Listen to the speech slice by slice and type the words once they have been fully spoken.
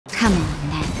Come on,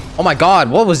 then. Oh my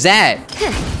god, what was that?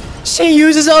 She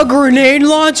uses a grenade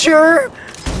launcher?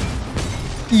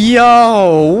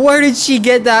 Yo, where did she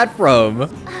get that from?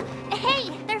 Hey,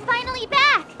 they're finally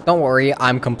back! Don't worry,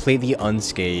 I'm completely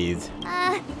unscathed.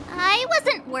 I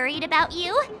wasn't worried about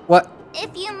you. What?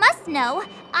 If you must know,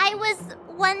 I was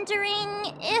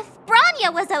wondering if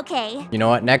Branya was okay. You know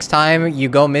what, next time you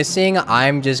go missing,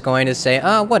 I'm just going to say,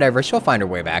 whatever, she'll find her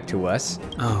way back to us.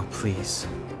 Oh, please.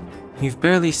 You've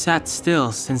barely sat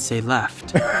still since they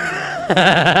left.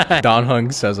 Don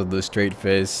Hung says with a straight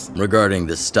face. Regarding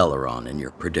the Stellaron and your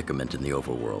predicament in the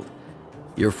overworld,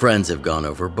 your friends have gone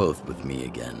over both with me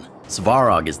again.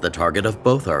 Svarog is the target of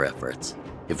both our efforts.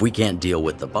 If we can't deal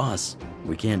with the boss,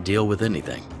 we can't deal with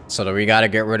anything. So do we gotta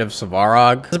get rid of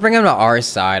Svarog? Let's bring him to our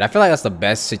side. I feel like that's the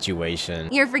best situation.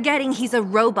 You're forgetting he's a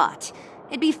robot.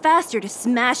 It'd be faster to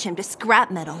smash him to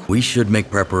scrap metal. We should make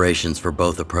preparations for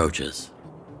both approaches.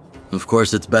 Of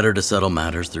course, it's better to settle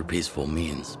matters through peaceful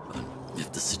means, but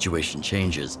if the situation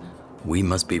changes, we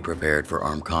must be prepared for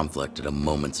armed conflict at a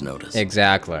moment's notice.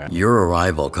 Exactly. Your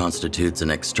arrival constitutes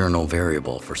an external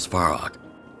variable for Svarog.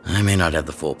 I may not have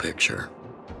the full picture,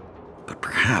 but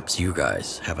perhaps you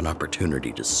guys have an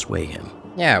opportunity to sway him.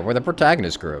 Yeah, we're the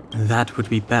protagonist group. That would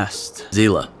be best.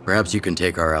 Zila, perhaps you can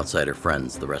take our outsider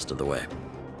friends the rest of the way.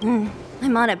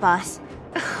 I'm on it, boss.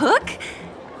 Hook?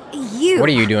 You. What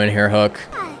are you doing here, Hook?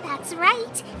 That's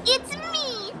right. It's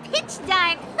me, Pitch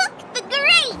Dark Hook the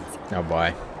Great. Oh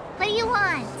boy. What do you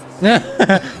want?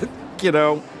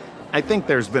 Kiddo, I think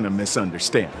there's been a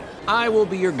misunderstanding. I will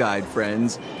be your guide,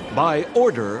 friends, by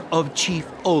order of Chief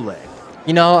Oleg.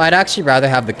 You know, I'd actually rather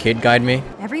have the kid guide me.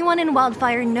 Everyone in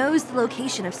Wildfire knows the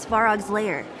location of Svarog's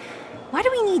lair. Why do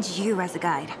we need you as a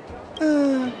guide?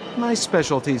 My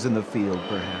specialty's in the field,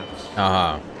 perhaps.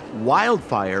 Uh-huh.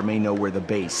 Wildfire may know where the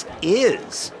base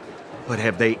is, but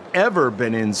have they ever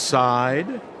been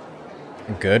inside?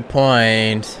 Good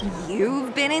point.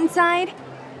 You've been inside?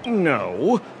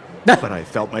 No, but I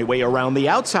felt my way around the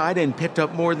outside and picked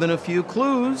up more than a few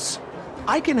clues.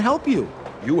 I can help you.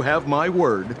 You have my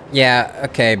word. Yeah,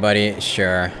 okay, buddy,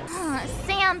 sure.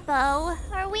 Sampo,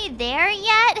 are we there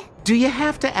yet? Do you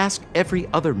have to ask every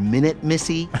other minute,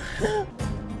 Missy?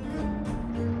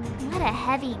 What a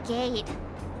heavy gate.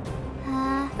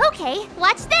 Okay,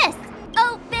 watch this.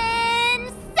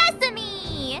 Open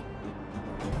sesame!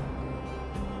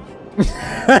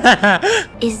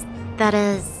 Is that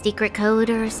a secret code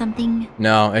or something?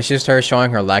 No, it's just her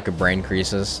showing her lack of brain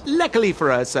creases. Luckily for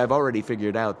us, I've already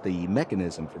figured out the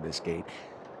mechanism for this gate.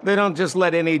 They don't just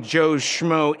let any Joe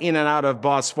Schmo in and out of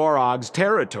Boss Svarog's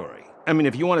territory. I mean,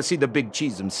 if you want to see the big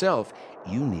cheese himself,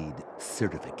 you need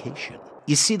certification.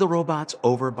 You see the robots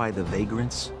over by the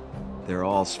vagrants? They're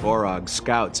all Svarog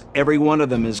scouts. Every one of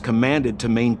them is commanded to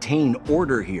maintain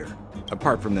order here.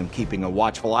 Apart from them keeping a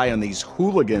watchful eye on these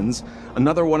hooligans,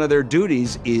 another one of their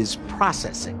duties is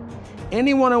processing.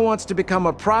 Anyone who wants to become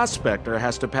a prospector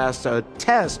has to pass a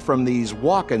test from these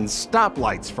walking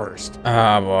stoplights first.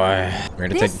 Oh boy, we're gonna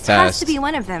take the This has test. to be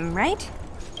one of them, right?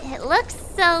 It looks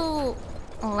so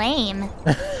lame.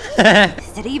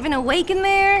 Is it even awake in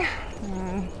there?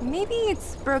 Maybe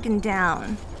it's broken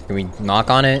down. Can we knock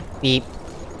on it? Beep.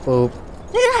 Boop.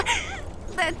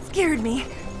 That scared me.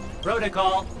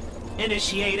 Protocol.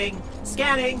 Initiating.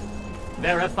 Scanning.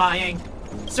 Verifying.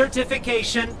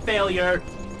 Certification failure.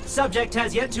 Subject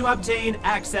has yet to obtain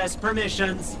access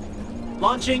permissions.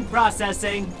 Launching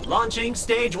processing. Launching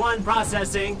stage 1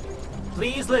 processing.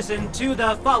 Please listen to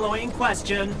the following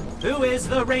question. Who is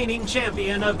the reigning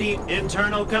champion of the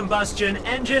Internal Combustion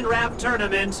Engine Rap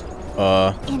Tournament?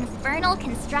 Infernal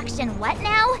construction what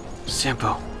now?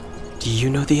 Sampo, do you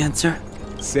know the answer?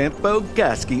 Sampo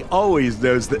Gusky always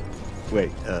knows that...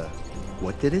 Wait,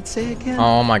 what did it say again?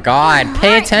 Oh my god,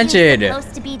 pay Aren't attention! you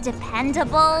supposed to be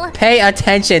dependable? Pay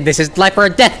attention, this is life or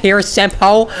death here,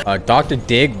 Sempo! Dr.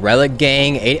 Dig, Relic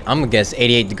Gang, I'm gonna guess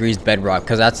 88 Degrees Bedrock,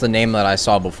 because that's the name that I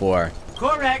saw before.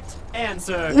 Correct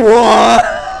answer. What?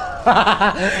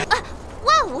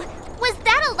 Whoa! Was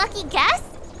that a lucky guess?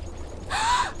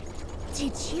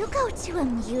 Did you go to a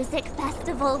music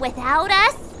festival without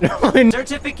us?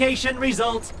 Certification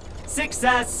result.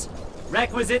 Success.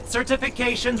 Requisite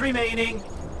certifications remaining.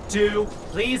 2.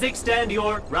 Please extend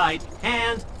your right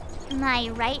hand. My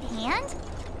right hand?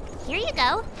 Here you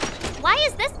go. Why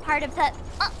is this part of the...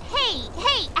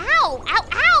 hey, ow, ow,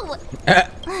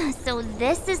 ow! So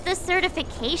this is the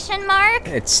certification mark?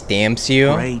 It stamps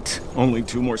you. Great. Only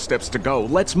 2 more steps to go.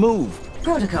 Let's move.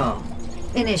 Protocol.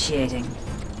 Initiating.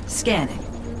 Scanning.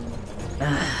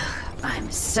 I'm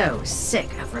so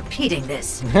sick of repeating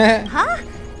this. Huh?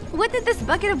 What did this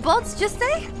bucket of bolts just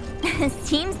say?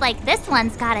 Seems like this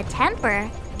one's got a temper.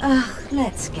 Ugh,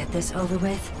 let's get this over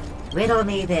with. Riddle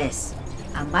me this.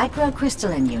 A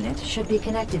microcrystalline unit should be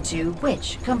connected to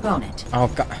which component? Oh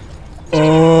god.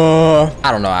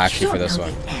 I don't know actually for this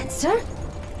one. The answer?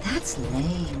 That's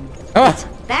lame. Oh,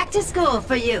 Back to school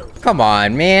for you. come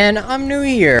on, man. I'm new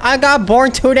here. I got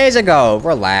born 2 days ago.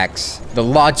 Relax. The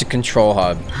logic control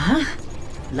hub. Huh?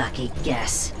 Lucky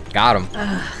guess. Got him.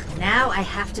 Now I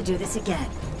have to do this again.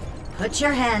 Put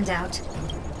your hand out.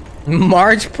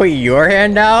 Marge, put your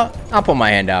hand out? I'll put my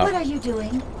hand What out. are you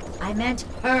doing? I meant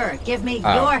her. Give me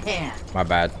Oh. your hand. My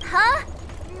bad. Huh?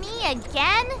 Me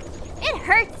again? It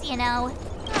hurts, you know.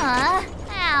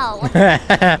 Ow.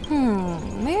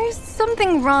 There's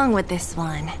something wrong with this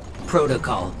one.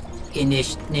 Protocol.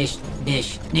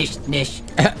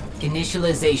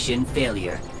 Initialization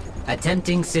failure.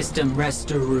 Attempting system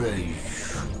restoration.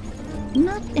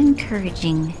 Not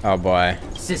encouraging. Oh boy.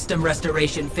 System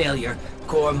restoration failure.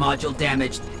 Core module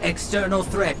damaged. External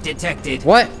threat detected.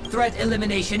 What? Threat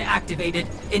elimination activated.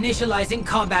 Initializing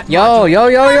combat Yo, module. yo,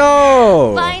 yo,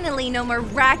 yo! Finally, no more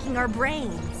racking our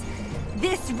brains.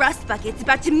 This rust bucket's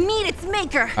about to meet its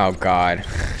maker. Oh god.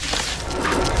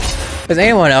 Does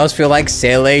anyone else feel like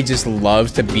Sele just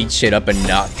loves to beat shit up and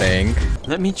not think?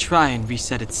 Let me try and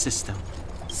reset its system.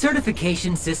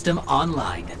 Certification system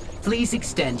online. Please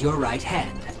extend your right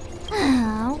hand.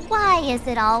 Why is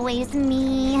it always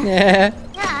me? Yeah.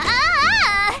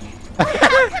 How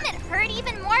come it hurt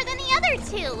even more than the other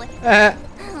two? At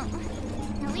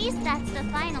least that's the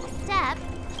final step.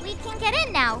 We can get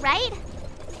in now, right?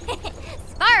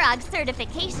 Svarog's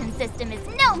certification system is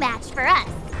no match for us.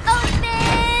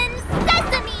 Open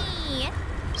sesame!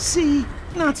 See?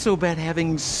 Not so bad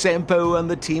having Sampo on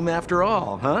the team after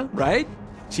all, huh? Right?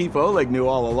 Chief Oleg knew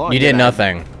all along. You did that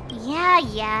nothing.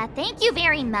 Yeah, thank you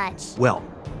very much. Well,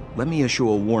 let me issue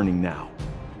a warning now.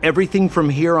 Everything from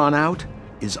here on out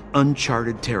is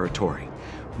uncharted territory.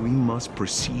 We must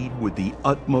proceed with the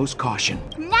utmost caution.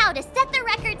 Now to set the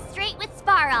record straight with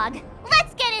Svarog.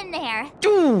 Let's get in there.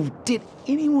 Dude, did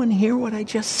anyone hear what I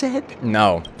just said?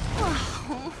 No.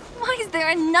 Why is there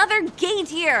another gate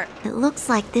here? It looks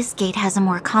like this gate has a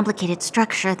more complicated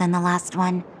structure than the last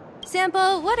one.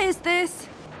 Sampo, what is this?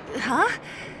 Huh?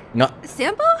 No.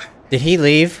 Sampo? Did he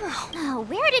leave? Oh,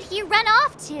 where did he run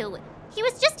off to? He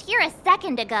was just here a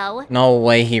second ago. No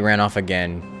way he ran off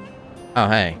again. Oh,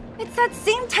 hey. It's that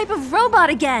same type of robot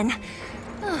again.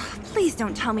 Ugh, please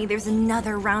don't tell me there's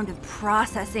another round of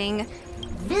processing.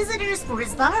 Visitors for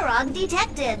Svarog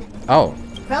detected. Oh.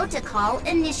 Protocol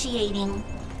initiating.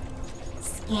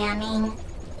 Scanning.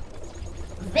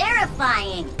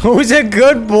 Verifying. Who's a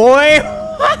good boy?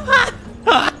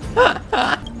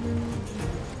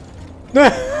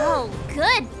 Oh,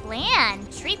 good plan.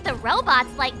 Treat the robots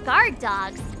like guard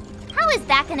dogs. How is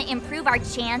that gonna improve our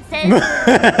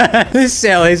chances?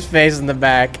 Sally's face in the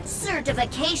back.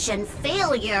 Certification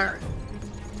failure.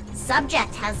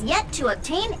 Subject has yet to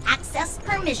obtain access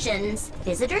permissions.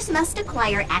 Visitors must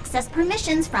acquire access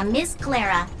permissions from Ms.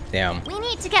 Clara. Damn. We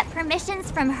need to get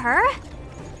permissions from her?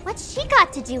 What's she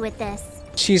got to do with this?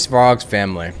 She's Frog's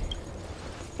family.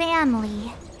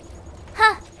 Family.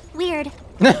 Huh, weird.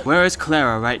 Where is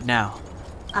Clara right now?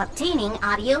 Obtaining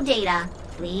audio data.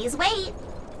 Please wait.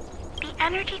 The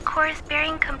energy core's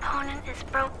bearing component is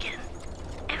broken.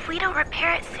 If we don't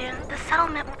repair it soon, the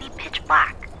settlement will be pitch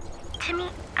black. Timmy,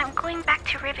 I'm going back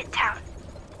to Rivet Town.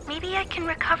 Maybe I can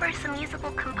recover some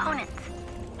usable components.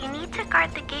 You need to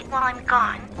guard the gate while I'm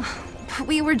gone.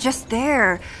 We were just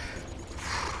there.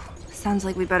 Sounds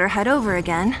like we better head over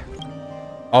again.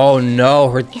 Oh no,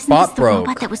 her Isn't spot this the broke.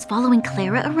 robot that was following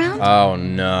Clara around? Oh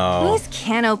no. These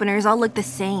can openers all look the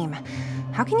same.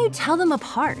 How can you tell them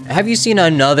apart? Have you seen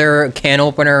another can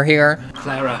opener here?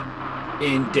 Clara,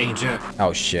 in danger.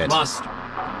 Oh shit. Must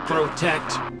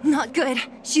protect. Not good.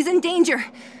 She's in danger.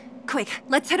 Quick,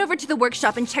 let's head over to the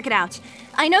workshop and check it out.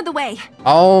 I know the way.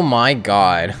 Oh my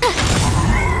god.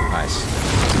 Nice.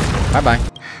 Bye-bye.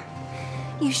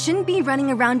 You shouldn't be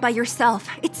running around by yourself.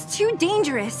 It's too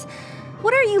dangerous.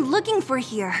 What are you looking for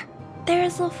here? There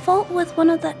is a fault with one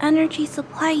of the energy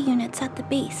supply units at the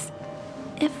base.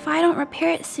 If I don't repair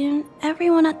it soon,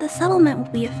 everyone at the settlement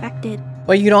will be affected.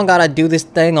 Well, you don't gotta do this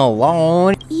thing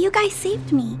alone. You guys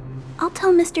saved me. I'll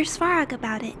tell Mr. Svarog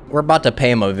about it. We're about to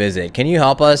pay him a visit. Can you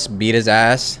help us beat his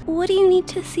ass? What do you need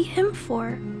to see him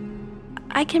for?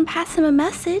 I can pass him a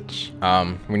message.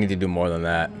 We need to do more than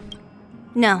that.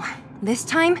 No. This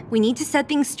time, we need to set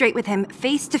things straight with him,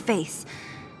 face to face.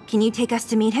 Can you take us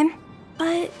to meet him?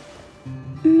 But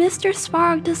Mr.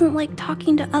 Svarog doesn't like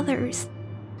talking to others.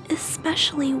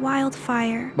 especially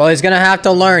Wildfire. Well, he's gonna have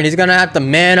to learn. He's gonna have to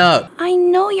man up. I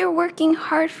know you're working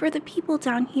hard for the people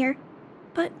down here,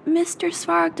 but Mr.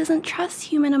 Svarog doesn't trust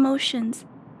human emotions.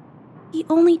 He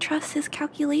only trusts his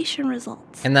calculation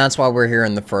results. And that's why we're here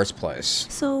in the first place.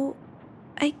 So,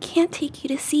 I can't take you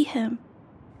to see him.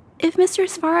 If Mr.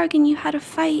 Svarog and you had a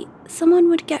fight, someone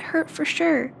would get hurt for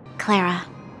sure. Clara,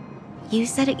 you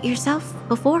said it yourself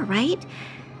before, right?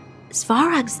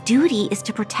 Svarog's duty is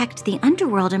to protect the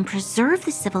underworld and preserve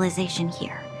the civilization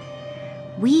here.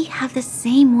 We have the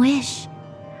same wish.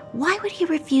 Why would he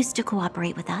refuse to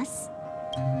cooperate with us?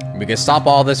 We can stop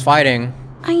all this fighting.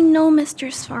 I know Mr.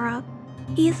 Svarog.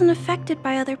 He isn't affected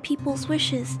by other people's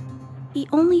wishes. He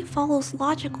only follows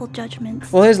logical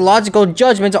judgments. Well, his logical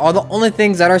judgments are the only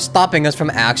things that are stopping us from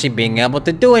actually being able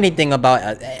to do anything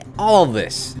about all of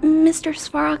this. Mr.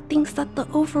 Svarog thinks that the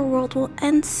overworld will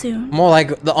end soon. More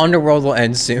like the underworld will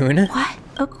end soon. What?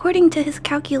 According to his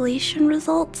calculation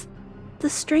results, the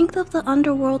strength of the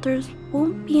underworlders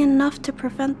won't be enough to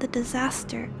prevent the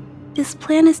disaster. His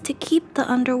plan is to keep the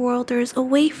underworlders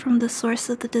away from the source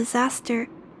of the disaster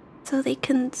so they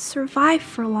can survive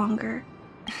for longer.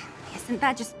 Isn't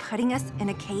that just putting us in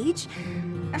a cage?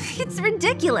 It's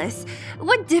ridiculous.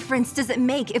 What difference does it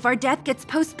make if our death gets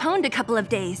postponed a couple of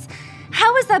days?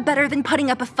 How is that better than putting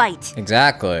up a fight?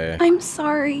 Exactly. I'm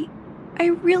sorry. I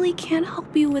really can't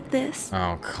help you with this.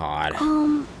 Oh,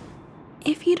 God.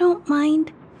 If you don't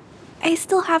mind, I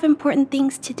still have important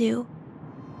things to do.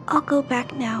 I'll go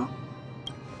back now.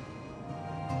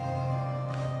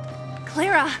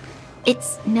 Clara!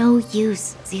 It's no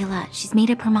use, Zila. She's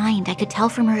made up her mind. I could tell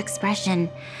from her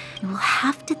expression. You will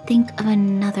have to think of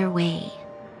another way.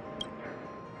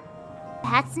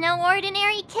 That's no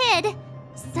ordinary kid.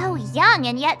 So young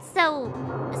and yet so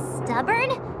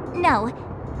stubborn? No,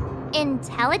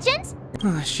 intelligent?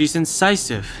 She's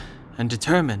incisive and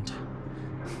determined.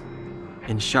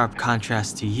 In sharp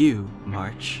contrast to you,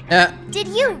 March. Did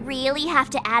you really have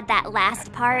to add that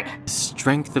last part? The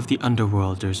strength of the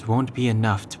Underworlders won't be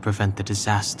enough to prevent the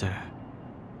disaster.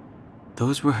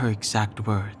 Those were her exact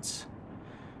words.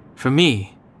 For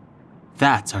me,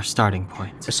 that's our starting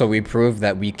point. So we proved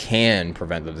that we can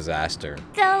prevent the disaster.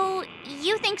 So,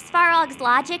 you think Svarog's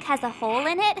logic has a hole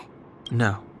in it?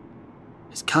 No.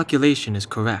 His calculation is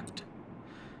correct.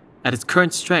 At its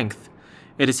current strength,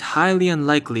 it is highly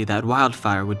unlikely that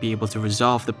Wildfire would be able to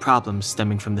resolve the problems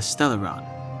stemming from the Stellaron.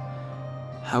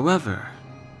 However,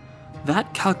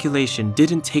 that calculation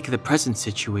didn't take the present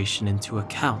situation into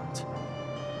account.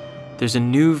 There's a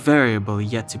new variable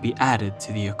yet to be added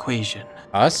to the equation.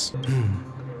 Us?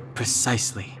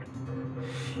 Precisely.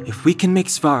 If we can make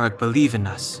Svarog believe in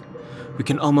us, we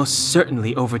can almost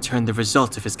certainly overturn the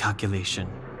result of his calculation,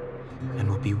 and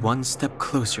we'll be one step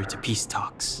closer to peace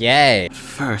talks. Yay! But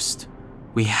first,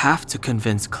 we have to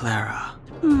convince Clara.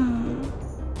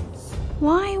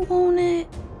 Why won't it?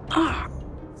 I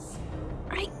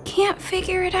can't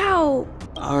figure it out.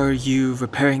 Are you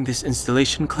repairing this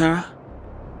installation, Clara?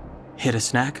 Hit a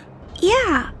snag?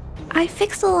 Yeah, I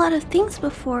fixed a lot of things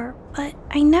before, but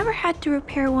I never had to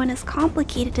repair one as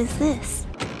complicated as this.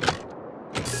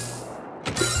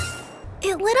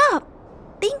 It lit up!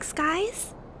 Thanks,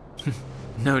 guys.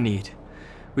 No need.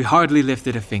 We hardly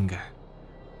lifted a finger.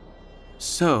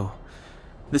 So,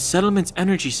 the settlement's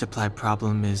energy supply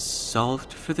problem is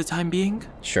solved for the time being?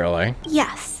 Surely.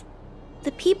 Yes.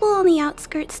 The people on the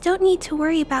outskirts don't need to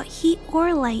worry about heat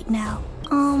or light now.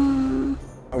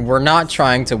 We're not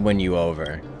trying to win you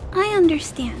over. I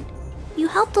understand. You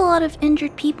helped a lot of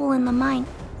injured people in the mine,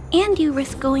 and you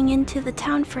risked going into the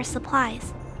town for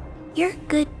supplies. You're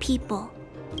good people.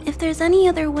 If there's any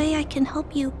other way I can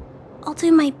help you, I'll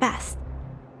do my best.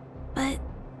 But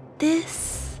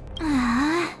this...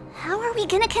 How are we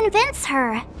gonna convince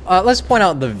her? Let's point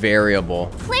out the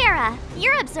variable. Clara,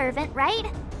 you're observant, right?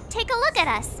 Take a look at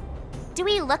us. Do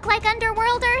we look like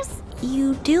Underworlders?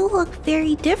 You do look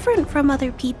very different from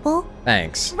other people.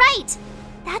 Thanks. Right!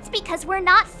 That's because we're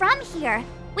not from here.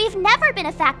 We've never been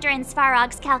a factor in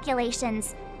Svarog's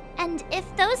calculations. And if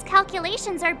those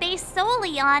calculations are based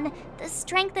solely on the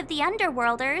strength of the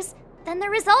Underworlders, then the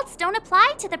results don't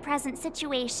apply to the present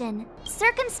situation.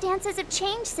 Circumstances have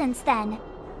changed since then.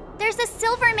 There's a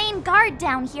Silvermane guard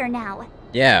down here now.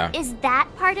 Yeah. Is that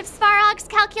part of Svarog's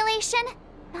calculation?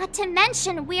 Not to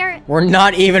mention we're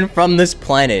not even from this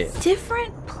planet.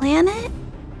 Different planet?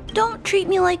 Don't treat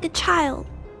me like a child.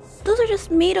 Those are just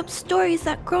made-up stories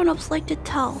that grown-ups like to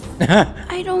tell.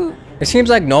 I don't... It seems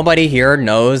like nobody here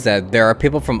knows that there are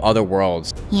people from other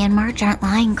worlds. He and Marge aren't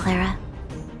lying, Clara.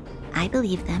 I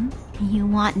believe them. You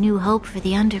want new hope for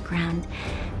the underground,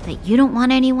 but you don't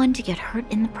want anyone to get hurt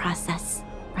in the process,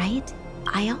 right?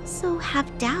 I also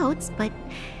have doubts, but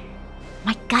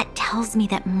my gut tells me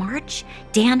that March,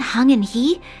 Dan Hung, and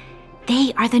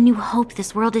they are the new hope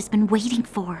this world has been waiting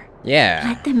for. Yeah.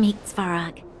 Let them meet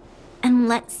Svarog. And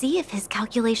let's see if his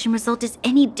calculation result is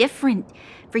any different.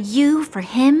 For you, for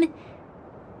him.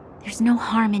 There's no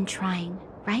harm in trying,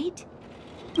 right?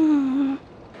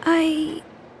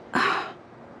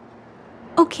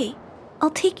 Okay, I'll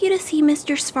take you to see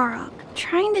Mr. Svarog.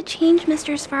 Trying to change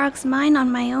Mr. Svarog's mind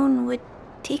on my own would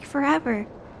take forever.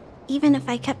 Even if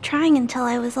I kept trying until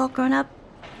I was all grown up,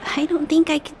 I don't think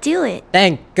I could do it.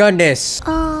 Thank goodness.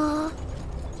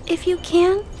 If you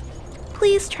can,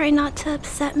 please try not to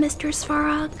upset Mr.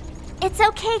 Svarog. It's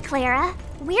okay, Clara.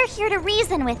 We're here to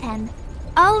reason with him.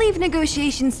 I'll leave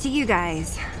negotiations to you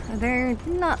guys. They're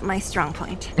not my strong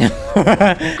point.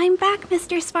 I'm back,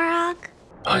 Mr. Svarog.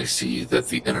 I see that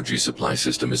the energy supply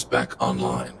system is back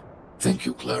online. Thank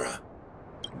you, Clara.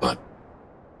 But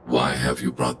why have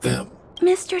you brought them?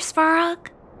 Mr. Svarog,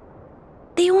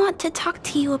 they want to talk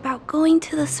to you about going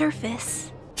to the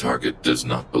surface. Target does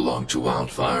not belong to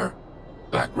Wildfire.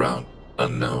 Background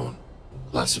unknown.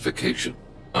 Classification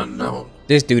unknown.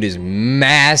 This dude is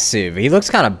massive. He looks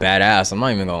kind of badass, I'm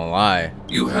not even gonna lie.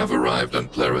 You have arrived on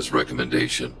Clara's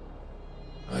recommendation.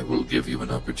 I will give you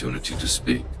an opportunity to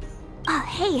speak.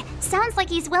 Hey, sounds like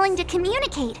he's willing to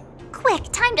communicate. Quick,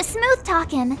 time to smooth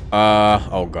talk him.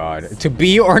 Oh god. To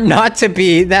be or not to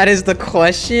be, that is the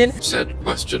question? Said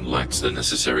question lacks the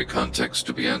necessary context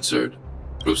to be answered.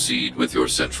 Proceed with your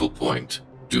central point.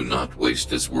 Do not waste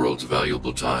this world's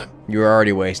valuable time. You're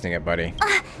already wasting it, buddy.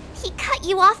 He cut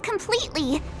you off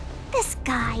completely. This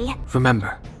guy.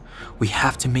 Remember, we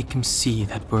have to make him see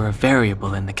that we're a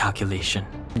variable in the calculation.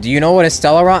 Do you know what a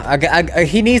Stellaron?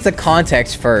 He needs the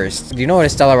context first. Do you know what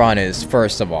a Stellaron is,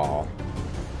 first of all?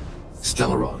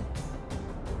 Stellaron.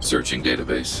 Searching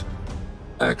database.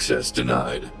 Access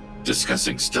denied.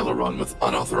 Discussing Stellaron with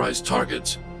unauthorized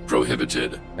targets.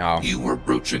 Prohibited. No. You are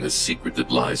broaching a secret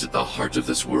that lies at the heart of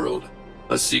this world.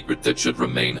 A secret that should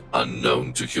remain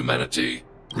unknown to humanity.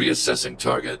 Reassessing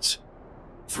targets.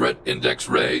 Threat index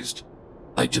raised.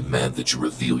 I demand that you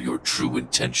reveal your true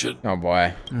intention. Oh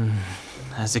boy.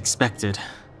 As expected.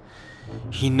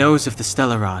 He knows of the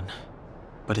Stellaron,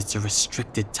 but it's a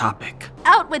restricted topic.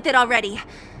 Out with it already.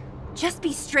 Just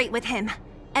be straight with him.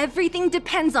 Everything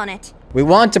depends on it. We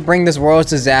want to bring this world's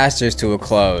disasters to a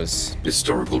close.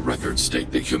 Historical records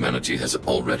state that humanity has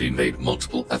already made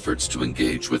multiple efforts to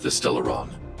engage with the Stellaron.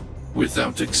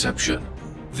 Without exception,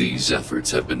 these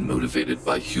efforts have been motivated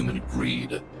by human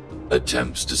greed.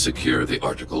 Attempts to secure the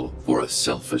article for a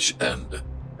selfish end.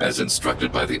 As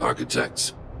instructed by the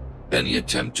architects, any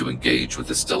attempt to engage with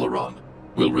the Stellaron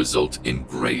will result in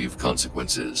grave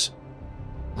consequences.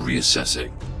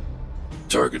 Reassessing.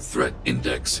 Target threat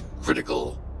index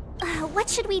critical. What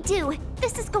should we do?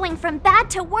 This is going from bad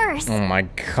to worse. Oh my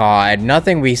god,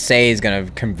 nothing we say is gonna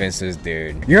convince this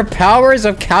dude. Your powers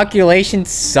of calculation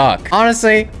suck.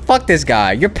 Honestly, fuck this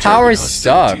guy. Your powers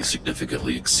suck. Target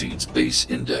significantly exceeds base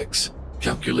index.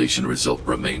 Calculation result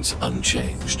remains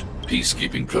unchanged.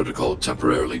 Peacekeeping protocol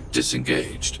temporarily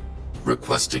disengaged.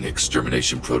 Requesting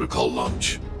extermination protocol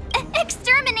launch.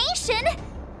 Extermination?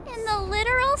 In the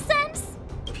literal sense?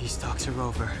 Peace talks are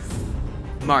over.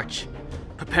 March.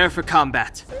 Prepare for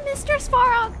combat. Mr.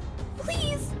 Svarog,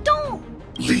 please don't.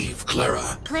 Leave,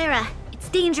 Clara. Clara, it's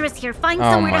dangerous here. Find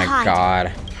Oh somewhere to my hide.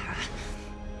 god.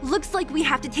 Looks like we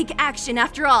have to take action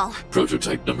after all.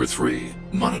 Prototype number 3.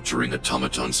 Monitoring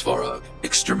automaton Svarog.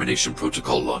 Extermination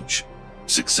protocol launch.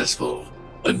 Successful.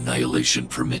 Annihilation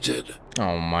permitted.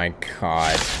 Oh my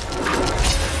god.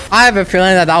 I have a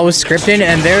feeling that was scripted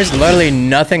and there's literally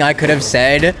nothing I could have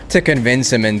said to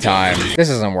convince him in time.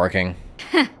 This isn't working.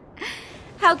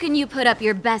 How can you put up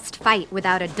your best fight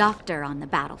without a doctor on the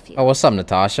battlefield? Oh, what's up,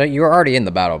 Natasha? You were already in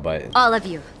the battle, but... All of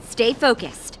you, stay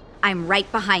focused. I'm right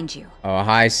behind you. Oh,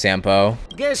 hi, Sampo.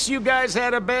 Guess you guys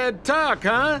had a bad talk,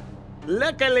 huh?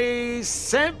 Luckily,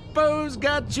 Sampo's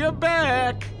got your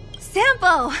back.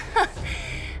 Sampo!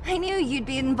 I knew you'd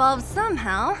be involved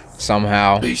somehow.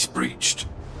 Somehow. Base breached.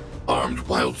 Armed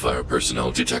wildfire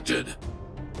personnel detected.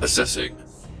 Assessing.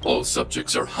 All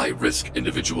subjects are high-risk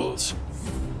individuals.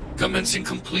 Commencing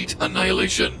complete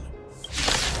annihilation.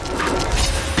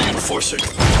 Enforcing.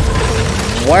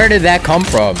 Where did that come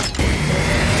from?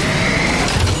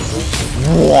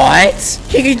 What?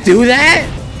 He can do that?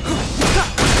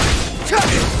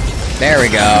 There we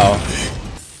go.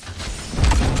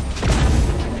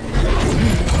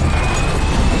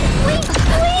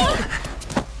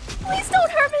 Please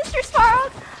don't hurt Mr.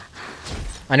 Svarog.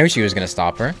 I knew she was gonna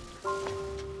stop her.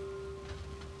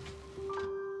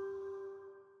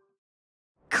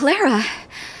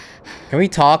 Can we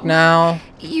talk now?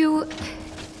 You...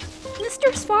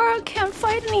 Mr. Svarog can't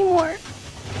fight anymore.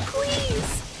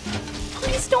 Please.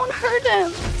 Please don't hurt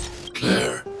him.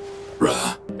 Claire.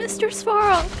 Ra. Mr.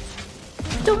 Svarog,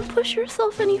 don't push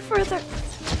yourself any further.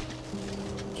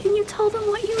 Can you tell them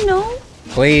what you know?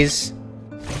 Please.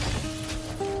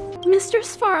 Mr.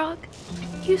 Svarog,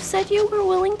 you said you were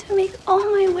willing to make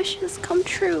all my wishes come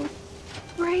true,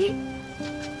 right?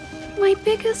 My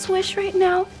biggest wish right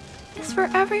now is for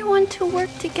everyone to work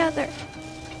together.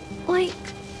 Like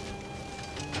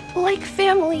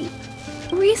family.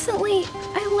 Recently,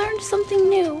 I learned something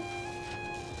new.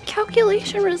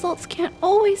 Calculation results can't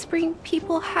always bring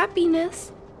people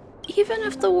happiness, even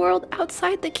if the world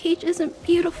outside the cage isn't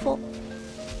beautiful.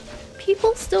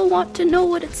 People still want to know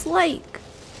what it's like.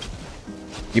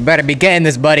 You better be getting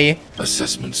this, buddy.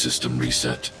 Assessment system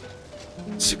reset.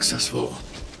 Successful.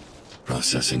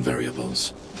 Processing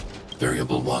variables.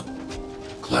 Variable 1.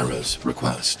 Clara's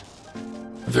request.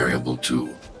 Variable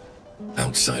 2.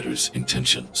 Outsider's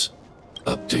intentions.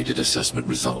 Updated assessment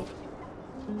result.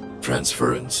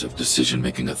 Transference of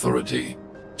decision-making authority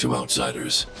to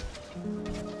outsiders.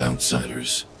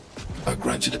 Outsiders are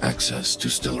granted access to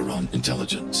Stellaron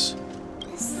intelligence.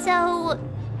 So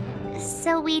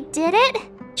we did it?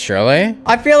 Surely?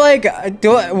 I feel like,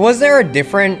 was there a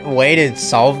different way to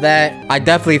solve that? I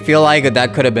definitely feel like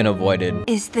that could have been avoided.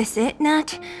 Is this it,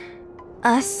 Nat?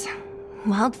 Us?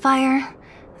 Wildfire?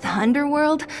 The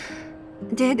underworld?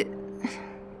 Did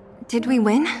we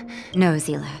win? No,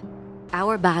 Zila.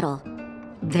 Our battle,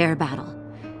 their battle.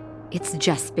 It's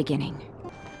just beginning.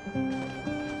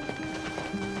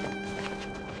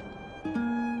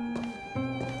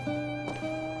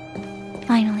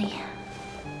 Finally.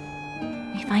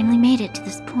 We finally made it to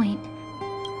this point.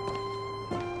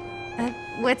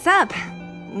 What's up?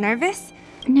 Nervous?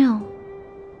 No.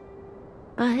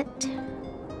 But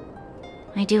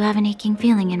I do have an aching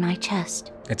feeling in my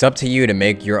chest. It's up to you to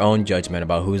make your own judgment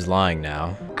about who's lying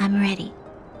now. I'm ready.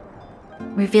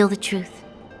 Reveal the truth.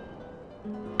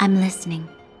 I'm listening.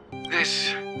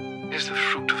 This is the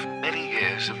fruit of many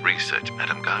years of research,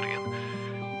 Madam Guardian.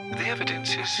 The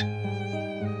evidence is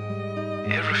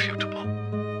irrefutable.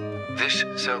 This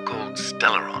so-called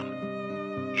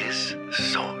Stellaron is the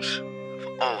source of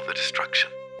all the destruction.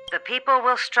 The people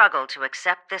will struggle to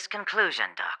accept this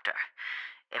conclusion, Doctor.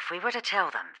 If we were to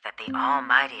tell them that the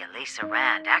almighty Elisa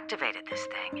Rand activated this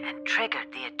thing and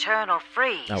triggered the eternal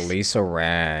freeze... Elisa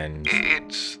Rand.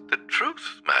 It's the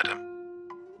truth, madam.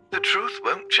 The truth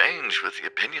won't change with the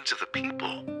opinions of the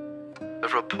people. The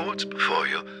reports before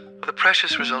you are the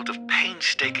precious result of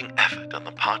painstaking effort on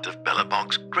the part of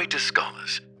Belobog's greatest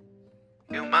scholars.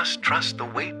 You must trust the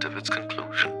weight of its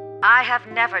conclusion. I have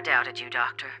never doubted you,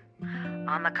 Doctor.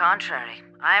 On the contrary,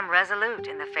 I am resolute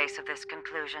in the face of this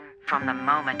conclusion. From the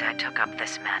moment I took up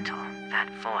this mantle, that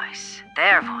voice,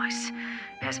 their voice,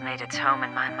 has made its home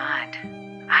in my mind.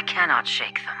 I cannot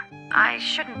shake them. I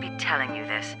shouldn't be telling you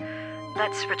this.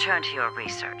 Let's return to your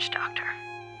research, Doctor.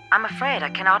 I'm afraid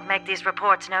I cannot make these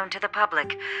reports known to the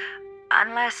public,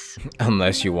 unless...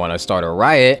 Unless you want to start a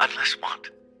riot. Unless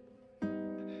what?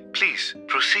 Please,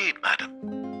 proceed, madam.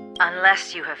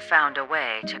 Unless you have found a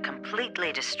way to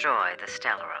completely destroy the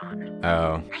Stellaron.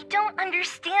 Oh. I don't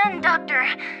understand, Doctor.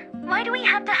 Why do we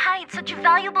have to hide such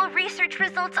valuable research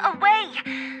results away?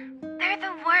 They're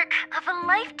the work of a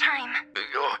lifetime.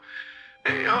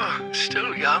 You're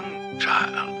still young,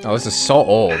 child. Oh, this is so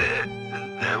old.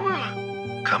 There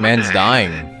will come Man's a day,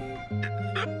 dying.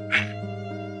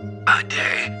 A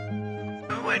day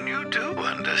when you do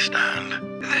understand.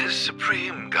 This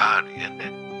Supreme Guardian,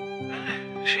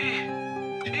 she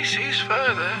sees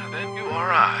further than you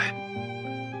or I.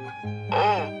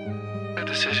 All her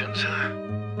decisions are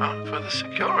for the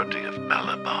security of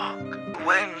Belobog.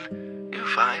 When you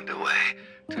find a way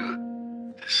to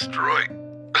destroy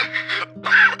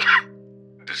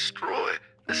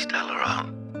the Stellaron,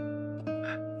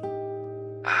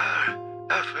 our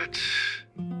efforts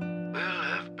will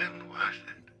have been worth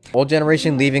it. Old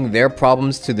generation leaving their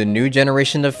problems to the new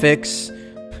generation to fix?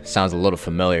 Sounds a little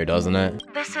familiar, doesn't it?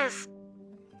 This is...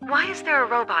 Why is there a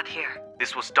robot here?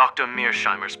 This was Dr.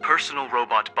 Mearsheimer's personal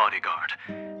robot bodyguard.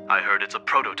 I heard it's a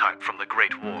prototype from the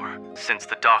Great War. Since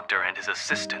the doctor and his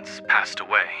assistants passed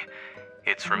away,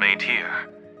 it's remained here.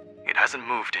 It hasn't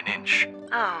moved an inch.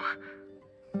 Oh,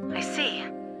 I see.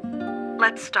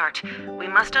 Let's start. We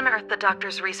must unearth the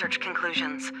doctor's research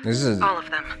conclusions. This is... All of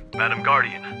them. Madam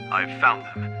Guardian, I've found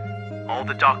them. All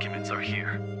the documents are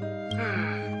here.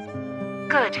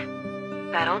 Good.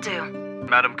 That'll do.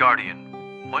 Madam Guardian,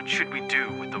 what should we do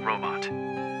with the robot?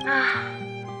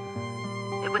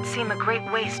 It would seem a great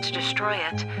waste to destroy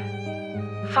it.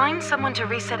 Find someone to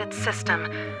reset its system,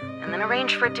 and then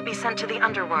arrange for it to be sent to the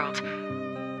underworld.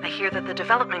 I hear that the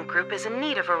development group is in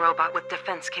need of a robot with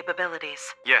defense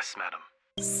capabilities. Yes, madam.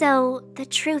 So, the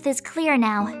truth is clear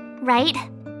now, right?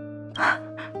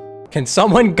 Can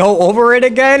someone go over it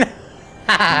again?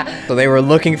 So they were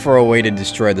looking for a way to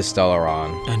destroy the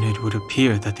Stellaron. And it would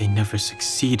appear that they never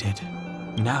succeeded.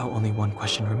 Now only one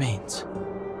question remains.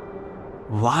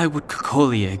 Why would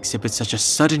Cocolia exhibit such a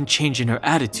sudden change in her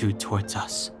attitude towards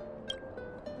us?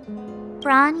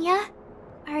 Branya?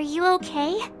 Are you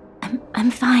okay? I'm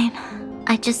fine.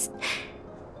 I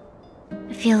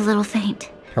feel a little faint.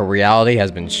 Her reality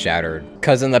has been shattered.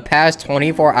 Because in the past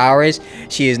 24 hours,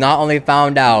 she has not only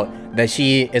found out that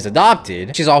she is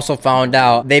adopted, she's also found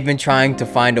out they've been trying to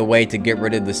find a way to get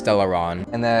rid of the Stellaron.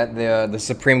 And that the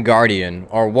Supreme Guardian,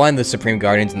 or one of the Supreme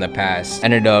Guardians in the past,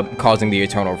 ended up causing the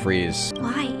Eternal Freeze.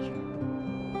 Why?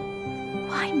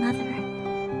 Why, Mother?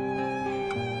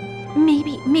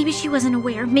 Maybe she wasn't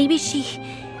aware. Maybe she...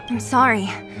 I'm sorry.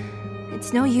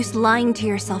 It's no use lying to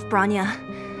yourself, Branya.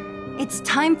 It's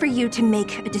time for you to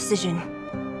make a decision.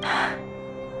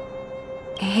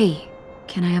 Hey,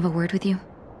 can I have a word with you?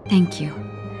 Thank you.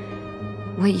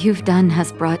 What you've done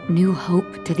has brought new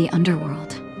hope to the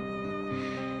underworld.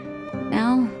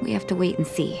 Now, we have to wait and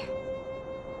see.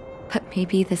 But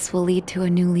maybe this will lead to a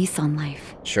new lease on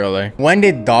life. Surely. When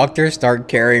did doctors start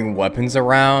carrying weapons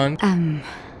around?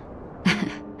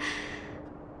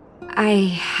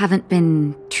 I haven't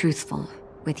been truthful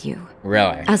with you.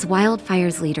 Really? As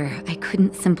Wildfire's leader, I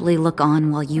couldn't simply look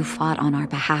on while you fought on our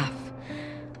behalf.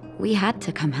 We had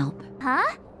to come help. Huh?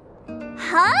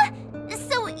 Huh?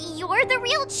 So you're the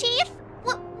real chief?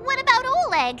 What about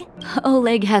Oleg?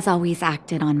 Oleg has always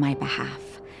acted on my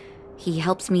behalf. He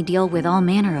helps me deal with all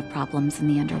manner of problems in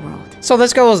the underworld. So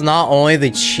this girl is not only the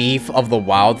chief of the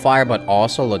Wildfire, but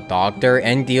also the doctor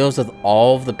and deals with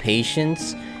all of the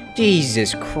patients?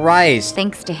 Jesus Christ.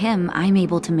 Thanks to him, I'm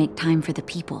able to make time for the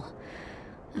people.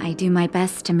 I do my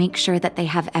best to make sure that they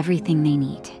have everything they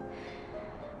need.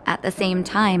 At the same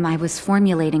time, I was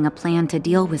formulating a plan to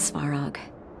deal with Svarog.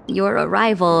 Your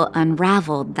arrival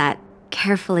unraveled that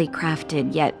carefully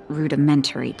crafted yet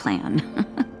rudimentary plan.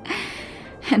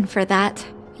 And for that,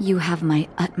 you have my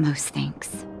utmost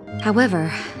thanks.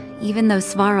 However, even though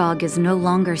Svarog is no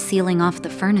longer sealing off the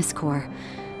furnace core,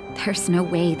 there's no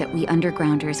way that we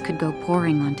undergrounders could go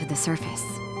pouring onto the surface.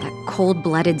 That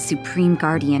cold-blooded Supreme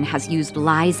Guardian has used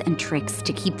lies and tricks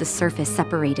to keep the surface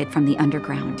separated from the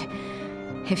underground.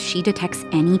 If she detects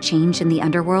any change in the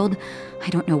underworld, I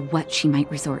don't know what she might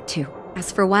resort to.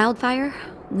 As for Wildfire,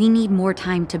 we need more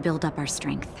time to build up our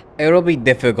strength. It'll be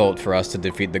difficult for us to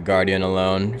defeat the Guardian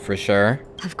alone, for sure.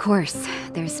 Of course,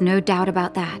 there's no doubt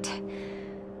about that.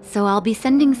 So I'll be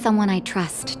sending someone I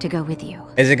trust to go with you.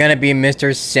 Is it gonna be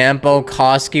Mr. Sampo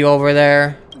Koski over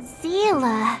there?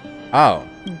 Zila. Oh.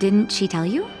 Didn't she tell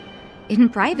you? In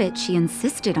private, she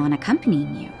insisted on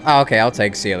accompanying you. Oh, okay, I'll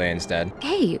take Celia instead.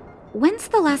 Hey, when's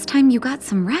the last time you got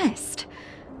some rest?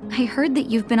 I heard that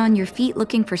you've been on your feet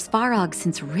looking for Svarog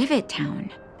since Rivet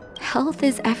Town. Health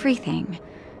is everything.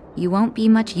 You won't be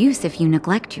much use if you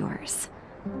neglect yours.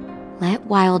 Let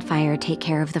Wildfire take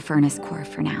care of the furnace core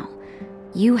for now.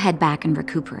 You head back and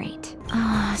recuperate.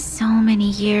 Oh, so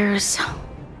many years.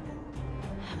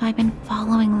 Have I been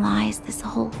following lies this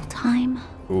whole time?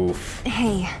 Oof.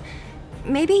 Hey,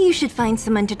 maybe you should find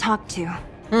someone to talk to.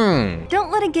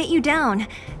 Don't let it get you down.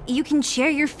 You can share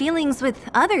your feelings with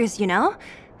others, you know?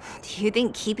 Do you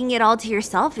think keeping it all to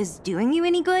yourself is doing you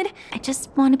any good? I just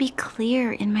want to be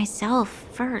clear in myself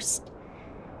first.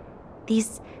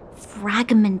 These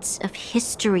fragments of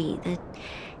history, the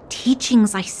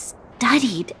teachings I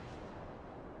studied,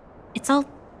 it's all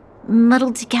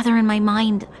muddled together in my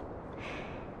mind.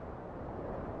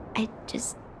 I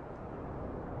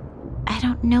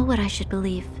don't know what I should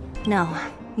believe. No,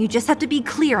 you just have to be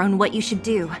clear on what you should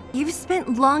do. You've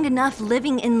spent long enough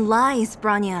living in lies,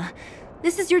 Branya.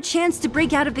 This is your chance to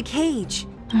break out of the cage.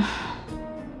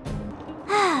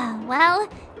 Well,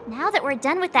 now that we're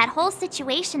done with that whole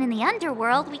situation in the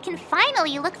underworld, we can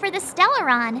finally look for the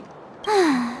Stellaron.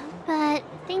 But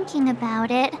thinking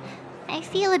about it, I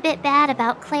feel a bit bad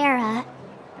about Clara.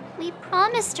 We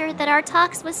promised her that our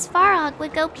talks with Svarog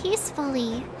would go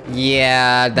peacefully.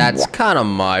 Yeah, that's kind of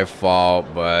my fault,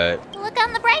 but... Look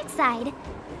on the bright side.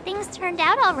 Things turned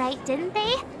out all right, didn't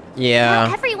they? Yeah.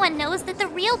 Now everyone knows that the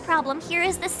real problem here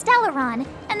is the Stellaron,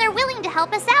 and they're willing to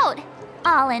help us out.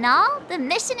 All in all, the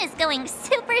mission is going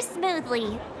super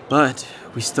smoothly. But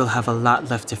we still have a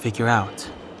lot left to figure out.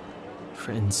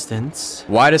 For instance...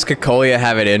 Why does Cocolia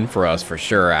have it in for us, for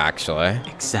sure, actually?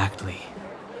 Exactly.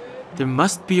 There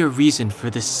must be a reason for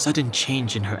this sudden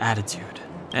change in her attitude.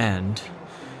 And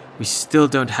we still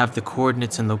don't have the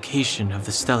coordinates and location of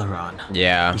the Stellaron.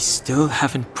 Yeah. We still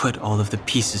haven't put all of the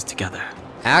pieces together.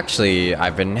 Actually,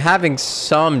 I've been having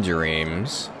some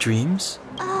dreams. Dreams?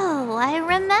 Oh, I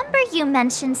remember you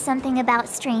mentioned something about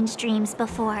strange dreams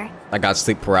before. I got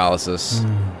sleep paralysis.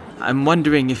 I'm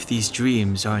wondering if these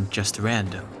dreams aren't just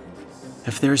random.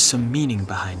 If there's some meaning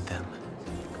behind them.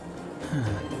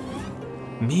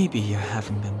 Maybe you're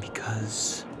having them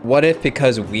because... What if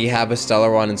because we have a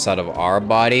Stellaron inside of our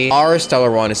body, our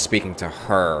Stellaron is speaking to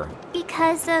her?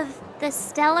 Because of the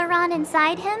Stellaron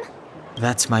inside him?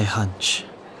 That's my hunch.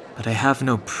 But I have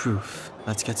no proof.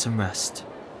 Let's get some rest.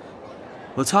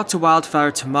 We'll talk to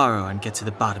Wildfire tomorrow and get to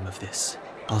the bottom of this.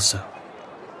 Also,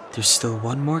 there's still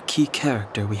one more key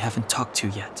character we haven't talked to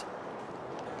yet.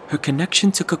 Her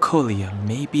connection to Cocolia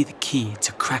may be the key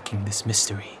to cracking this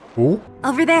mystery. Who?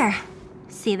 Over there.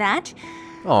 See that?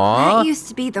 Aww. That used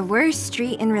to be the worst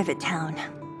street in Rivet Town.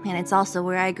 And it's also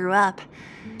where I grew up.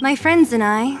 My friends and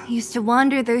I used to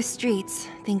wander those streets,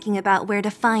 thinking about where to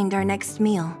find our next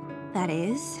meal. That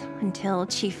is, until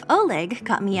Chief Oleg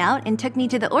got me out and took me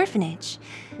to the orphanage.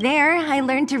 There, I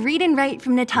learned to read and write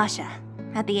from Natasha.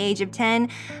 At the age of 10,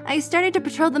 I started to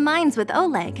patrol the mines with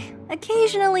Oleg,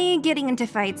 occasionally getting into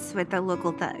fights with the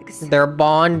local thugs. They're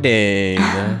bonding.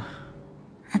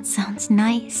 That sounds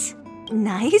nice.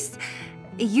 Nice?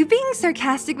 You being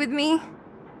sarcastic with me?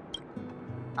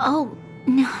 Oh,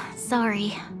 no,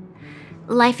 sorry.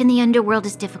 Life in the underworld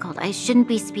is difficult. I shouldn't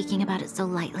be speaking about it so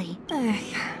lightly.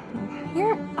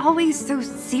 You're always so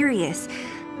serious.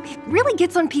 It really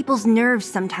gets on people's nerves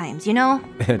sometimes, you know?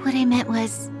 What I meant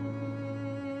was...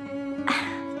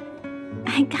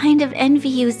 I kind of envy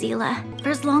you, Zila. For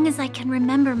as long as I can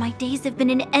remember, my days have been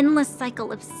an endless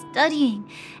cycle of studying,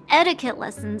 etiquette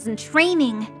lessons, and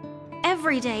training.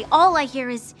 Every day, all I hear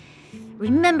is,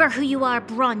 remember who you are,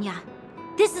 Bronya.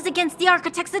 This is against the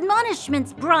Architect's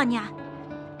admonishments, Bronya.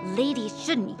 Ladies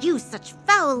shouldn't use such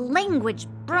foul language,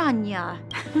 Bronya.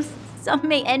 Some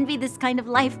may envy this kind of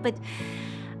life, but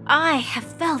I have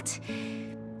felt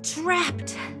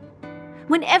trapped.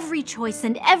 When every choice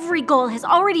and every goal has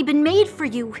already been made for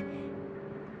you.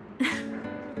 You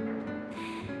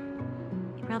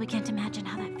probably can't imagine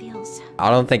how that feels. I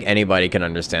don't think anybody can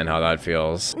understand how that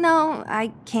feels. No,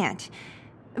 I can't.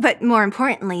 But more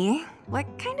importantly, what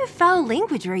kind of foul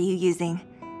language were you using?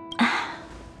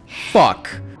 Fuck.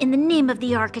 In the name of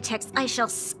the Architects, I shall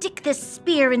stick this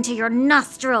spear into your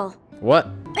nostril. What?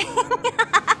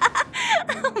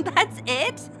 That's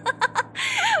it?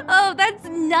 Oh, that's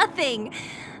nothing.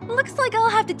 Looks like I'll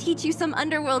have to teach you some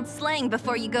underworld slang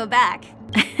before you go back.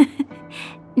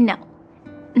 No,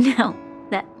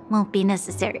 that won't be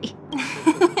necessary.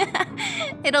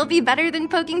 It'll be better than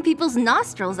poking people's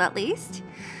nostrils, at least.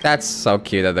 That's so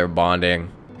cute that they're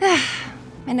bonding.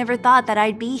 I never thought that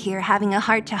I'd be here having a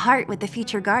heart-to-heart with the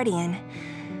future Guardian.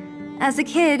 As a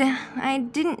kid, I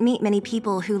didn't meet many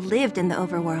people who lived in the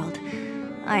overworld.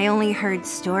 I only heard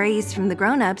stories from the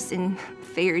grown-ups and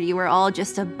figured you were all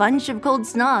just a bunch of cold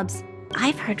snobs.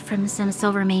 I've heard from some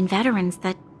Silvermane veterans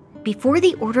that before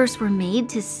the orders were made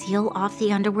to seal off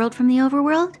the underworld from the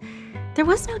overworld, there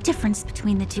was no difference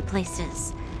between the two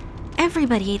places.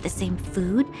 Everybody ate the same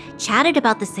food, chatted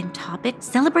about the same topics,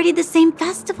 celebrated the same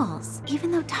festivals.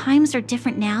 Even though times are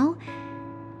different now,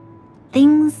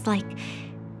 things like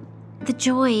the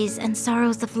joys and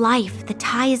sorrows of life, the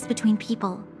ties between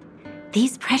people,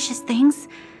 these precious things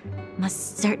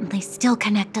must certainly still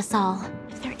connect us all.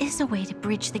 If there is a way to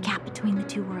bridge the gap between the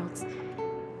two worlds,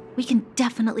 we can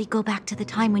definitely go back to the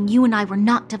time when you and I were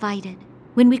not divided,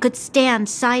 when we could stand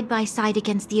side by side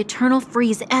against the Eternal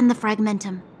Freeze and the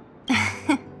Fragmentum.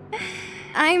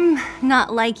 I'm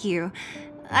not like you.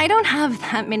 I don't have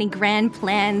that many grand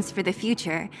plans for the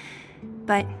future.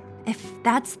 But if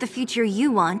that's the future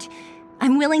you want,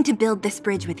 I'm willing to build this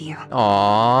bridge with you.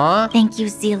 Aww. Thank you,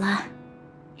 Zila.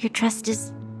 Your trust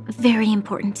is very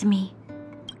important to me.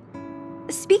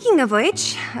 Speaking of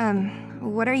which,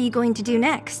 what are you going to do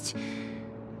next?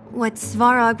 What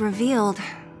Svarog revealed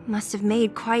must have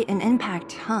made quite an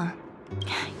impact, huh?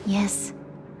 Yes.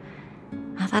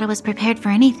 I thought I was prepared for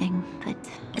anything, but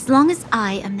as long as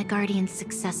I am the Guardian's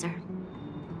successor,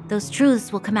 those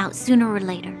truths will come out sooner or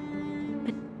later.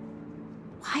 But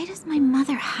why does my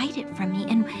mother hide it from me,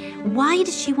 and why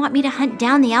does she want me to hunt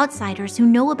down the outsiders who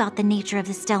know about the nature of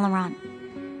the Stellaron?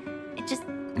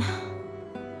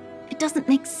 It doesn't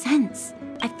make sense.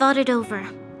 I thought it over.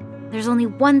 There's only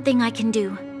one thing I can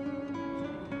do.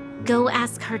 Go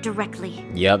ask her directly.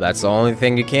 Yep, that's the only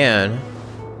thing you can.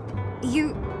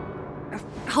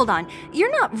 hold on.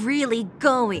 You're not really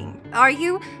going, are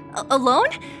you? Alone?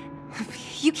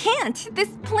 You can't. This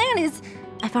plan is...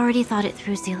 I've already thought it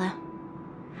through, Zila.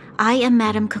 I am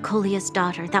Madame Cocolia's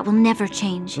daughter. That will never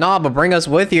change. Nah, but bring us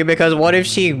with you, because what if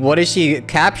she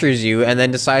captures you and then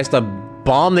decides to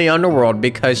bomb the underworld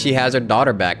because she has her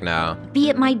daughter back now? Be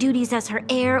it my duties as her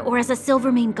heir or as a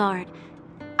Silvermane guard,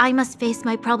 I must face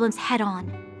my problems head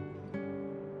on.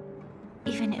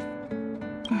 Even if...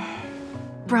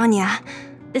 Bronya.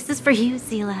 This is for you,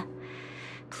 Zila.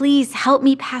 Please help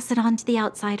me pass it on to the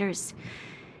outsiders.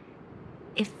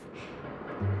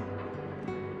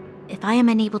 If I am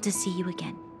unable to see you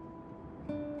again,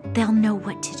 they'll know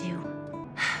what to do.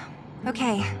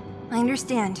 Okay, I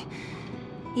understand.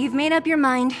 You've made up your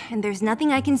mind, and there's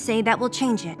nothing I can say that will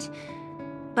change it.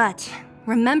 But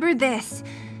remember this.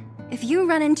 If you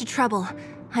run into trouble,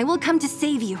 I will come to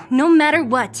save you, no matter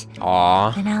what.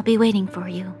 Aww. Then I'll be waiting for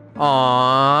you.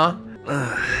 Aww.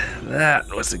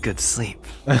 That was a good sleep.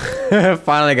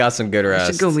 Finally got some good rest.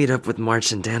 I should go meet up with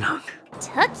March and Danhong.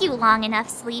 Took you long enough,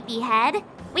 sleepyhead.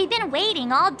 We've been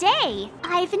waiting all day.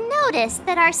 I've noticed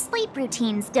that our sleep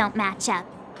routines don't match up.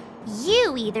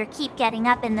 You either keep getting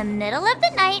up in the middle of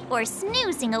the night or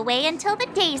snoozing away until the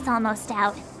day's almost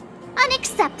out.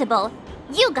 Unacceptable.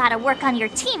 You gotta work on your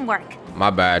teamwork. My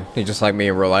bad. He's just like me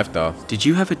in real life, though. Did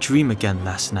you have a dream again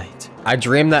last night? I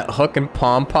dreamed that Hook and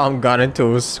Pom Pom got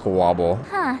into a squabble.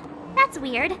 Huh. That's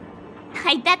weird.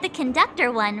 I bet the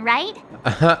conductor won, right?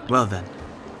 Well then.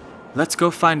 Let's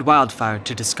go find Wildfire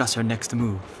to discuss our next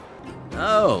move.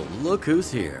 Oh, look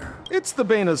who's here. It's the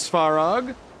Bane of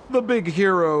Svarog, the big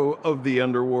hero of the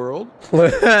underworld.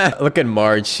 Look at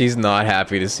Marge. She's not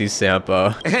happy to see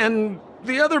Sampo. And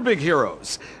the other big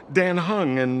heroes, Dan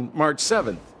Hung and March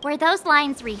 7th. Were those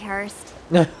lines rehearsed?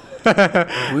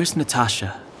 Where's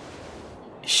Natasha?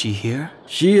 Is she here?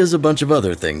 She has a bunch of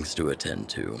other things to attend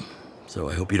to. So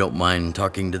I hope you don't mind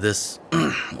talking to this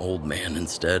old man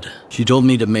instead. She told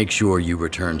me to make sure you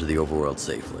return to the overworld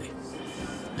safely.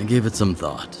 I gave it some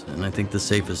thought, and I think the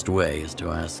safest way is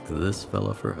to ask this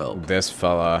fella for help. This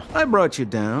fella. I brought you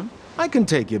down. I can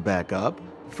take you back up.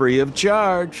 Free of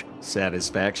charge.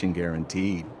 Satisfaction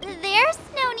guaranteed. There's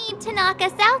no need to knock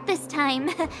us out this time,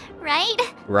 right?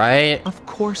 Right? Of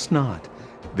course not.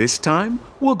 This time,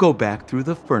 we'll go back through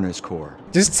the furnace core.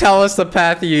 Just tell us the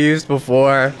path you used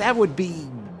before. That would be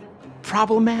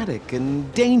problematic and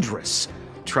dangerous.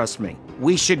 Trust me,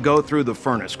 we should go through the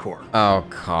furnace core. Oh,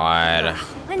 God.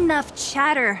 Enough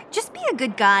chatter. Just be a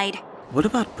good guide. What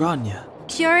about Bronya?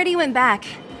 She already went back.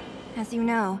 As you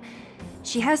know,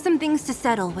 she has some things to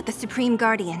settle with the Supreme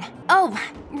Guardian. Oh,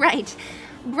 right.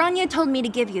 Bronya told me to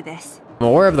give you this. I'm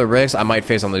aware of the risks I might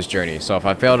face on this journey, so if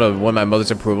I fail to win my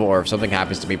mother's approval or if something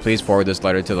happens to me, please forward this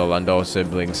letter to the Lando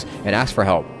siblings and ask for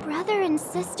help. Brother and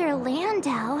sister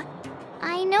Landau?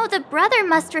 I know the brother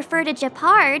must refer to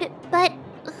Japard, but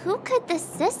who could the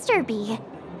sister be?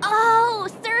 Oh,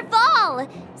 Serval!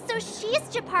 So she's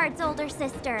Japard's older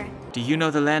sister. Do you know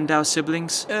the Landau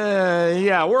siblings?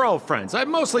 Yeah, we're all friends. I've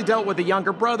mostly dealt with the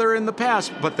younger brother in the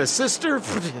past, but the sister,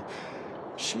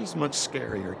 she's much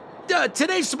scarier.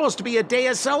 Today's supposed to be a day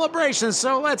of celebration,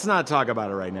 so let's not talk about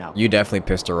it right now. You definitely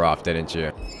pissed her off, didn't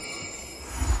you?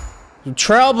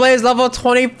 Trailblaze level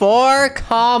 24?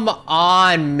 Come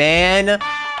on, man.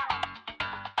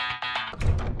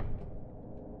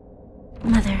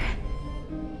 Mother,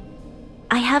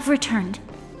 I have returned.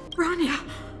 Bronya,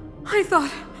 I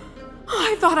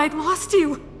thought I'd lost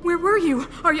you. Where were you?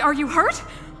 Are you hurt?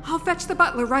 I'll fetch the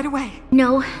butler right away.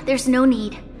 No, there's no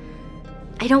need.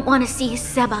 I don't want to see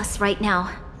Sebas right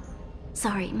now.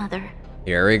 Sorry, Mother.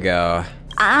 Here we go.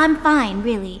 I'm fine,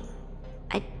 really.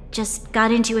 I just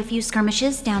got into a few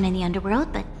skirmishes down in the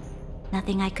underworld, but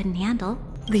nothing I couldn't handle.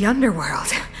 The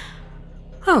underworld?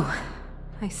 Oh,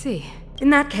 I see.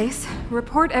 In that case,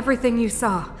 report everything you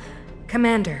saw.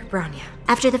 Commander Bronya.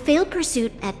 After the failed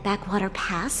pursuit at Backwater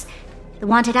Pass, the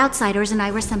wanted outsiders and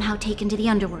I were somehow taken to the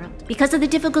underworld. Because of the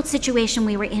difficult situation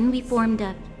we were in, we formed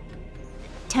a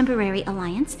temporary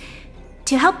alliance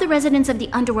to help the residents of the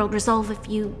underworld resolve a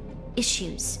few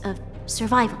issues of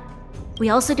survival. We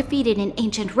also defeated an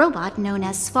ancient robot known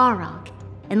as Svarog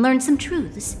and learned some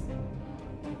truths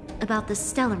about the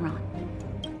Stellaron.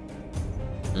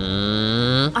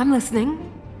 I'm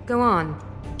listening. Go on.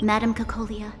 Madame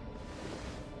Cocolia,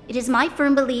 it is my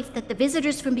firm belief that the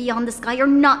visitors from beyond the sky are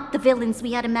not the villains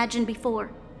we had imagined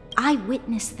before. I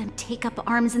witnessed them take up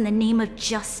arms in the name of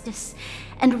justice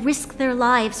and risk their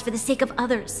lives for the sake of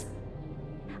others.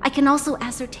 I can also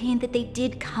ascertain that they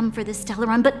did come for the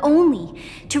Stellaron, but only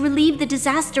to relieve the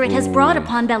disaster it has brought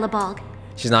upon Belobog.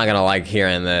 She's not gonna like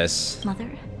hearing this.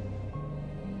 Mother,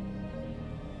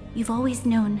 You've always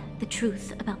known the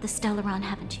truth about the Stellaron,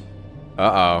 haven't you?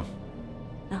 Uh-oh.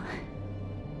 Well,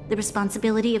 the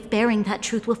responsibility of bearing that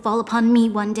truth will fall upon me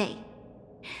one day.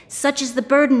 Such is the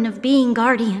burden of being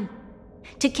Guardian,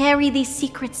 to carry these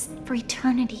secrets for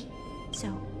eternity.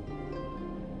 So,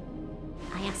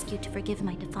 I ask you to forgive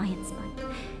my defiance, but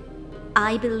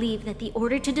I believe that the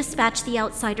order to dispatch the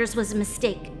Outsiders was a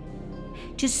mistake.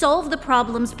 To solve the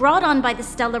problems brought on by the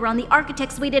Stellaron, the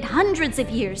architects waited hundreds of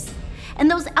years. And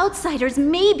those Outsiders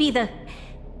may be the...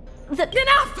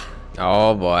 Enough!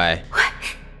 Oh boy.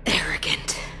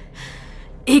 Arrogant.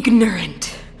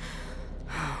 Ignorant.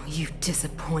 Oh, you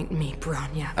disappoint me,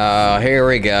 Bronya. Oh, here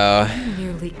we go. You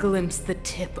merely glimpsed the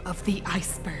tip of the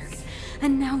iceberg,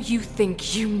 and now you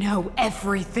think you know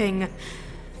everything.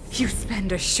 You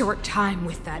spend a short time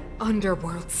with that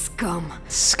underworld scum.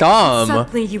 Scum?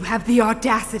 Suddenly you have the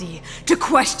audacity to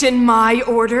question my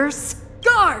orders?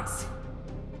 Guards!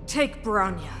 Take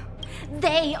Bronya.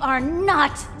 They are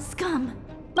not scum.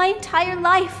 My entire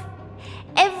life.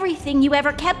 Everything you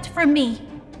ever kept from me.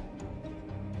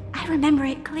 I remember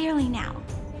it clearly now.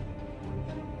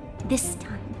 This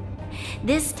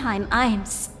time I am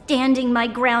standing my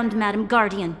ground, Madam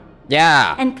Guardian.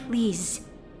 Yeah. And please,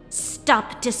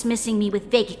 stop dismissing me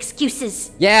with vague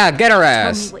excuses. Yeah, get her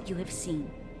ass. Tell me what you have seen.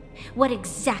 What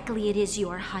exactly it is you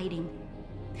are hiding.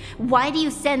 Why do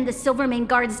you send the Silvermane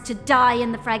guards to die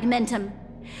in the Fragmentum?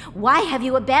 Why have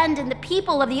you abandoned the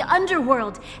people of the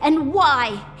underworld? And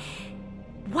why?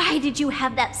 Why did you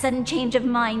have that sudden change of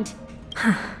mind?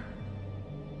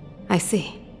 I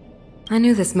see. I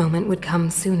knew this moment would come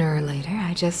sooner or later.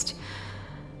 I just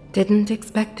didn't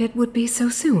expect it would be so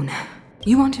soon.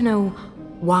 You want to know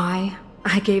why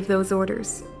I gave those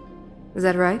orders? Is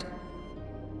that right?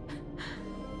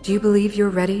 Do you believe you're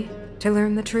ready to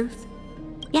learn the truth?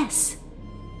 Yes.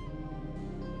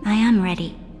 I am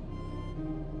ready,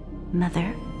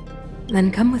 Mother. Then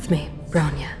come with me,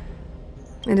 Bronya.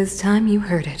 It is time you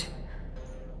heard it.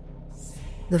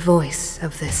 The voice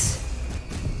of this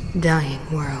dying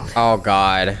world. Oh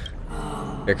god.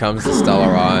 Here comes the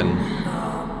Stellaron.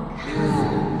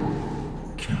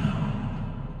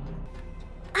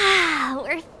 Ah,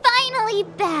 we're finally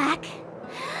back.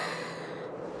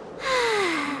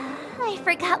 I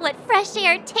forgot what fresh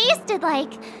air tasted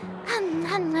like.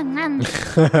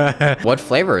 What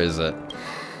flavor is it?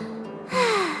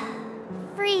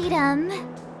 Freedom.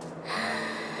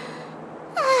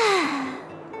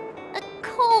 A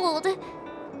cold.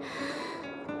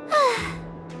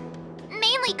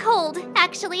 Mainly cold,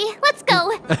 actually. Let's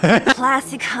go.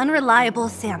 Classic unreliable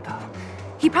Sampo.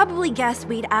 He probably guessed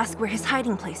we'd ask where his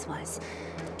hiding place was.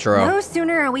 True. No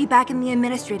sooner are we back in the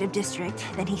administrative district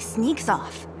than he sneaks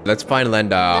off. Let's find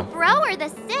Linda. The bro or the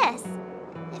sis?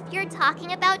 If you're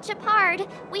talking about Chapard,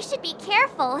 we should be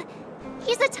careful.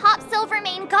 He's a top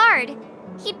Silvermane guard.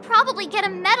 He'd probably get a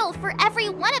medal for every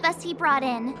one of us he brought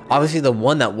in. Obviously the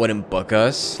one that wouldn't book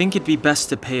us. Think it'd be best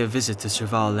to pay a visit to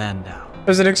Serval Landau.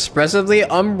 There's an expressively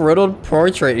unbridled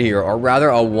portrait here, or rather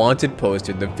a wanted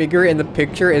poster. The figure in the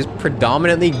picture is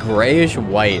predominantly grayish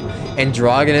white,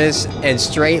 androgynous, and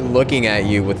straight looking at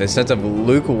you with a sense of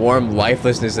lukewarm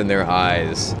lifelessness in their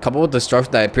eyes. Coupled with the structure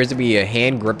that appears to be a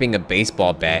hand gripping a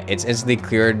baseball bat, it's instantly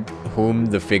clear whom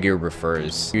the figure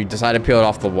refers. You decide to peel it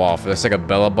off the wall for the sake of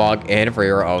Belobog and for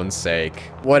your own sake.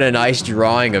 What a nice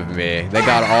drawing of me. They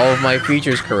got all of my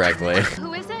features correctly.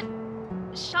 Who is it?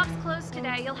 Shop's closed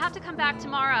today. You'll have to come back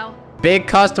tomorrow. Big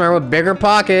customer with bigger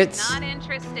pockets. Not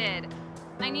interested.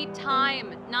 I need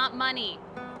time, not money.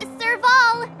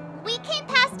 Serval, we came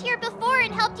past here before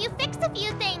and helped you fix a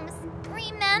few things.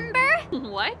 Remember?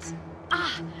 What?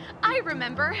 Ah, I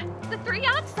remember. The 3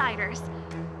 outsiders.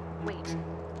 Wait,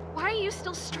 why are you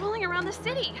still strolling around the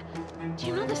city? Do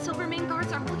you know the Silvermane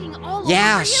guards are looking all over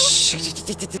you?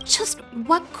 Just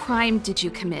what crime did you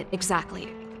commit,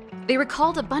 exactly? They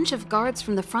recalled a bunch of guards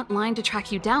from the front line to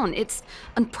track you down. It's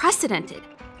unprecedented.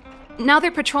 Now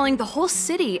they're patrolling the whole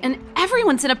city, and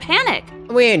everyone's in a panic.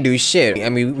 We didn't do shit. I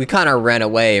mean, we kind of ran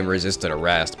away and resisted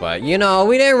arrest, but, you know,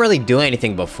 we didn't really do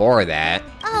anything before that.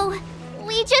 Oh,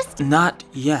 we just... Not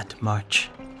yet, March.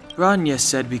 Bronya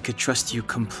said we could trust you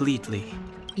completely.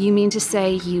 You mean to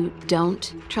say you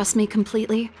don't trust me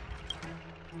completely?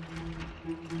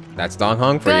 That's Dong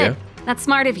Hong for Good. you. That's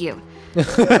smart of you.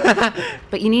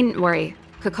 But you needn't worry.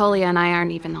 Kokolia and I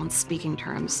aren't even on speaking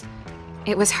terms.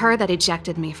 It was her that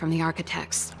ejected me from the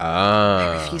architects.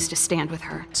 I refused to stand with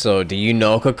her. So, do you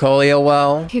know Kokolia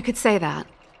well? You could say that.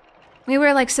 We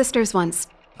were like sisters once.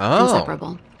 Oh.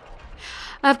 Inseparable.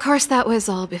 Of course, that was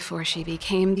all before she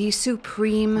became the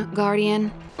Supreme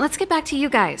Guardian. Let's get back to you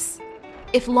guys.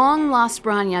 If long-lost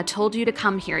Branya told you to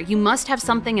come here, you must have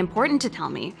something important to tell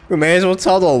me. We may as well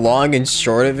tell the long and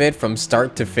short of it from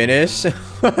start to finish. Ooh,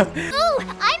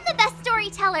 I'm the best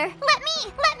storyteller. Let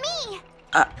me!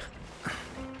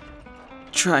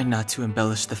 Try not to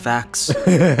embellish the facts.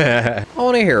 I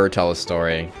want to hear her tell a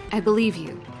story. I believe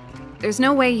you. There's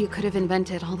no way you could have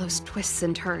invented all those twists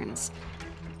and turns.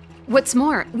 What's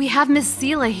more, we have Miss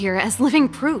Sela here as living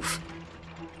proof.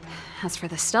 As for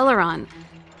the Stellaron,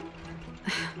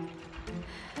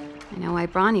 I know why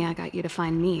Branya got you to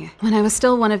find me. When I was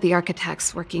still one of the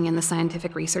architects working in the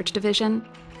scientific research division,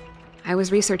 I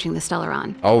was researching the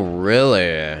Stellaron. Oh,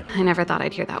 really? I never thought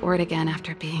I'd hear that word again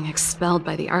after being expelled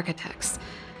by the architects.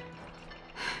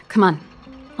 Come on,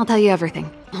 I'll tell you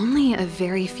everything. Only a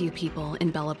very few people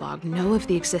in Belobog know of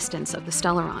the existence of the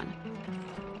Stellaron.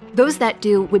 Those that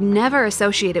do would never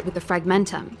associate it with the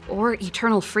Fragmentum or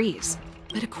Eternal Freeze.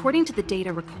 But according to the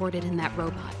data recorded in that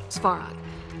robot, Svarog,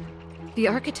 the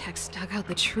architects dug out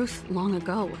the truth long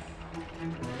ago.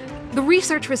 The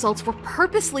research results were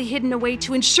purposely hidden away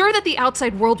to ensure that the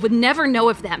outside world would never know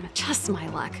of them. Just my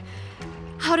luck.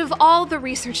 Out of all the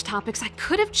research topics I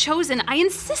could have chosen, I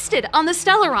insisted on the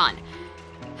Stellaron.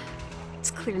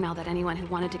 It's clear now that anyone who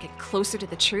wanted to get closer to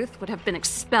the truth would have been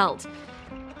expelled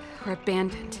or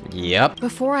abandoned. Yep.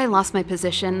 Before I lost my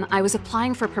position, I was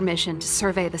applying for permission to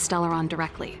survey the Stellaron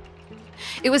directly.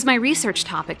 It was my research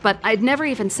topic, but I'd never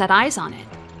even set eyes on it.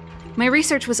 My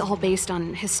research was all based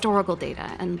on historical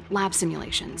data and lab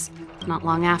simulations. Not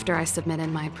long after I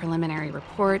submitted my preliminary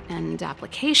report and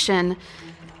application,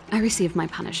 I received my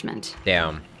punishment.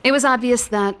 Damn. It was obvious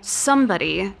that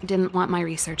somebody didn't want my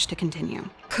research to continue.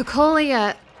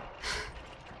 Kokolia...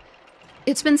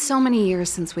 It's been so many years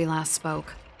since we last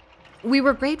spoke. We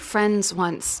were great friends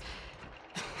once.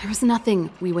 There was nothing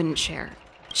we wouldn't share.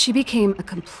 She became a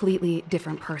completely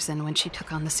different person when she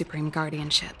took on the Supreme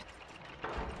Guardianship.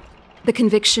 The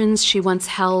convictions she once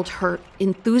held, her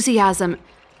enthusiasm,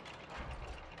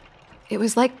 it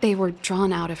was like they were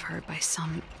drawn out of her by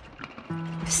some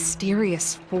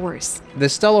mysterious force. The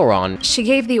Stellaron. She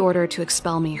gave the order to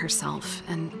expel me herself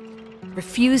and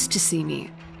refused to see me.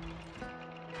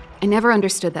 I never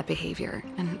understood that behavior,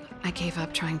 and I gave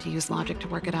up trying to use logic to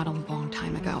work it out a long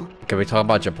time ago. Can we talk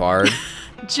about Japard?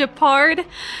 Japard?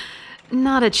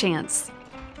 Not a chance.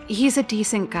 He's a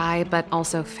decent guy, but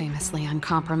also famously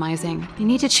uncompromising. You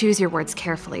need to choose your words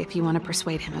carefully if you want to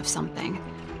persuade him of something.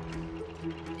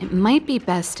 It might be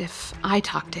best if I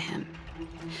talk to him.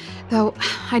 Though,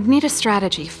 I'd need a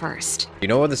strategy first. You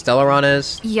know what the Stellaron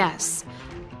is? Yes.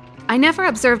 I never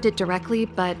observed it directly,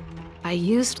 but I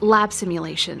used lab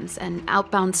simulations and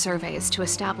outbound surveys to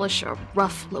establish a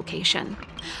rough location.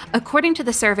 According to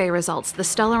the survey results, the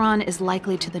Stellaron is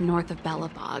likely to the north of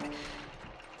Belobog,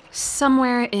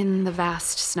 somewhere in the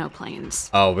vast snow plains.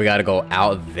 Oh, we gotta go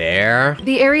out there?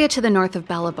 The area to the north of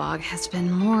Belobog has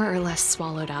been more or less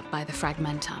swallowed up by the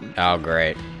Fragmentum. Oh,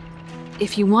 great.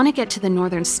 If you want to get to the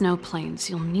northern snow plains,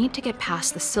 you'll need to get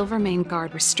past the Silvermane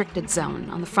Guard restricted zone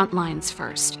on the front lines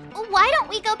first. Why don't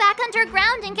we go back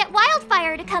underground and get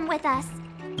Wildfire to come with us?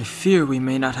 I fear we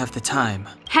may not have the time.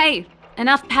 Hey,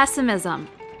 enough pessimism.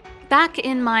 Back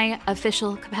in my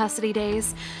official capacity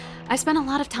days, I spent a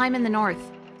lot of time in the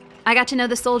north. I got to know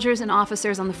the soldiers and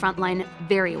officers on the front line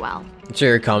very well. So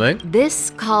you're coming? This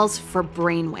calls for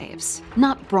brainwaves,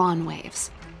 not brawn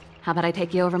waves. How about I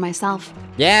take you over myself?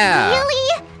 Yeah!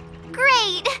 Really?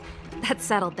 Great! That's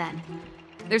settled then.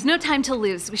 There's no time to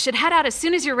lose. We should head out as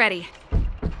soon as you're ready.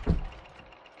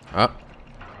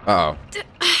 Uh-oh.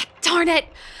 Darn it!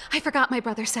 I forgot my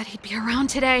brother said he'd be around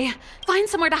today. Find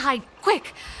somewhere to hide,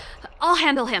 quick! I'll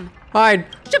handle him. Hide!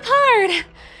 Japard!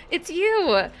 It's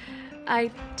you!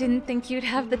 I didn't think you'd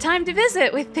have the time to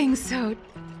visit with things so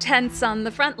tense on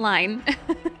the front line.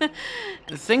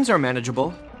 Things are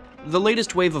manageable. The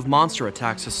latest wave of monster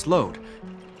attacks has slowed.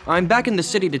 I'm back in the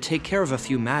city to take care of a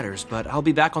few matters, but I'll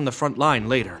be back on the front line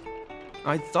later.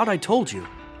 I thought I told you.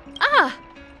 Ah!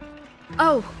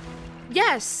 Oh,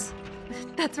 yes.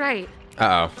 That's right.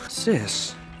 Uh-oh.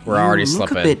 Sis, we're already you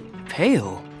slipping. Look a bit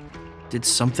pale. Did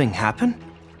something happen?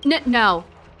 No.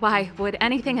 Why would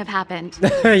anything have happened?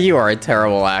 You are a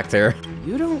terrible actor.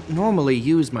 You don't normally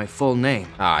use my full name.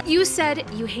 You said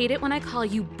you hate it when I call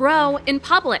you bro in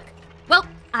public. Well,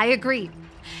 I agree.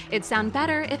 It'd sound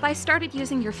better if I started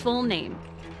using your full name.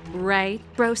 Right,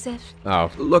 Brosif? Oh.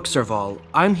 Look, Serval,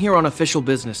 I'm here on official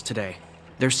business today.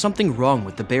 There's something wrong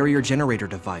with the barrier generator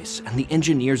device, and the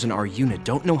engineers in our unit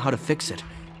don't know how to fix it.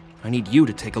 I need you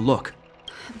to take a look.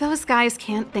 Those guys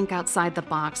can't think outside the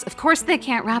box. Of course they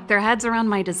can't wrap their heads around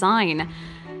my design.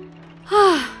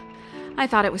 I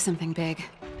thought it was something big.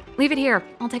 Leave it here.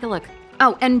 I'll take a look.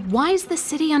 Oh, and why is the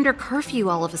city under curfew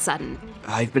all of a sudden?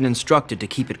 I've been instructed to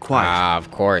keep it quiet. Ah,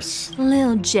 of course.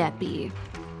 Lil Jeppy.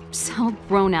 So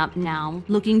grown up now,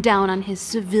 looking down on his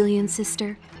civilian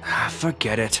sister.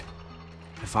 Forget it.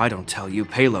 If I don't tell you,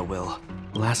 Pela will.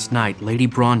 Last night, Lady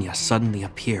Bronya suddenly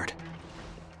appeared.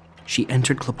 She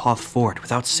entered Klapoth Fort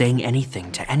without saying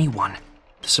anything to anyone.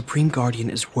 The Supreme Guardian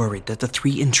is worried that the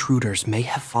 3 intruders may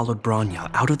have followed Bronya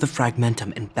out of the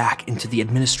Fragmentum and back into the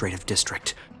administrative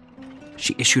district.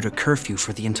 She issued a curfew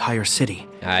for the entire city.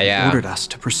 Yeah. Ordered us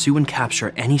to pursue and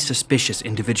capture any suspicious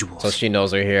individuals. So she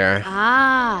knows we're here.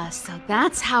 Ah, so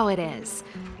that's how it is.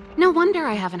 No wonder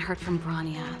I haven't heard from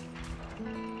Bronya.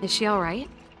 Is she alright?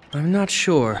 I'm not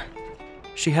sure.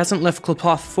 She hasn't left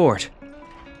Klapoth Fort.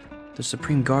 The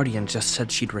Supreme Guardian just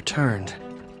said she'd returned.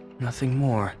 Nothing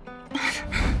more.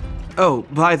 Oh,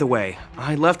 by the way,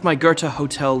 I left my Goethe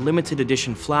Hotel limited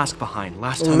edition flask behind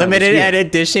last time Limited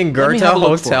edition Goethe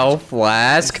Hotel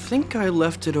flask? I think I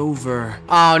left it over...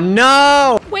 Oh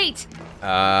no! Wait!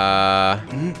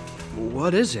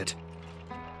 What is it?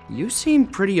 You seem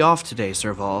pretty off today,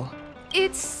 Serval.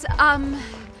 It's,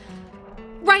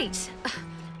 right.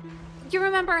 You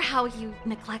remember how you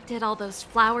neglected all those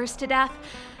flowers to death?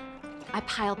 I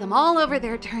piled them all over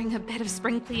there during a bit of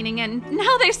spring cleaning, and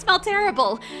now they smell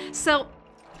terrible. So,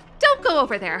 don't go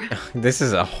over there. This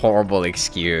is a horrible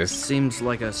excuse. Seems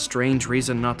like a strange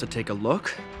reason not to take a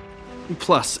look.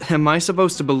 Plus, am I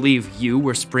supposed to believe you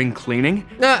were spring cleaning?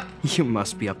 You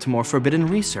must be up to more forbidden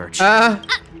research. Am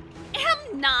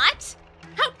not.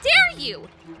 How dare you?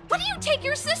 What do you take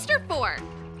your sister for?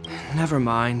 Never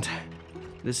mind.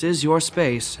 This is your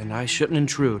space, and I shouldn't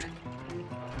intrude.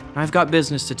 I've got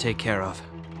business to take care of.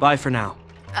 Bye for now.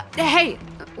 Hey,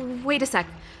 wait a sec.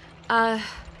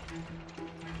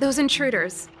 Those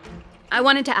intruders. I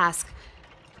wanted to ask,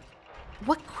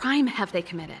 what crime have they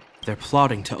committed? They're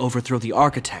plotting to overthrow the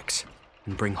architects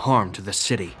and bring harm to the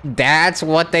city. That's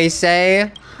what they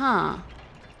say? Huh.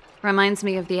 Reminds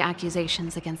me of the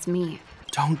accusations against me.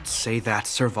 Don't say that,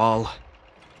 Serval.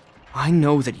 I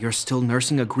know that you're still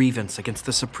nursing a grievance against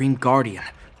the Supreme Guardian.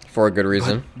 For a good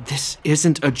reason. But this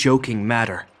isn't a joking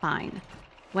matter. Fine.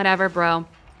 Whatever, bro.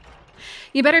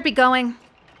 You better be going.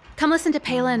 Come listen to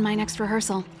Pela in my next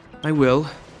rehearsal. I will,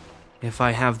 if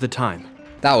I have the time.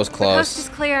 That was The close. coast is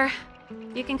clear.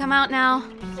 You can come out now.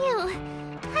 Phew,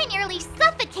 I nearly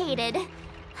suffocated.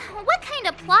 What kind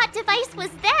of plot device was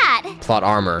that? Plot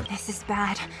armor. This is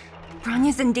bad.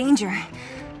 Bronya's in danger.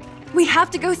 We have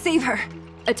to go save her.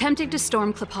 Attempting to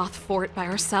storm Klapoth Fort by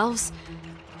ourselves?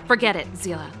 Forget it,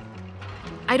 Zila.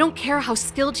 I don't care how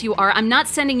skilled you are, I'm not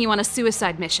sending you on a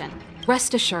suicide mission.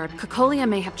 Rest assured, Cocolia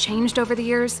may have changed over the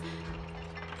years,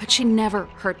 but she never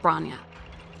hurt Bronya.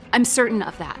 I'm certain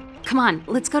of that. Come on,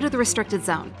 let's go to the restricted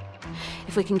zone.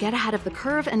 If we can get ahead of the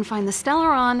curve and find the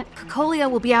Stellaron, Cocolia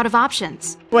will be out of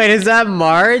options. Wait, is that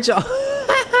Marge?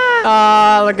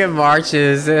 Oh, look at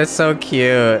March's. It's so cute.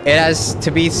 It has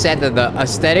to be said that the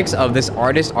aesthetics of this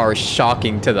artist are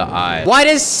shocking to the eye. Why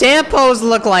does Sampos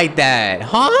look like that?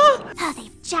 Huh? Oh,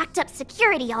 they've jacked up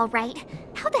security, all right.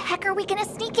 How the heck are we gonna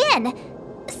sneak in?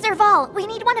 Serval, we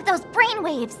need one of those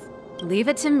brainwaves. Leave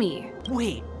it to me.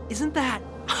 Wait, isn't that...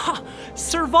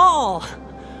 Serval!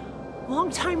 Long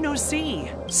time no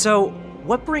see. So,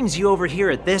 what brings you over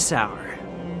here at this hour?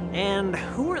 And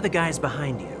who are the guys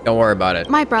behind you? Don't worry about it.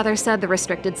 My brother said the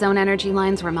restricted zone energy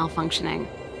lines were malfunctioning.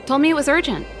 Told me it was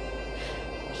urgent.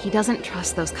 He doesn't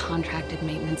trust those contracted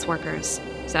maintenance workers,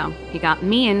 so he got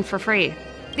me in for free.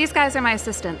 These guys are my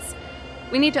assistants.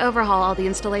 We need to overhaul all the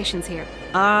installations here.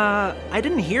 I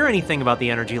didn't hear anything about the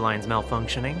energy lines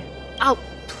malfunctioning. Oh,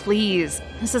 please.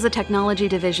 This is a technology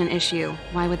division issue.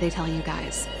 Why would they tell you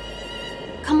guys?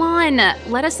 Come on,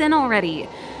 let us in already.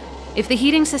 If the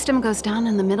heating system goes down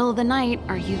in the middle of the night,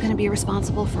 are you gonna be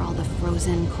responsible for all the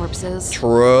frozen corpses?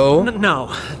 True.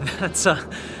 No, that's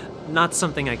not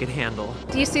something I could handle.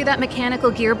 Do you see that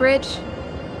mechanical gear bridge?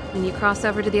 When you cross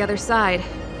over to the other side,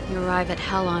 you arrive at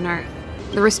hell on Earth.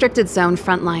 The restricted zone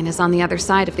front line is on the other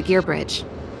side of the gear bridge.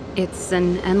 It's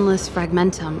an endless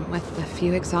fragmentum with a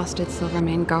few exhausted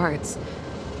Silvermane guards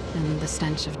and the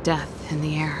stench of death in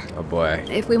the air. Oh boy.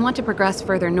 If we want to progress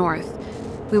further north,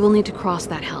 we will need to cross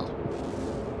that hell.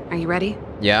 Are you ready?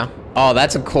 Yeah. Oh,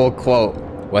 that's a cool quote.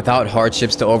 Without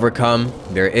hardships to overcome,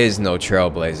 there is no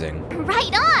trailblazing.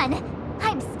 Right on!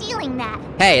 I'm stealing that.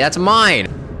 Hey, that's mine!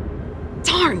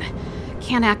 Darn!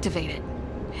 Can't activate it.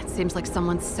 It seems like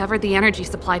someone severed the energy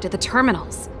supply to the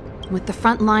terminals. With the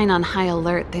front line on high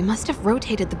alert, they must have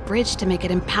rotated the bridge to make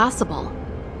it impassable.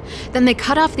 Then they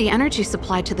cut off the energy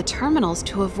supply to the terminals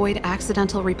to avoid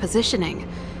accidental repositioning.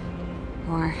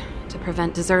 Or to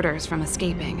prevent deserters from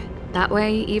escaping. That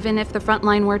way, even if the front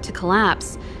line were to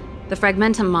collapse, the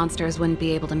Fragmentum monsters wouldn't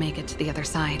be able to make it to the other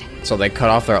side. So they cut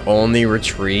off their only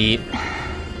retreat.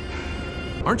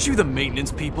 Aren't you the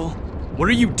maintenance people? What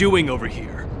are you doing over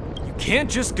here? You can't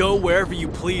just go wherever you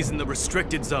please in the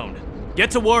restricted zone.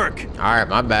 Get to work! Alright,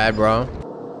 my bad, bro.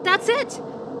 That's it!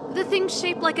 The thing's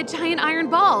shaped like a giant iron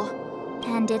ball.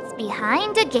 And it's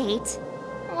behind a gate.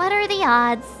 What are the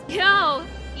odds? Yo!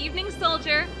 Evening,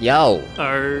 soldier. Yo!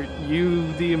 Are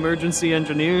you the emergency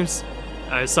engineers?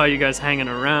 I saw you guys hanging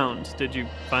around. Did you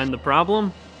find the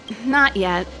problem? Not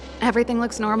yet. Everything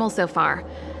looks normal so far.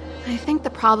 I think the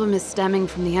problem is stemming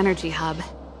from the energy hub.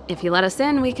 If you let us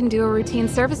in, we can do a routine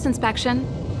service inspection.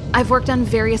 I've worked on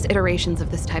various iterations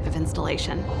of this type of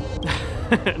installation.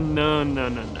 No.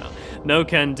 No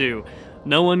can do.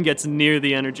 No one gets near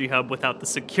the energy hub without the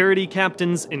security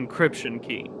captain's encryption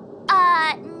key.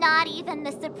 Not even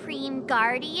the Supreme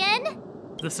Guardian?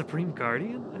 The Supreme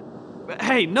Guardian?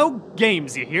 Hey, no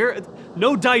games, you hear?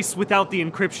 No dice without the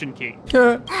encryption key.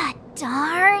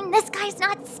 Darn, this guy's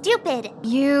not stupid.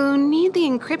 You need the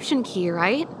encryption key,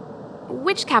 right?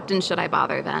 Which captain should I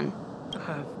bother then?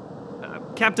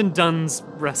 Captain Dunn's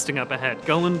resting up ahead.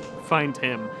 Go and find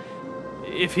him.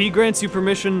 If he grants you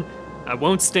permission, I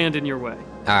won't stand in your way.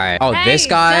 Alright. Oh, hey, this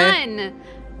guy? Dunn!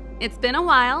 It's been a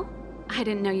while. I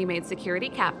didn't know you made security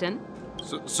captain.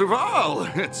 Serval,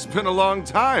 it's been a long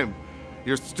time.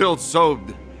 You're still so...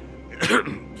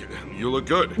 You look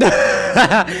good.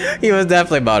 He was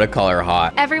definitely about to call her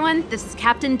hot. Everyone, this is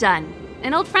Captain Dunn,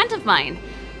 an old friend of mine.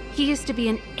 He used to be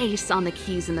an ace on the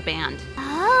keys in the band.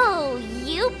 Oh,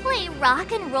 you play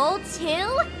rock and roll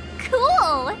too?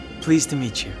 Cool. Pleased to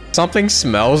meet you. Something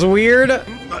smells weird.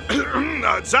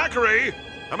 Zachary,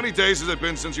 how many days has it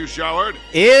been since you showered?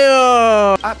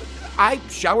 Ew. I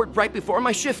showered right before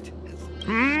my shift.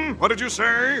 What did you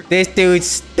say? This dude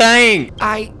stink.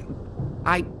 I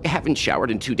haven't showered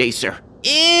in 2 days, sir.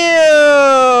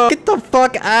 Ew! Get the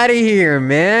fuck out of here,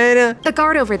 man. The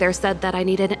guard over there said that I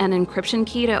needed an encryption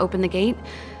key to open the gate.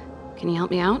 Can you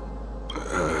help me out?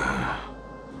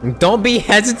 Don't be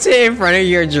hesitant in front of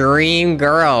your dream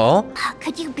girl.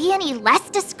 Could you be any less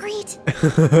discreet?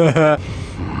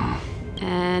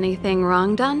 Anything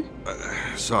wrong, Dunn?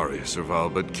 Sorry, Serval,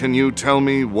 but can you tell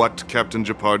me what Captain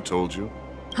Japard told you?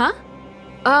 Huh?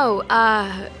 Oh,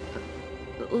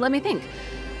 let me think.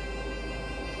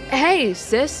 Hey,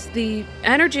 sis, the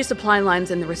energy supply lines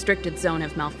in the restricted zone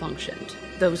have malfunctioned.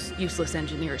 Those useless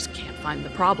engineers can't find the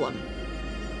problem.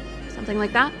 Something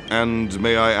like that? And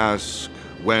may I ask,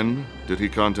 when did he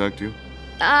contact you?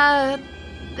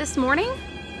 This morning?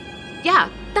 Yeah,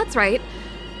 that's right.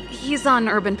 He's on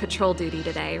urban patrol duty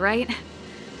today, right?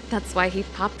 That's why he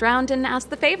popped round and asked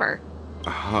the favor.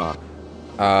 Aha.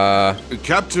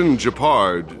 Captain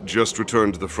Japard just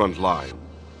returned to the front line.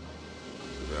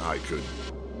 I could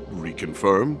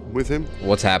reconfirm with him.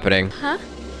 What's happening? Huh?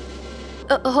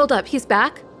 Hold up, he's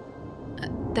back?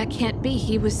 That can't be.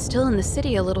 He was still in the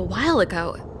city a little while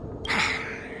ago.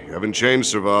 You haven't changed,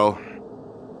 Serval.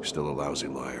 You're still a lousy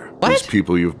liar. What? These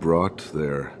people you've brought,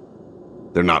 they're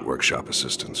not workshop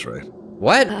assistants, right?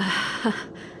 What?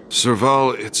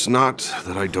 Serval, it's not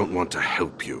that I don't want to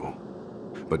help you,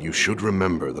 but you should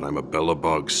remember that I'm a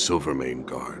Belobog Silvermane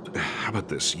guard. How about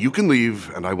this? You can leave,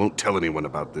 and I won't tell anyone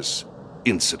about this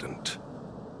incident.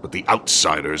 But the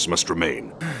outsiders must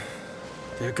remain.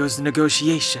 There goes the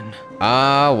negotiation.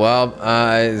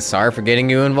 Sorry for getting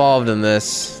you involved in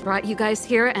this. Brought you guys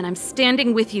here, and I'm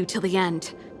standing with you till the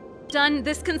end. Dunn,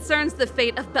 this concerns the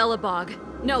fate of Belobog.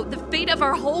 No, the fate of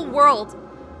our whole world.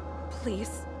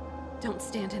 Please, don't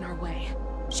stand in our way.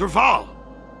 Serval!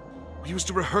 We used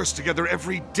to rehearse together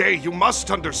every day, you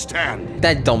must understand.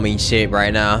 That don't mean shit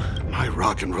right now. My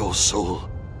rock and roll soul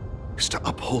is to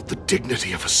uphold the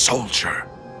dignity of a soldier.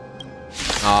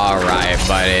 Alright,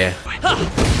 buddy.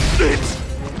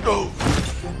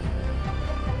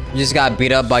 You just got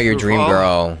beat up by your dream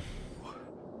girl.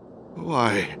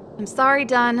 Why? I'm sorry,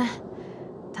 Dunn.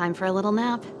 Time for a little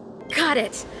nap. Got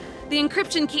it! The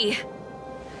encryption key.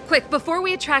 Quick, before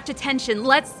we attract attention,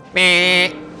 let's...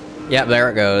 Yep, there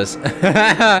it goes.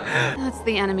 That's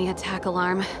the enemy attack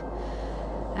alarm.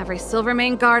 Every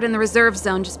Silvermane guard in the reserve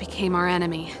zone just became our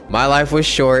enemy. My life was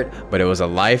short, but it was a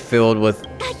life filled with...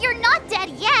 You're not dead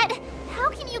yet! How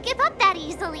can you give up that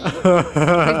easily?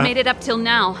 We've made it up till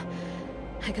now.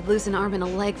 I could lose an arm and a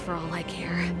leg for all I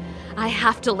care. I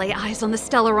have to lay eyes on the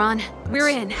Stellaron. We're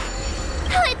in.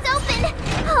 Oh, it's open!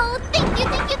 Oh, thank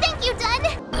you, Dunn!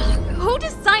 Who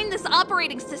designed this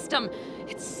operating system?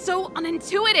 It's so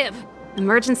unintuitive.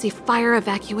 Emergency fire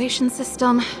evacuation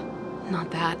system?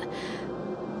 Not that.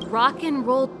 rock and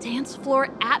roll dance floor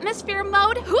atmosphere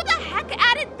mode? Who the heck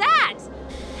added that?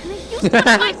 And they used one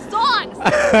of my songs!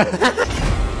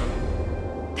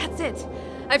 That's it.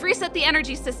 I've reset the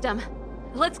energy system.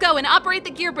 Let's go and operate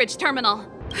the gear bridge terminal.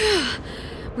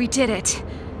 We did it.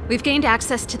 We've gained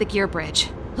access to the gear bridge.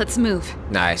 Let's move.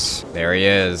 Nice. There he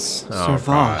is. Oh,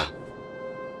 Serval. God.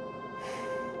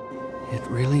 It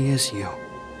really is you.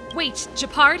 Wait,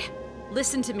 Japard,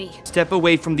 listen to me. Step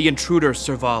away from the intruder,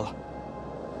 Serval.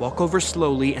 Walk over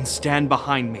slowly and stand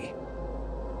behind me.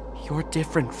 You're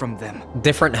different from them.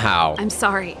 Different how? I'm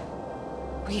sorry.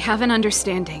 We have an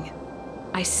understanding.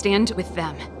 I stand with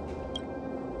them.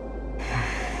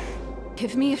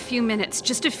 Give me a few minutes,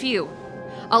 just a few.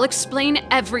 I'll explain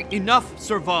Enough,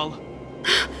 Serval!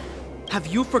 Have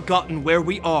you forgotten where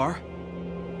we are?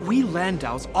 We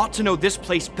Landaus ought to know this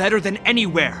place better than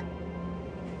anywhere.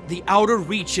 The outer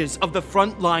reaches of the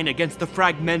front line against the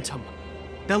Fragmentum.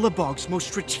 Belobog's most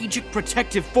strategic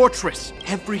protective fortress.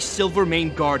 Every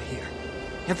Silvermane guard here,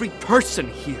 every person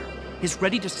here, is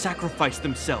ready to sacrifice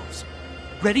themselves.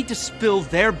 Ready to spill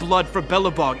their blood for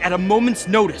Belobog at a moment's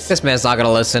notice. This man's not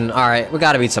gonna listen. Alright, we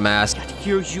gotta beat some ass. Yet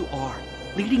here you are,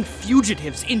 leading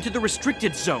fugitives into the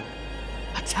restricted zone.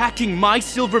 Attacking my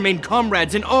Silvermane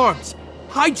comrades in arms.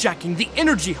 Hijacking the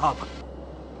energy hub.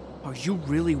 Are you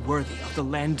really worthy of the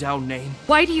Landau name?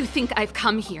 Why do you think I've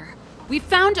come here? We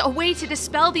found a way to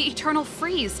dispel the eternal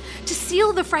freeze, to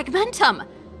seal the Fragmentum.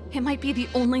 It might be the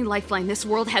only lifeline this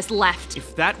world has left.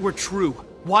 If that were true,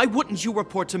 why wouldn't you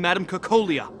report to Madame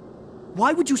Cocolia?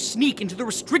 Why would you sneak into the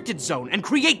restricted zone and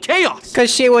create chaos?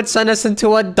 Because she would send us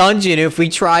into a dungeon if we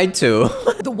tried to.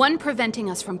 The one preventing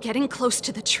us from getting close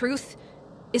to the truth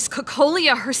is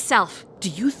Cocolia herself. Do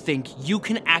you think you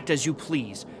can act as you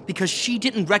please because she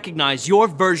didn't recognize your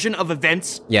version of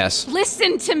events? Yes.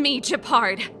 Listen to me,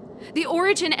 Japard. The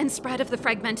origin and spread of the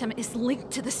Fragmentum is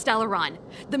linked to the Stellaron.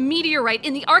 The meteorite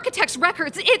in the Architect's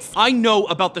records, it's— I know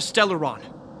about the Stellaron.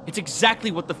 It's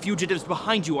exactly what the fugitives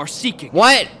behind you are seeking.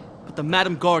 What? But the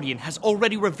Madam Guardian has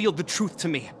already revealed the truth to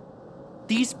me.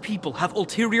 These people have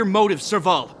ulterior motives,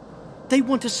 Serval. They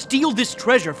want to steal this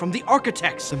treasure from the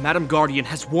Architects. The Madam Guardian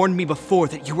has warned me before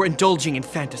that you were indulging in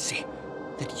fantasy.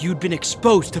 That you'd been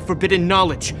exposed to forbidden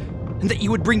knowledge. And that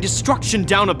you would bring destruction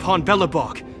down upon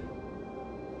Belobog.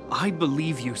 I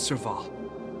believe you, Serval.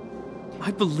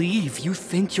 I believe you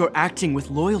think you're acting with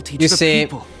loyalty to the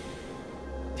people.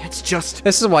 It's just—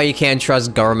 This is why you can't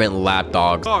trust government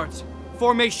lapdogs. Guards,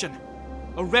 formation.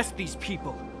 Arrest these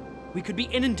people. We could be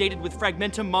inundated with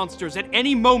Fragmentum monsters at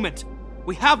any moment.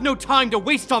 We have no time to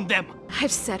waste on them.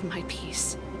 I've said my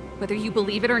piece. Whether you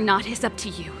believe it or not is up to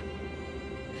you.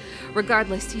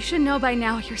 Regardless, you should know by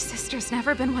now your sister's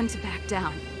never been one to back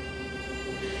down.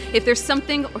 If there's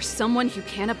something or someone you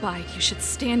can't abide, you should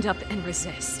stand up and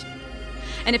resist.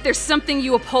 And if there's something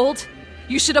you uphold,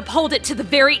 you should uphold it to the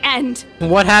very end.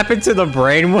 What happened to the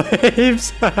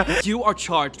brainwaves? You are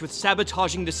charged with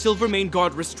sabotaging the Silvermane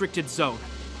Guard restricted zone.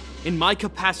 In my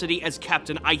capacity as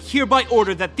captain, I hereby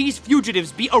order that these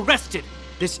fugitives be arrested.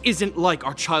 This isn't like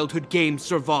our childhood game,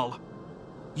 Serval.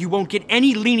 You won't get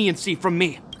any leniency from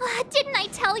me. Didn't I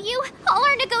tell you? All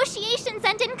our negotiations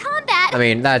end in combat. I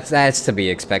mean, that's to be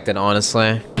expected,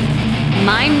 honestly.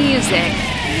 My music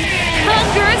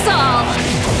conquers all.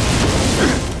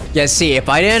 Yeah, see, if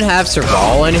I didn't have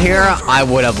Serval in here, I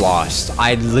would have lost.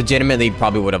 I legitimately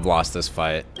probably would have lost this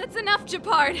fight. That's enough,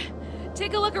 Japard.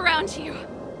 Take a look around you.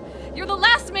 You're the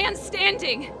last man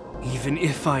standing. Even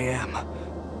if I am,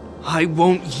 I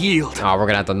won't yield. Oh, we're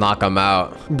gonna have to knock him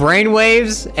out.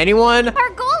 Brainwaves? Anyone? Our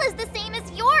goal is the same as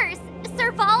yours,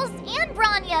 Serval's and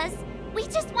Branya's. We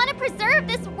just want to preserve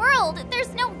this world.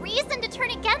 There's no reason to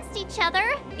turn against each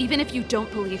other. Even if you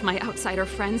don't believe my outsider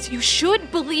friends, you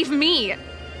should believe me.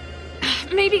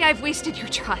 Maybe I've wasted your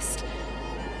trust.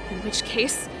 In which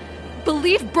case,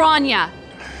 believe Branya.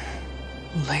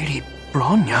 Lady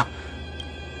Branya?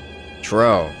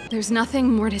 True. There's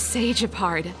nothing more to say,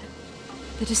 Japard.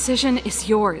 The decision is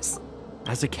yours.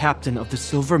 As a captain of the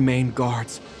Silvermane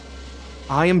Guards,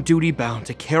 I am duty-bound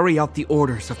to carry out the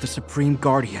orders of the Supreme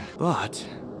Guardian. But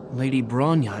Lady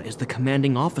Branya is the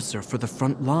commanding officer for the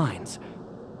front lines.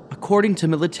 According to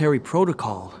military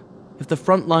protocol, if the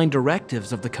frontline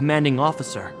directives of the commanding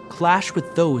officer clash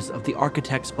with those of the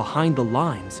architects behind the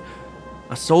lines,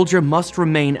 a soldier must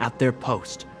remain at their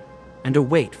post and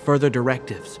await further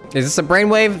directives. Is this a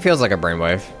brainwave? It feels like a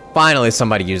brainwave. Finally,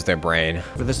 somebody used their brain.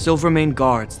 For the Silvermane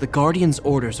Guards, the Guardian's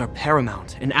orders are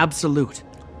paramount and absolute.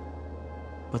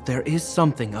 But there is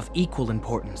something of equal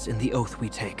importance in the oath we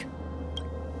take.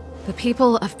 The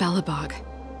people of Belobog.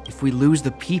 If we lose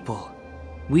the people,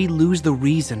 we lose the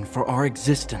reason for our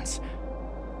existence.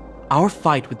 Our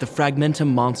fight with the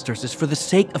Fragmentum monsters is for the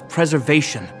sake of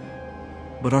preservation.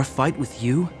 But our fight with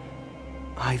you?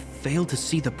 I fail to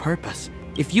see the purpose.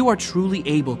 If you are truly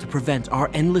able to prevent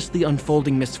our endlessly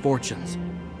unfolding misfortunes,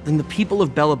 then the people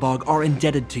of Belobog are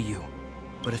indebted to you.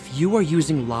 But if you are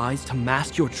using lies to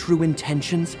mask your true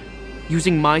intentions,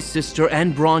 using my sister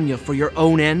and Bronya for your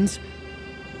own ends,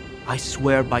 I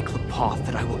swear by Klapoth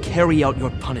that I will carry out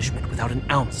your punishment without an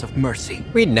ounce of mercy.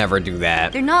 We'd never do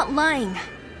that. They're not lying.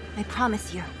 I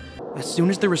promise you. As soon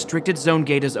as the restricted zone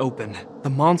gate is open, the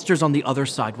monsters on the other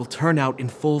side will turn out in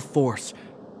full force.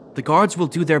 The guards will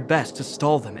do their best to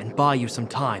stall them and buy you some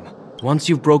time. Once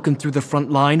you've broken through the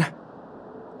front line,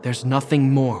 there's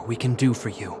nothing more we can do for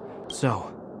you.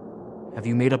 So, have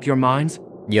you made up your minds?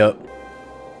 Yup.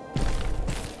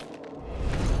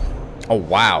 Oh,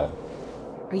 wow.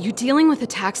 Are you dealing with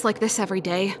attacks like this every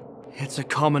day? It's a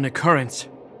common occurrence.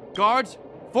 Guards,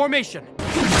 formation!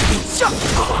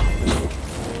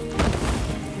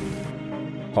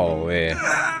 Holy.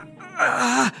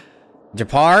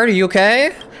 Japard, are you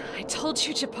okay? I told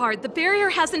you, Japard, the barrier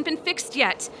hasn't been fixed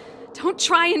yet. Don't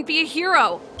try and be a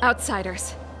hero.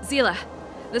 Outsiders. Zila,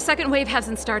 the second wave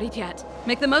hasn't started yet.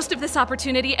 Make the most of this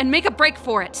opportunity and make a break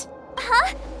for it.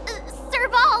 Huh?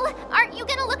 Serval, aren't you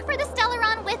gonna look for the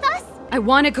Stellaron with us? I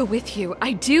want to go with you.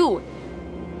 I do.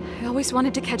 I always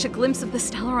wanted to catch a glimpse of the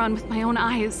Stellaron with my own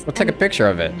eyes. We'll take a picture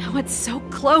of it. Now it's so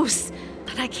close,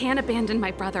 but I can't abandon my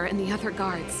brother and the other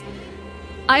guards.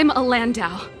 I'm a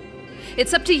Landau.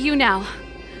 It's up to you now.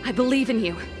 I believe in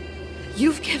you.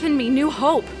 You've given me new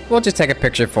hope. We'll just take a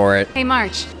picture for it. Hey,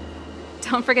 March.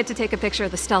 Don't forget to take a picture of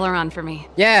the Stellaron for me.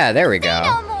 Yeah, there we go. Say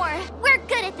no more. We're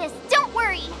good at this. Don't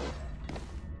worry.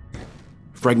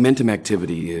 Fragmentum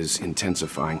activity is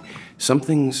intensifying.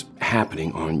 Something's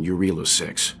happening on Eurilo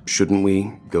 6. Shouldn't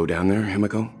we go down there,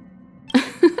 Himiko?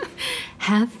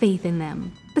 Have faith in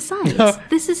them. Besides,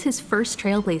 this is his first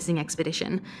trailblazing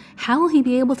expedition. How will he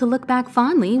be able to look back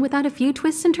fondly without a few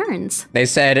twists and turns? They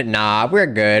said, nah, we're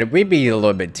good. We'd be a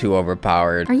little bit too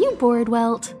overpowered. Are you bored,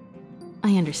 Welt?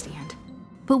 I understand.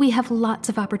 But we have lots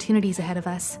of opportunities ahead of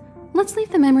us. Let's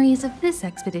leave the memories of this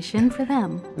expedition for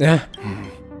them. Yeah.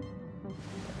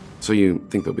 So you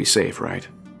think they'll be safe, right?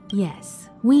 Yes.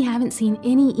 We haven't seen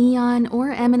any Eon or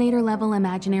Emanator level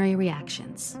imaginary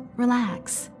reactions.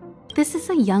 Relax. This is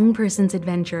a young person's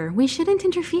adventure. We shouldn't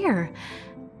interfere.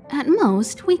 At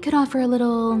most, we could offer a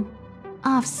little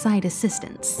off-site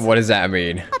assistance. What does that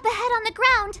mean? Up ahead on the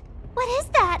ground. What is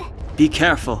that? Be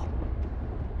careful.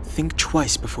 Think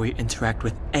twice before you interact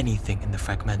with anything in the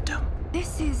Fragmentum.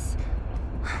 This is...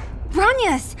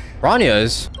 Bronya's!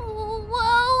 Bronya's?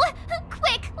 Whoa!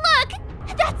 Quick,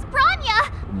 look! That's Bronya!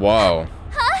 Whoa.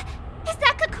 Huh? Is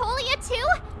that Cocolia too?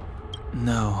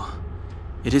 No,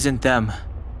 it isn't them.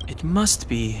 It must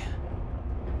be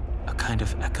a kind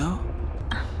of echo?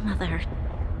 Mother,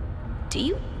 do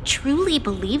you truly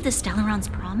believe the Stellaron's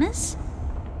promise?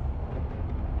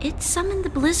 It summoned the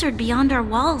blizzard beyond our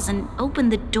walls and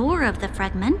opened the door of the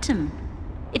Fragmentum.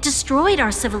 It destroyed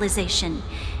our civilization.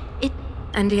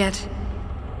 And yet,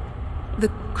 the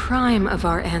crime of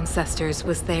our ancestors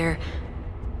was their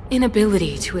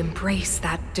inability to embrace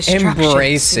that destruction.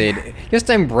 Embrace it. Just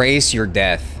embrace your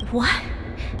death. What?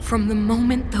 From the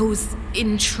moment those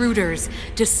intruders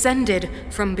descended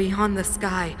from beyond the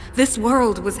sky, this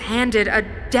world was handed a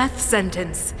death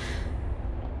sentence.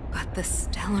 But the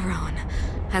Stellaron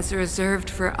has reserved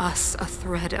for us a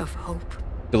thread of hope.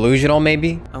 Delusional,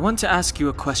 maybe? I want to ask you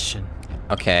a question.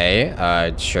 Okay,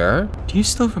 sure. Do you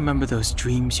still remember those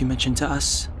dreams you mentioned to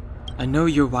us? I know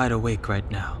you're wide awake right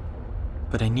now,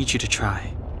 but I need you to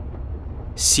try.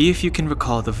 See if you can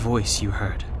recall the voice you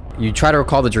heard. You try to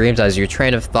recall the dreams as your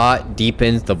train of thought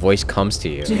deepens, the voice comes to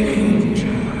you.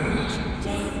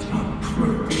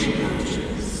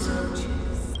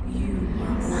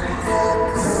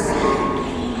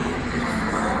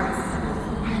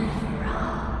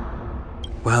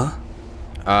 Well?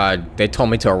 They told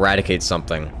me to eradicate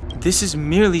something. This is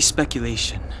merely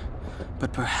speculation,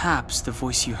 but perhaps the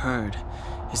voice you heard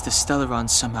is the Stellaron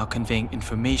somehow conveying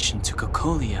information to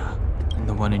Cocolia, and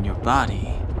the one in your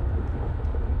body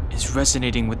is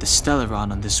resonating with the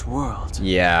Stellaron on this world.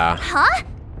 Yeah. Huh?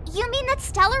 You mean that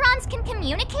Stellarons can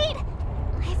communicate?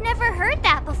 I've never heard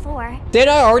that before. Did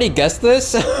I already guess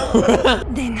this?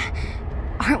 Then,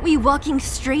 aren't we walking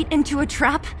straight into a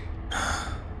trap?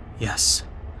 Yes.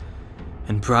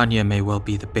 And Bronya may well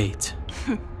be the bait.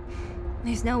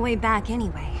 There's no way back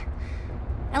anyway.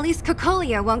 At least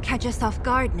Cocolia won't catch us off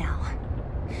guard now.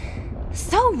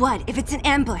 So what if it's an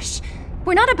ambush?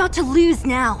 We're not about to lose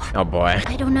now. Oh boy.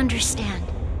 I don't understand.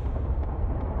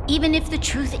 Even if the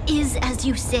truth is as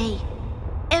you say,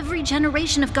 Every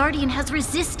generation of Guardian has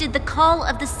resisted the call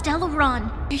of the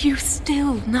Stellaron. Do you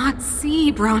still not see,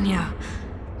 Bronya?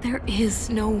 There is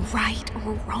no right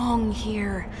or wrong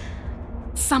here.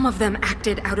 Some of them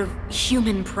acted out of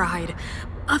human pride,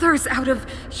 others out of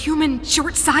human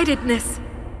short-sightedness.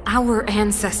 Our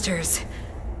ancestors,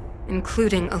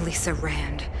 including Elisa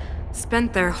Rand,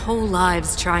 spent their whole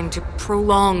lives trying to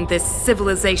prolong this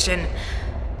civilization.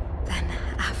 Then,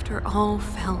 after all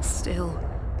fell still,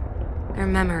 their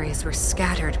memories were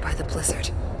scattered by the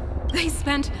blizzard. They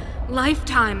spent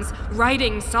lifetimes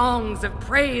writing songs of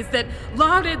praise that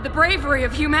lauded the bravery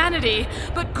of humanity,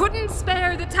 but couldn't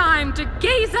spare the time to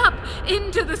gaze up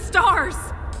into the stars.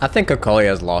 I think Okolia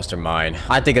has lost her mind.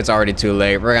 I think it's already too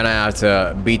late. We're gonna have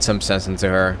to beat some sense into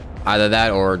her. Either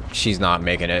that or she's not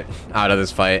making it out of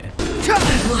this fight.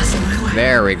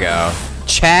 There we go.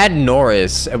 Chad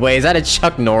Norris. Wait, is that a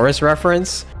Chuck Norris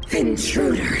reference?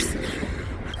 Intruders.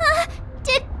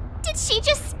 Did she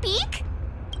just speak?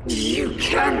 You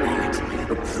cannot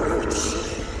approach.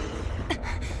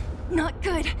 Not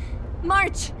good.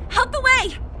 March, out the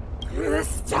way! The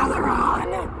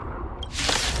Stellaron.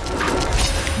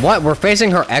 What? We're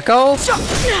facing her Echo?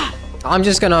 I'm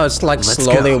just gonna like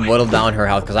slowly whittle down her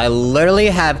health because I literally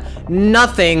have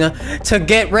nothing to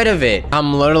get rid of it.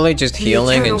 I'm literally just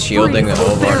healing and shielding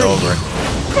over and over.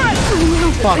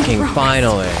 Fucking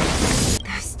finally.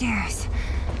 Those stairs.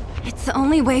 It's the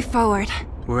only way forward.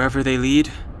 Wherever they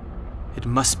lead, it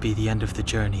must be the end of the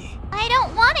journey. I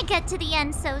don't want to get to the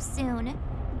end so soon.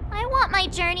 I want my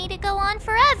journey to go on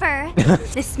forever.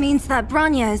 This means that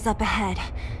Bronya is up ahead.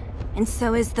 And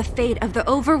so is the fate of the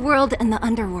overworld and the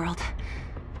underworld.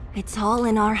 It's all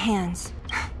in our hands.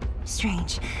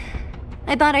 Strange.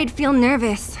 I thought I'd feel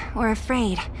nervous or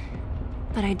afraid,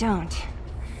 but I don't.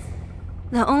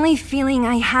 The only feeling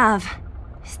I have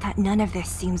is that none of this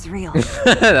seems real.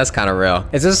 That's kind of real.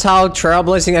 Is this how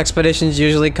trailblazing expeditions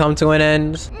usually come to an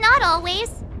end? Not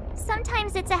always.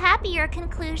 Sometimes it's a happier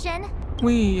conclusion.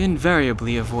 We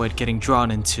invariably avoid getting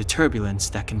drawn into turbulence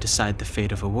that can decide the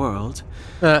fate of a world.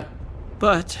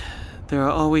 But there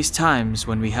are always times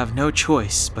when we have no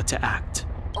choice but to act.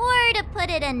 Or to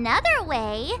put it another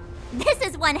way, this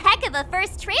is one heck of a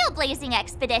first trailblazing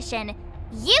expedition.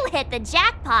 You hit the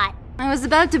jackpot. I was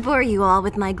about to bore you all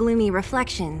with my gloomy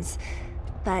reflections,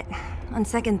 but on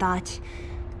second thought,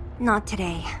 not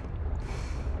today.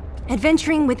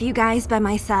 Adventuring with you guys by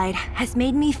my side has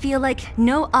made me feel like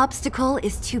no obstacle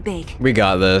is too big. We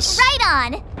got this. Right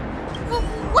on!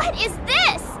 What is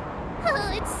this?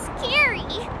 It's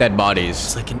scary. Dead bodies.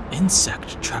 It's like an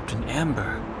insect trapped in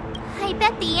amber. I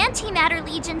bet the Antimatter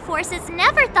Legion forces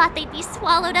never thought they'd be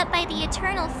swallowed up by the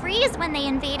Eternal Freeze when they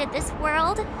invaded this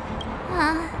world.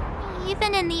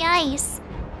 Even in the ice.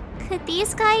 Could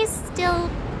these guys still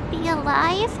be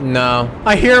alive? No.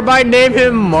 I hereby name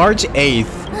him March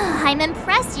 8th. I'm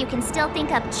impressed you can still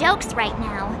think up jokes right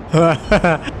now.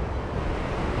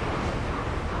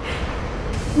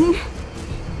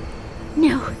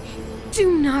 No.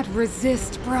 Do not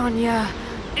resist, Bronya.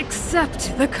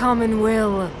 Accept the common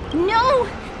will. No!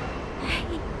 I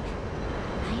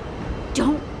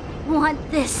don't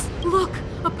want this. Look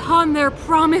upon their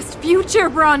promised future,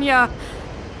 Bronya.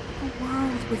 A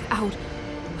world without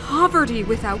poverty,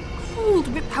 without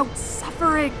cold, without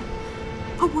suffering.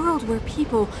 A world where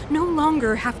people no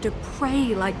longer have to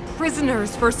pray like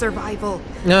prisoners for survival.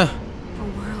 A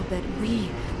world that we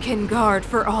can guard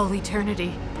for all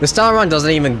eternity. The Stellaron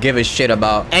doesn't even give a shit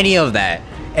about any of that.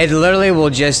 It literally will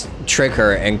just trick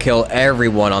her and kill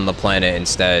everyone on the planet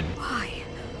instead. Why,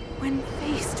 when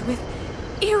faced with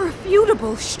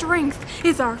irrefutable strength,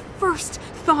 is our first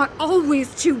thought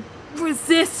always to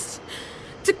resist?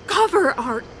 To cover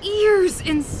our ears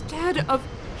instead of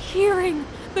hearing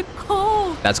the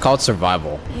call? That's called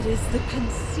survival. It is the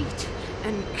conceit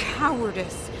and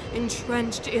cowardice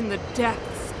entrenched in the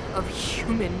depths of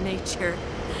human nature.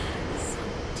 So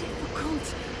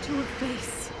difficult to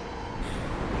efface.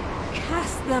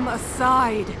 Cast them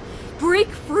aside. Break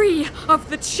free of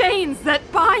the chains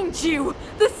that bind you.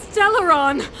 The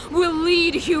Stellaron will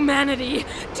lead humanity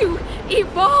to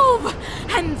evolve,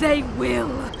 and they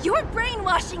will. Your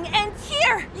brainwashing ends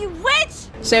here, you witch!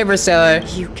 Save her, Sailor.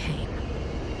 You came.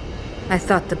 I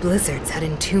thought the blizzards had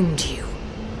entombed you.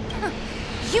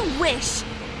 You wish.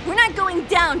 We're not going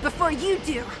down before you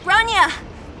do. Bronya!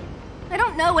 I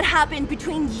don't know what happened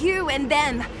between you and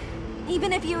them.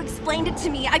 Even if you explained it to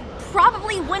me, I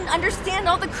probably wouldn't understand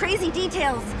all the crazy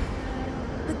details.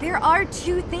 But there are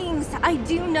two things I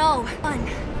do know. One,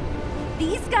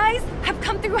 these guys have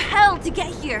come through hell to get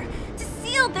here, to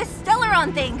seal this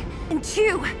Stellaron thing. And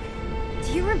two,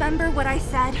 do you remember what I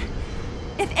said?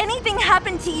 If anything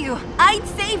happened to you, I'd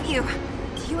save you.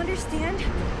 Do you understand?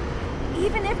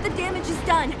 Even if the damage is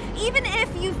done, even if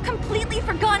you've completely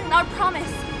forgotten our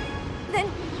promise, then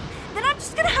I'm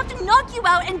just gonna have to knock you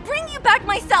out and bring you back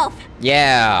myself.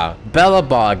 Yeah,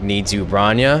 Belobog needs you,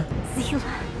 Bronya. Seele.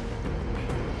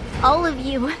 All of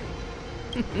you.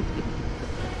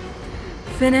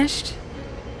 Finished?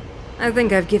 I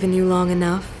think I've given you long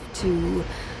enough to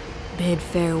bid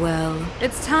farewell.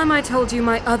 It's time I told you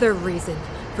my other reason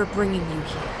for bringing you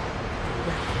here.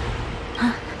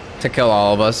 To kill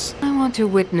all of us. I want to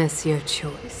witness your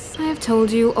choice. I have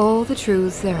told you all the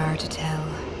truths there are to tell.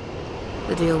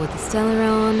 The deal with the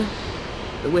Stellaron,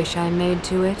 the wish I made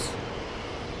to it.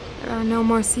 There are no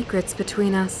more secrets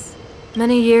between us.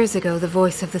 Many years ago, the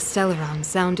voice of the Stellaron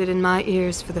sounded in my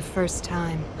ears for the first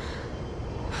time.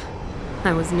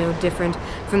 I was no different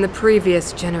from the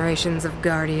previous generations of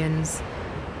Guardians.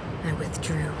 I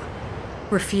withdrew,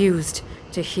 refused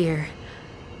to hear.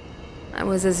 I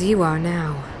was as you are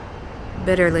now,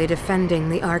 bitterly defending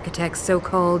the Architect's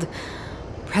so-called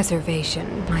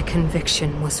preservation. My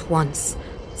conviction was once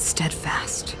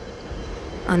steadfast,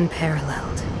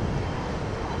 unparalleled.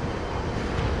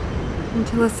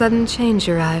 Until a sudden change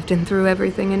arrived and threw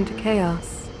everything into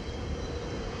chaos.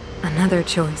 Another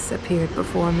choice appeared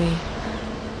before me.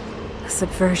 The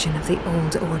subversion of the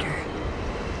old order.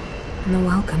 And the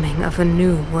welcoming of a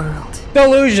new world.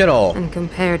 Delusional! And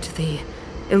compared to the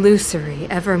illusory,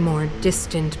 ever more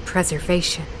distant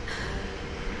preservation,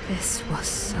 this was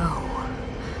so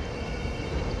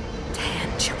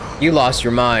tangible. You lost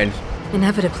your mind.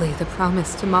 Inevitably, the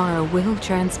promised tomorrow will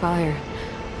transpire.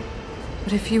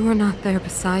 But if you were not there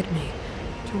beside me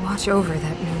to watch over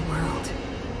that new world,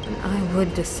 then I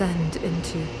would descend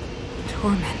into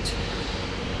torment.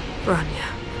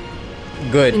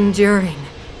 Bronya. Good. Enduring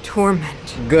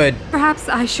torment. Good. Perhaps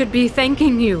I should be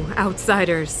thanking you,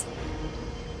 outsiders.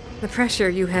 The pressure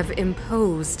you have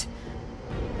imposed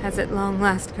has at long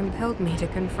last compelled me to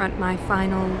confront my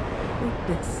final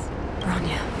weakness.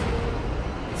 Bronya,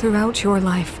 throughout your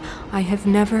life, I have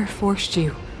never forced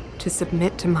you to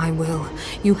submit to my will.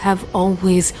 You have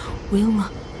always,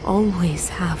 will always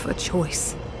have a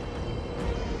choice.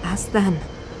 As then,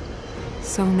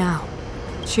 so now.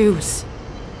 Choose,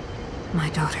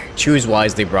 my daughter. Choose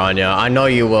wisely, Bronya. I know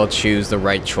you will choose the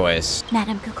right choice.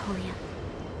 Madame Cocolia,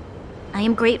 I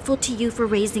am grateful to you for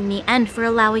raising me and for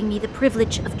allowing me the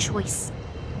privilege of choice.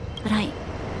 But I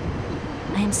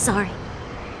am sorry,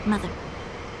 Mother.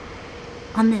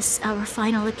 On this, our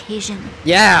final occasion.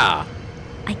 Yeah!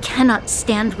 I cannot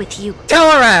stand with you.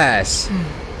 Tell her ass!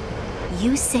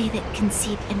 You say that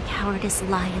conceit and cowardice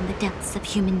lie in the depths of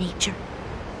human nature.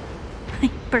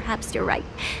 Perhaps you're right.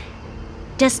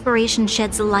 Desperation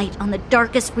sheds a light on the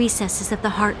darkest recesses of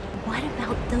the heart. What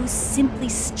about those simply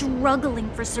struggling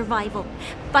for survival,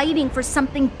 fighting for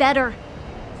something better?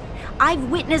 I've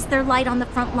witnessed their light on the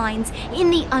front lines, in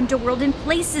the underworld, in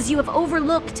places you have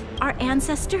overlooked. Our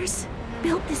ancestors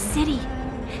built this city,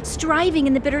 striving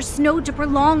in the bitter snow to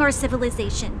prolong our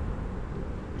civilization.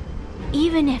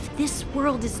 Even if this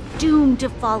world is doomed to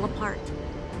fall apart,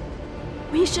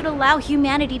 we should allow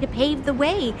humanity to pave the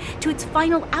way to its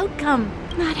final outcome,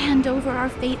 not hand over our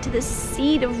fate to the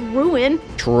seed of ruin.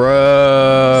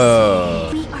 True.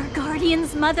 We are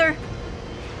guardians, Mother,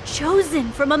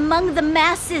 chosen from among the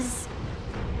masses.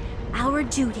 Our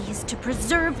duty is to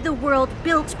preserve the world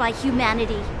built by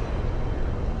humanity.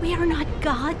 We are not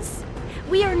gods.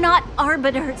 We are not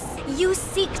arbiters. You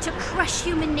seek to crush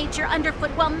human nature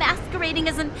underfoot while masquerading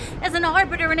as an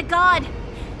arbiter and a god.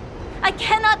 I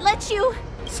cannot let you.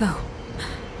 So,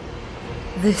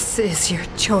 this is your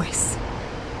choice.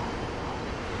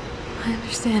 I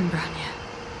understand, Bronya.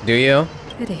 Do you?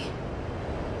 Pity.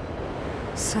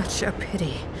 Such a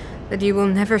pity that you will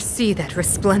never see that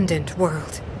resplendent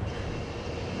world.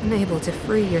 Unable to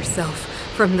free yourself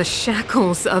from the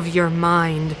shackles of your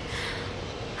mind.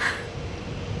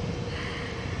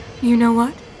 You know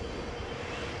what?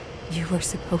 You were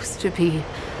supposed to be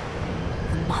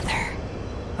the mother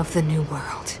of the new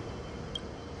world.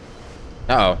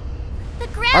 Uh-oh. The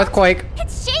ground! Earthquake!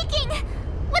 It's shaking!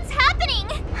 What's happening?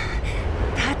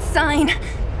 That sign!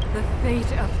 The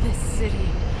fate of this city,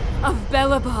 of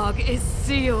Belobog, is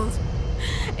sealed.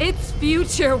 Its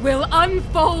future will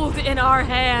unfold in our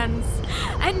hands,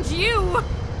 and you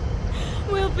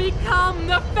will become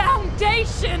the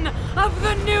foundation of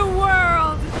the new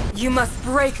world! You must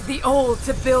break the old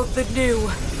to build the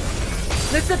new.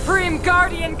 The Supreme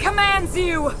Guardian commands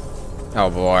you! Oh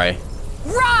boy.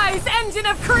 Rise, engine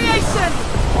of creation!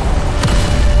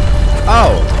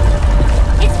 Oh!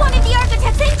 It's one of the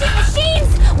Architect's ancient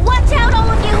machines! Watch out, all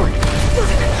of you!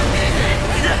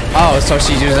 Oh, so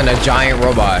she's using a giant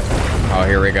robot. Oh,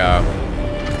 here we go.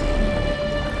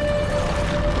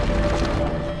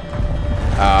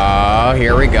 Oh,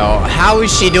 here we go. How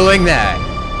is she doing that?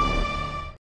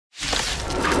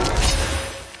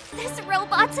 This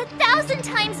robot's 1,000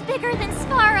 times bigger than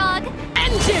Svarog.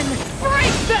 Engine,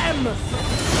 break them!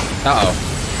 Uh-oh.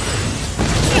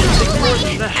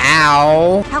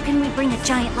 Ow. How can we bring a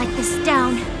giant like this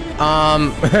down?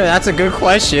 That's a good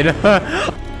question.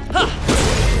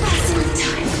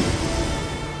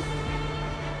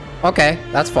 Okay,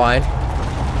 that's fine.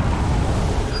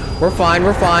 We're fine,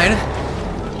 we're fine.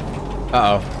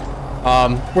 Uh-oh.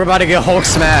 We're about to get Hulk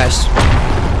smashed.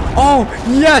 Oh,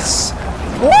 yes!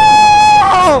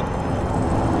 Whoa!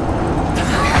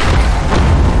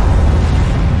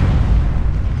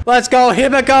 Let's go,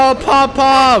 Himiko,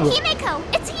 pom-pom! Himiko,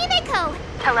 it's Himiko!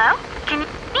 Hello? Can you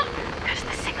hear me? Because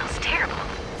the signal's terrible.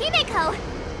 Himiko,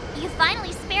 you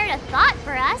finally spared a thought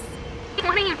for us.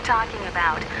 What are you talking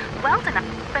about? Weldon,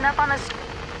 I've been up on the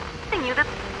you the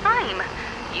time.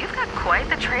 You've got quite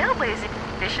the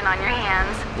trailblazing mission on your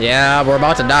hands. Yeah, we're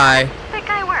about to die. That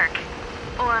guy work?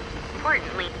 Or,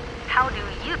 importantly, how do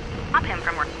you stop him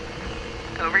from working?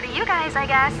 Over to you guys, I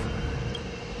guess.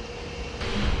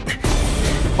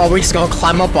 Oh, we're just gonna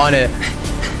climb up on it.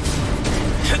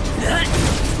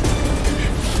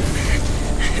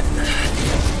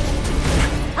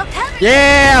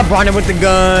 Yeah, brought him with the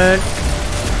gun.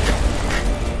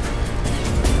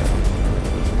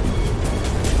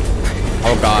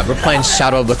 Oh god, we're playing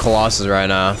Shadow of the Colossus right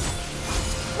now.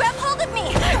 Grab hold of me!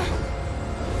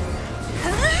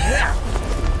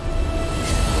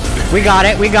 We got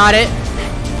it, we got it.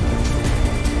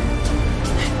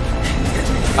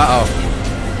 Uh-oh.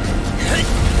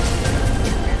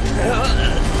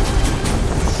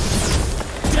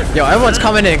 Yo, everyone's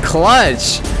coming in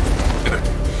clutch.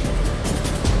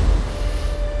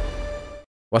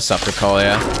 What's up,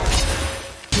 Ricolia?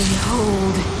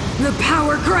 Behold, the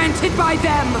power granted by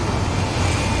them!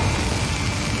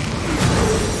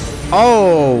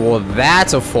 Oh, well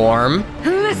that's a form.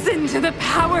 Listen to the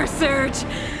power surge!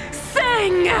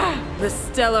 Sing! The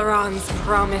Stellaron's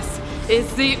promise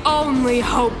is the only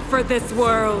hope for this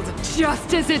world.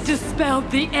 Just as it dispelled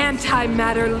the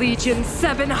Antimatter Legion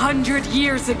 700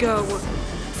 years ago,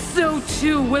 so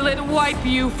too will it wipe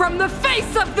you from the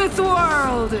face of this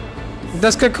world!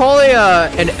 Does Ricolia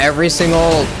in every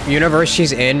single universe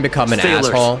she's in become an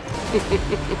asshole?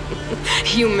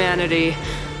 Humanity,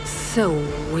 so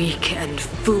weak and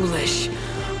foolish,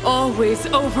 always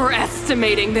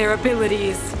overestimating their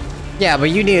abilities. Yeah,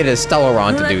 but you needed a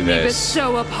Stellaron to do Let me this.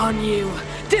 bestow upon you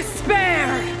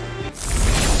despair!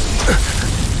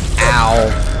 Ow.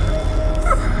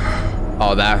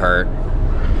 Oh, that hurt.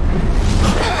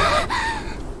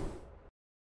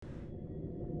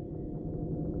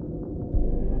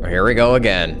 Here we go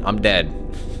again. I'm dead.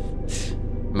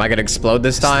 Am I gonna explode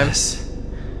this time?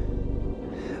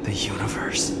 The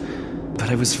universe. But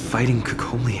I was fighting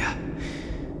Cocolia.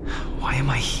 Why am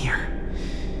I here?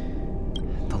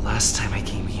 The last time I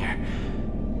came here,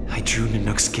 I drew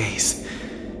Nanook's gaze.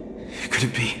 Could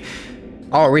it be?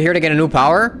 Oh, are we here to get a new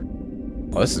power?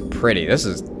 Oh, this is pretty. This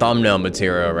is thumbnail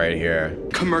material right here.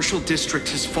 Commercial district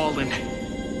has fallen.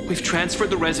 We've transferred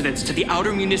the residents to the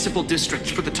outer municipal district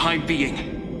for the time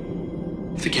being.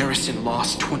 The garrison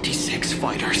lost 26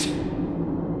 fighters.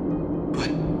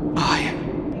 But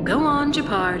Go on,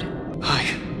 Japard.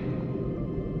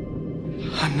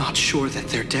 I'm not sure that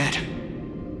they're dead.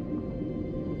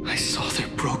 I saw their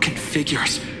broken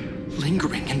figures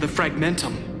lingering in the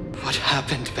fragmentum. What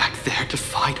happened back there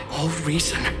defied all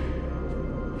reason.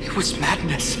 It was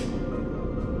madness.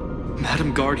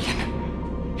 Madam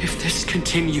Guardian, if this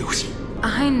continues...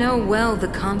 I know well the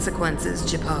consequences,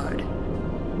 Japard.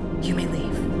 You may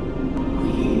leave.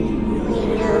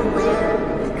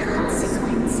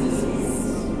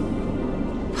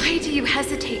 Why do you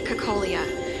hesitate, Cocolia?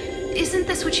 Isn't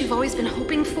this what you've always been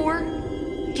hoping for?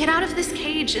 Get out of this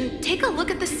cage and take a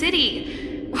look at the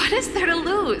city. What is there to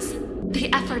lose?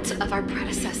 The efforts of our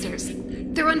predecessors,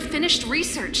 their unfinished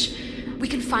research. We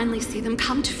can finally see them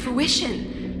come to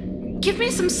fruition. Give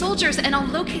me some soldiers and I'll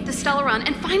locate the Stellaron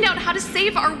and find out how to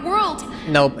save our world.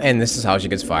 Nope, and this is how she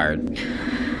gets fired.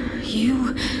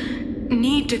 You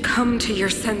need to come to your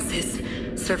senses,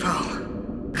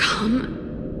 Serval.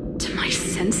 Come to my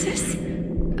senses?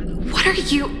 What are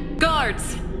you...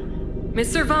 Guards!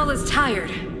 Miss Serval is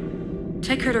tired.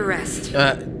 Take her to rest.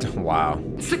 Wow.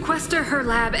 Sequester her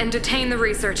lab and detain the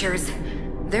researchers.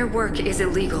 Their work is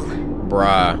illegal.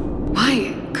 Bruh.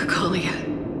 Why, Cocolia?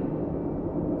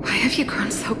 Why have you grown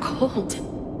so cold?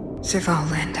 Serval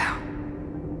Landau.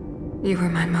 You were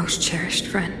my most cherished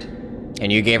friend.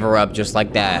 And you gave her up just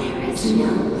like that.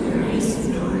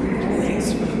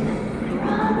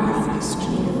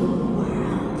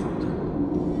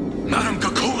 Madam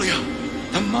Kakolia,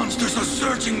 the monsters are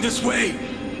surging this way.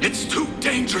 It's too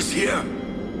dangerous here.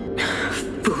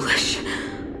 Foolish.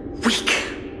 Weak.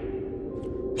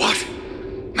 What?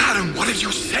 Madam, what are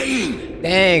you saying?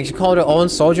 Dang, she called her own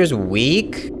soldiers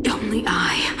weak?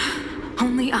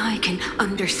 Only I can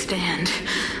understand.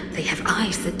 They have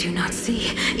eyes that do not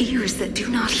see, ears that do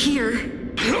not hear.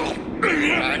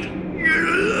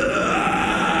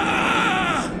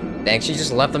 Dang, she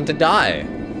just left them to die.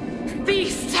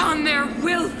 Feast on their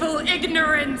willful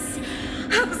ignorance.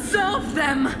 Absolve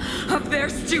them of their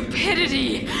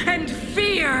stupidity and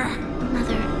fear.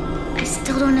 Mother, I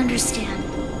still don't understand.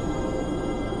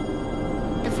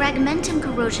 The fragmentum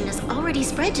corrosion has already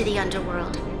spread to the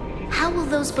underworld. How will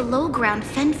those below ground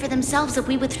fend for themselves if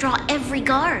we withdraw every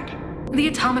guard? The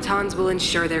automatons will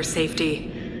ensure their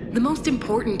safety. The most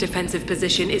important defensive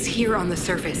position is here on the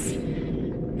surface.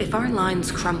 If our lines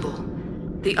crumble,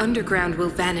 the underground will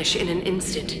vanish in an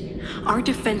instant. Our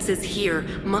defenses here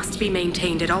must be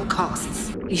maintained at all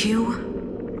costs. You,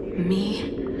 me,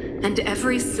 and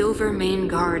every Silvermane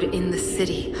guard in the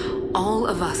city, all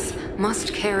of us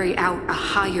must carry out a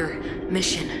higher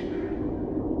mission.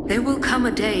 There will come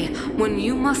a day when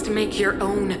you must make your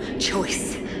own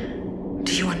choice.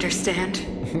 Do you understand?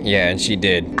 Yeah, and she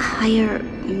did. Higher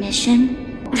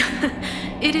mission?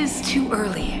 It is too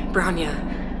early, Branya.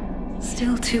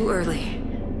 Still too early.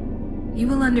 You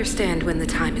will understand when the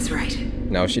time is right.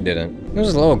 No, she didn't. It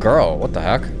was a little girl. What the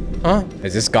heck? Huh?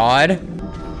 Is this God?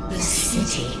 The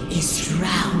city is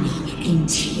drowning in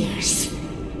tears.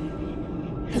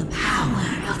 The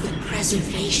power of the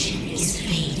preservation is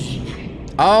fading.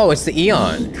 Oh, it's the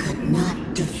Eon. We could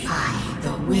not defy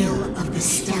the will of the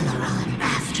Stellaron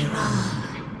after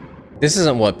all. This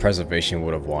isn't what preservation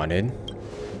would have wanted.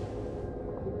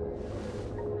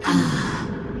 Ah,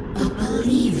 a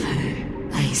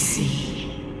believer, I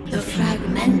see. The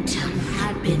fragmentum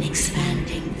had been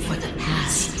expanding for the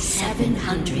past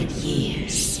 700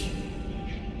 years.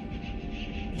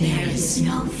 There is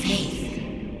no faith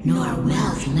nor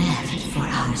wealth left for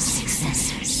our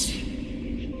successors.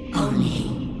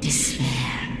 Only despair.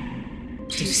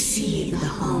 To see the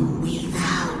home we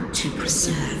vowed to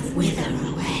preserve wither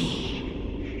away.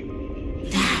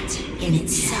 That in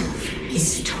itself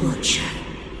is torture.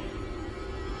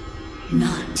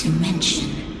 Not to mention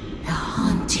the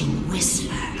haunting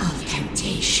whisper of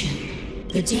temptation.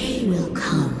 The day will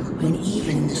come when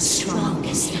even the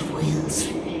strongest of wills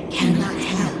cannot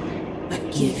help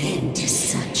but give in to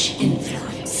such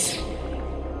influence.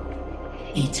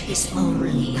 It is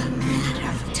only a matter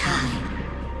of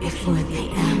time before the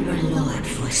Amber Lord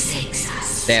forsakes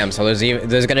us. Damn, so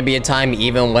there's gonna be a time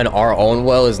even when our own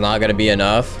will is not gonna be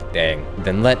enough? Dang.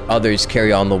 Then let others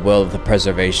carry on the will of the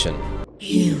preservation.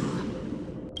 You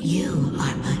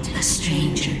are but a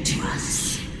stranger to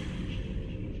us.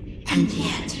 And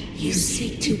yet, you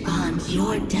seek to bond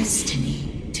your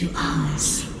destiny to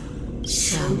ours.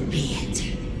 So be it.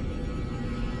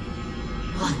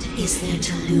 What is there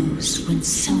to lose when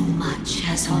so much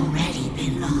has already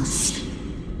been lost?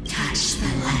 Touch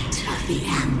the light of the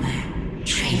Amber,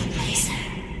 Trailblazer.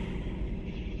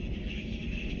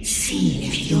 See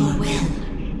if your will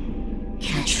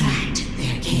can attract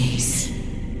their gaze.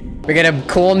 We get a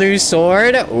cool new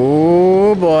sword?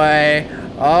 Ooh boy.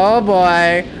 Oh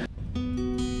boy.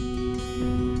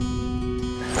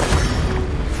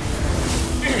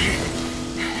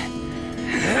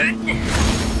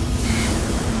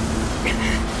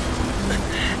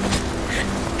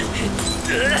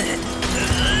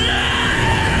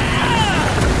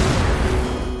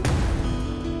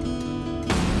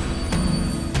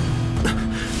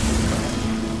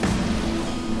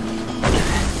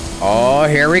 Oh,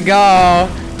 here we go.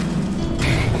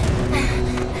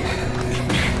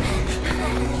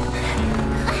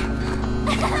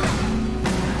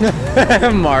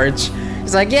 March.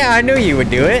 He's like, yeah, I knew you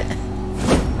would do it.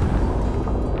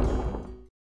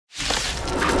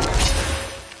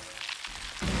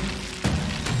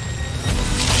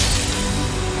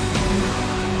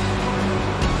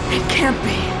 It can't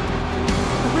be.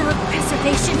 The will of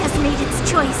preservation has made its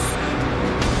choice.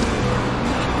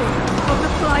 Of the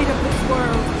plight of this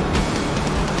world.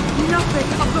 Nothing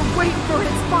of the wait for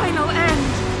its final end.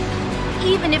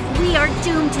 Even if we are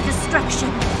doomed to destruction,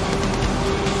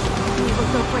 we will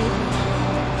go bravely,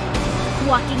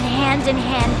 walking hand in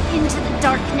hand into the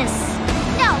darkness.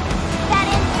 No, that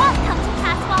end won't come to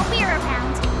pass while we're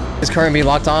around. Is currently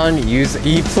locked on.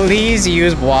 Please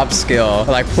use bwaap skill.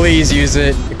 Like, please use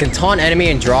it. It can taunt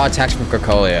enemy and draw attacks from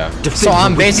Krakolia. So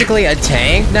I'm basically a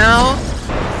tank now?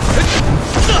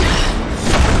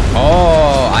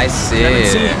 Oh, I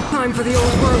see. Time for the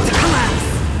old world to collapse.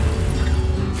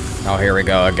 Oh, here we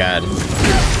go again.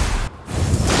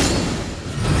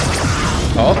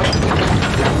 Oh.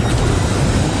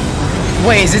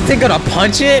 Wait, is this thing gonna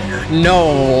punch it?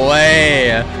 No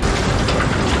way.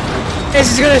 Is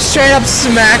this gonna straight up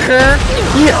smack her?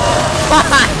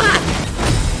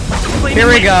 Here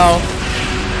we go.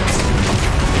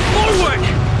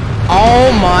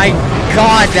 Oh my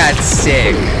god, that's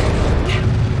sick.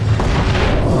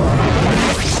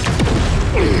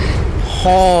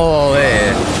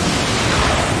 Holy.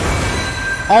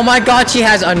 Oh my god, she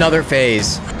has another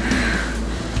phase.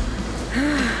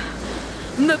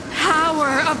 The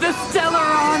power of the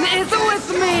Stellaron is with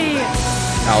me!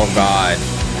 Oh god.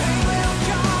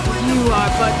 You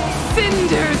are but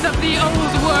cinders of the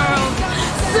old world,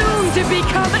 soon to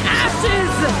become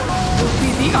ashes! You'll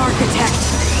be the architect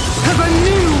of a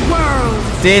new world!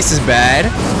 This is bad.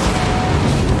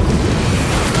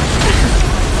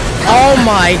 Oh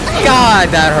my god,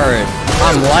 that hurt.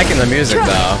 I'm liking the music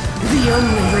though. The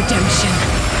only redemption.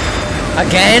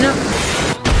 Again?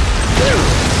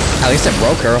 At least it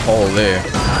broke her. Holy.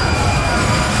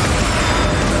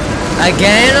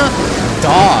 Again?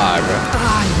 Dog.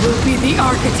 I will be the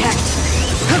architect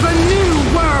of a new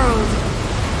world.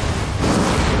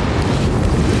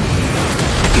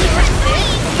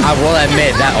 I will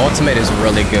admit that ultimate is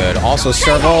really good. Also,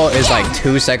 Serval is like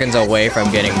 2 seconds away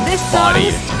from getting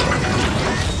bodied.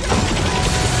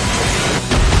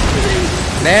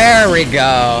 There we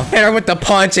go. Hit her with the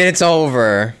punch and it's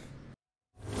over.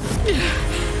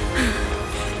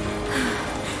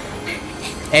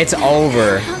 It's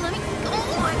over.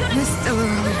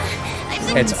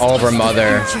 It's over,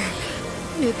 mother.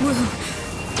 It will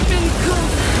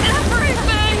include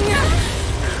everything!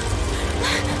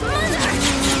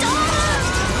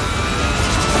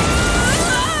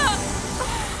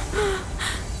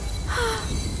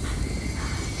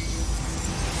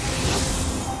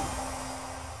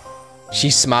 She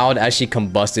smiled as she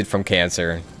combusted from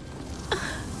cancer.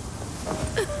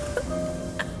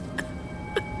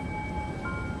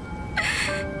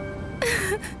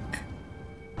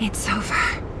 It's over.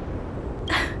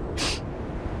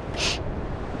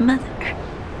 Mother,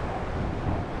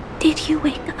 did you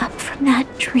wake up from that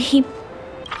dream?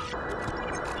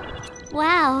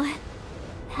 Wow.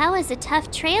 That was a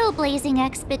tough trailblazing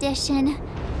expedition.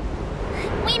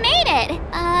 We made it!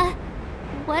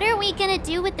 What are we gonna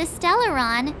do with the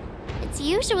Stellaron? It's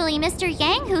usually Mr.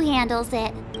 Yang who handles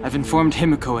it. I've informed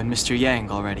Himiko and Mr.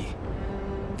 Yang already.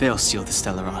 They'll seal the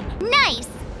Stellaron. Nice!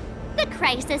 The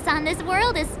crisis on this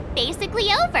world is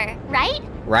basically over, right?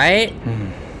 Right?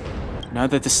 Now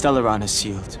that the Stellaron is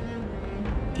sealed,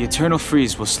 the Eternal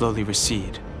Freeze will slowly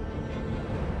recede.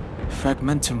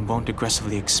 Fragmentum won't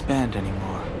aggressively expand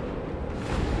anymore,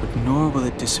 but nor will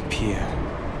it disappear.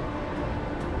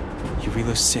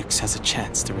 Eurilo 6 has a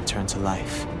chance to return to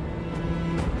life.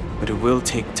 But it will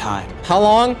take time. How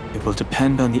long? It will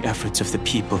depend on the efforts of the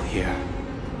people here.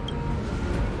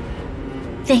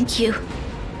 Thank you.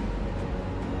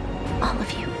 All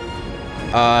of you.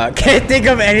 Can't think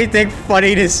of anything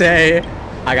funny to say.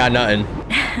 I got nothing.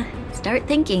 Start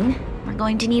thinking. We're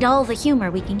going to need all the humor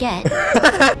we can get.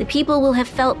 The people will have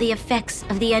felt the effects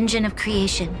of the engine of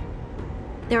creation.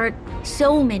 There are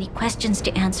so many questions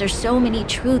to answer, so many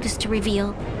truths to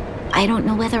reveal. I don't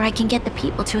know whether I can get the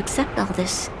people to accept all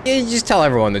this. You just tell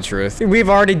everyone the truth. We've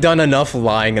already done enough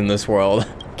lying in this world.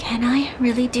 Can I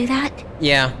really do that?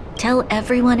 Yeah. Tell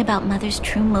everyone about Mother's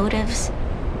true motives?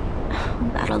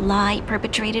 About a lie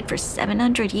perpetrated for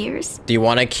 700 years? Do you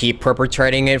want to keep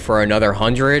perpetrating it for another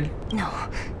 100? No.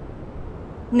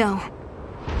 No.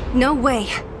 No way.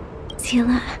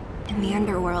 Sila. In the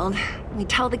underworld, we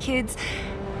tell the kids,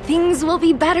 things will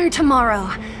be better tomorrow.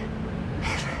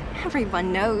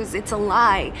 Everyone knows it's a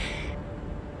lie.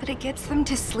 But it gets them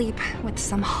to sleep with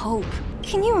some hope.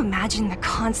 Can you imagine the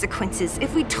consequences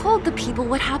if we told the people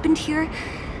what happened here?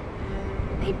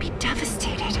 They'd be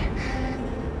devastated.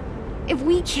 If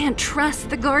we can't trust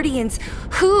the Guardians,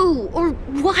 who or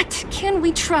what can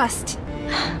we trust?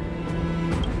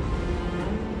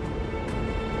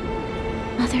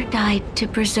 Mother died to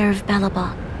preserve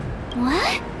Belobog.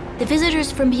 What? The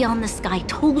visitors from beyond the sky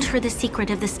told her the secret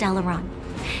of the Stellaron.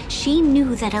 She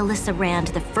knew that Alyssa Rand,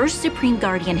 the first Supreme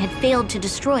Guardian, had failed to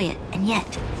destroy it, and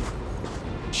yet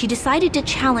she decided to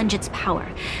challenge its power.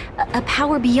 A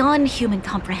power beyond human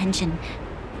comprehension.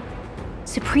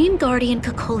 Supreme Guardian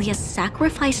Cocolia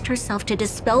sacrificed herself to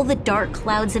dispel the dark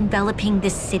clouds enveloping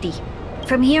this city.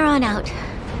 From here on out,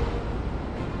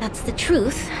 that's the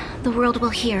truth the world will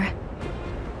hear.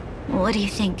 What do you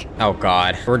think? Oh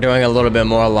god, we're doing a little bit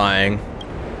more lying.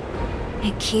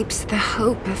 It keeps the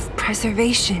hope of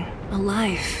preservation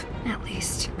alive, at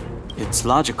least. It's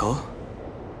logical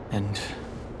and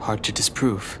hard to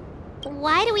disprove.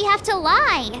 Why do we have to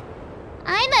lie?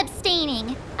 I'm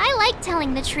abstaining. I like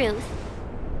telling the truth.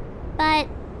 But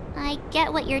I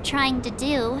get what you're trying to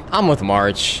do. I'm with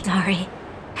March. Sorry.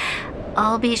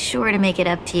 I'll be sure to make it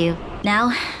up to you.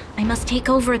 Now, I must take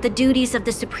over the duties of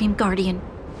the Supreme Guardian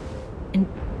and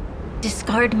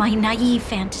discard my naive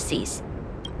fantasies.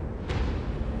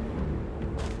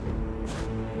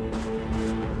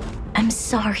 I'm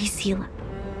sorry, Seele.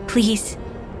 Please,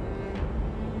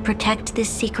 protect this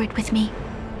secret with me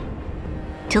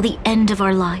till the end of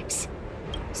our lives.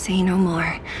 Say no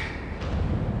more.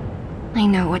 I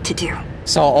know what to do.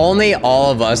 So only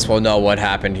all of us will know what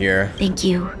happened here. Thank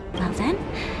you. Well then,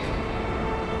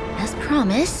 as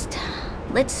promised,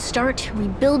 let's start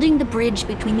rebuilding the bridge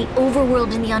between the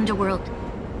overworld and the underworld.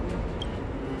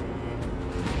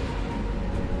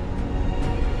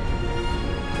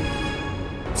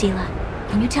 Seele,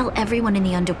 can you tell everyone in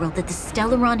the underworld that the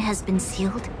Stellaron has been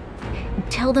sealed?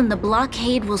 And tell them the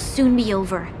blockade will soon be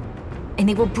over, and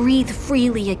they will breathe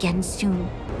freely again soon.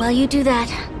 While you do that,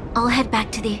 I'll head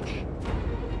back to the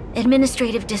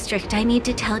administrative district. I need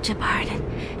to tell Jabard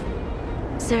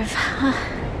and serve.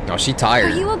 Oh, she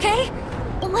tired. Are you okay?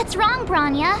 What's wrong,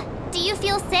 Bronya? Do you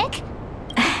feel sick?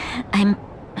 I'm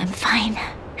fine.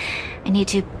 I need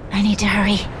to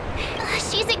hurry.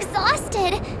 She's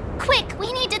exhausted. Quick,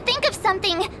 we need to think of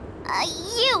something.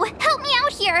 You, help me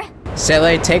out here.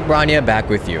 Seele, take Bronya back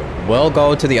with you. We'll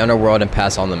go to the underworld and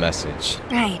pass on the message.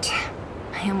 Right.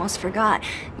 I almost forgot.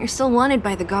 You're still wanted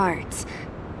by the guards.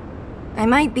 I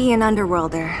might be an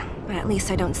underworlder, but at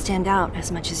least I don't stand out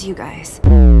as much as you guys.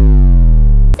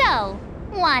 So,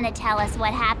 wanna tell us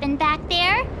what happened back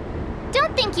there?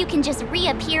 Don't think you can just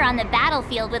reappear on the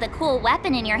battlefield with a cool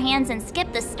weapon in your hands and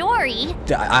skip the story.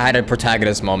 I had a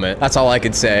protagonist moment. That's all I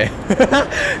could say.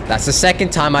 That's the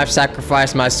second time I've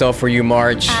sacrificed myself for you,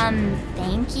 March.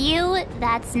 Thank you.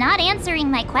 That's not answering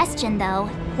my question, though.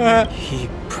 He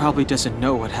probably doesn't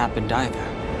know what happened either.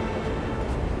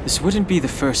 This wouldn't be the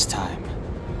first time.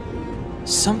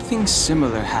 Something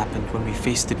similar happened when we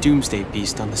faced the Doomsday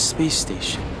Beast on the space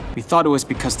station. We thought it was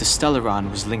because the Stellaron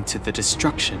was linked to the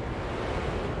destruction.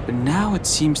 But now it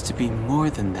seems to be more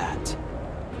than that.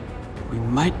 We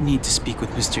might need to speak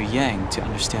with Mr. Yang to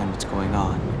understand what's going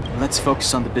on. Let's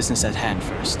focus on the business at hand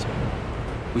first.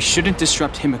 We shouldn't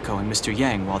disrupt Himiko and Mr.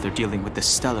 Yang while they're dealing with the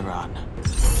Stellaron.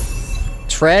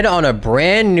 Tread on a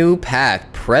brand new path.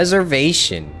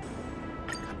 Preservation.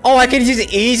 Oh, I can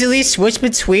just easily switch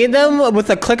between them with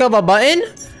a click of a button?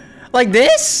 Like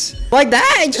this? Like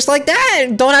that? Just like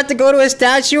that? Don't have to go to a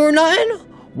statue or nothing?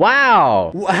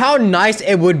 Wow. How nice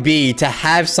it would be to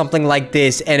have something like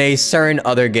this in a certain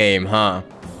other game, huh?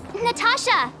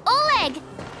 Natasha! Oleg!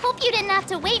 Hope you didn't have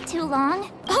to wait too long.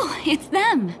 Oh, it's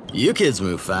them. You kids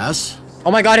move fast.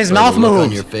 Oh my god, his mouth moved. moved.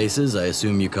 On your faces, I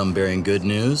assume you come bearing good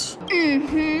news?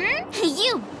 Mm-hmm.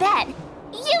 You bet.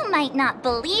 You might not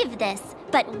believe this,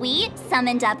 but we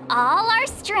summoned up all our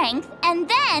strength and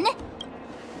then...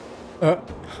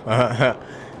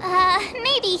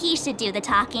 maybe he should do the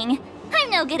talking. I'm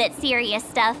no good at serious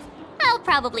stuff. I'll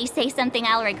probably say something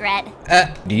I'll regret.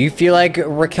 Do you feel like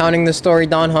recounting the story,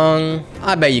 Dan Heng?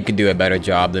 I bet you could do a better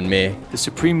job than me. The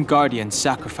Supreme Guardian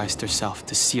sacrificed herself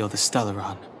to seal the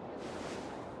Stellaron.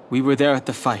 We were there at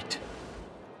the fight.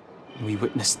 We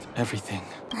witnessed everything.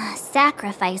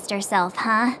 Sacrificed herself,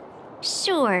 huh?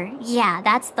 Sure, yeah,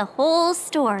 that's the whole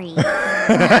story.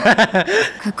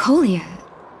 Cocolia,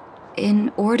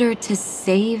 in order to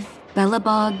save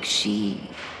Belobog, she...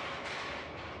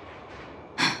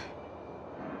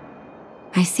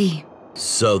 I see.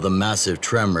 So the massive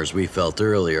tremors we felt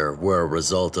earlier were a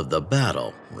result of the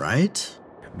battle, right?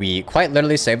 We quite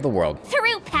literally saved the world.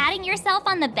 Through patting yourself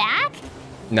on the back?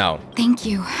 No. Thank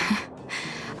you.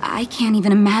 I can't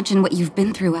even imagine what you've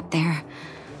been through up there.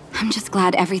 I'm just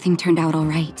glad everything turned out all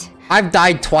right. I've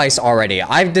died twice already.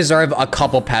 I deserve a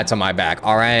couple pats on my back,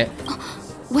 alright?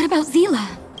 What about Seele?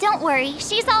 Don't worry,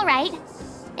 she's all right.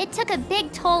 It took a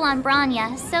big toll on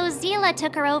Bronya, so Seele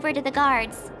took her over to the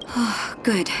guards. Oh,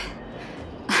 good.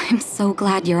 I'm so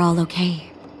glad you're all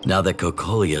okay. Now that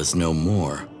Cocolia's no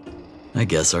more, I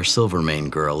guess our Silvermane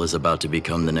girl is about to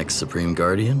become the next Supreme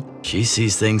Guardian. She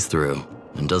sees things through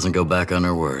and doesn't go back on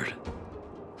her word.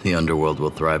 The underworld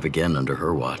will thrive again under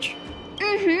her watch.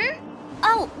 Mm-hmm.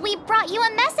 Oh, we brought you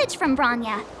a message from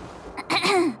Bronya.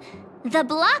 The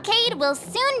blockade will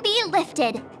soon be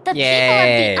lifted. The people of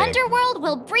the underworld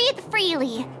will breathe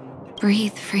freely.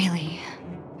 Breathe freely.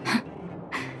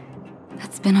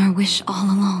 That's been our wish all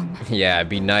along. Yeah, it'd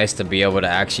be nice to be able to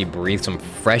actually breathe some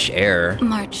fresh air.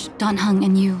 March, Donhung,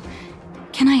 and you,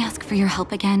 can I ask for your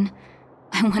help again?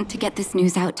 I want to get this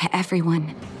news out to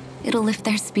everyone. It'll lift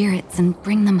their spirits and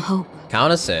bring them hope.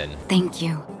 Count us in. Thank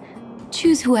you.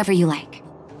 Choose whoever you like.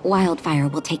 Wildfire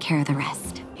will take care of the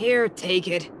rest. Here, take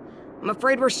it. I'm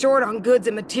afraid we're short on goods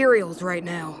and materials right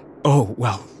now. Oh,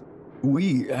 well,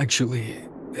 we actually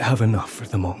have enough for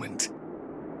the moment.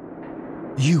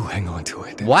 You hang on to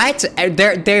it. What?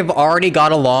 They've already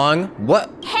got along?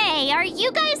 What? Hey, are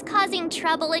you guys causing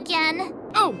trouble again?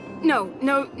 Oh,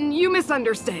 no, you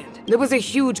misunderstand. There was a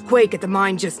huge quake at the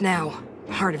mine just now.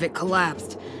 Part of it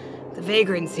collapsed. The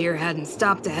vagrants here hadn't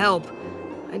stopped to help.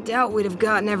 I doubt we'd have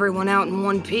gotten everyone out in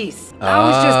one piece. I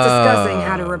was just discussing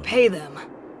how to repay them.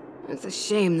 It's a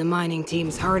shame the mining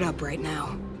team's hard up right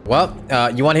now. Well,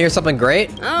 you want to hear something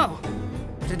great? Oh,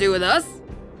 to do with us?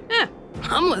 Yeah,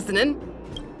 I'm listening.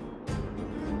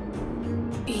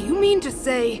 You mean to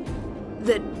say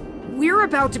that we're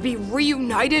about to be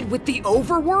reunited with the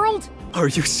overworld? Are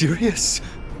you serious?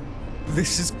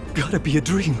 This has gotta be a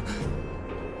dream.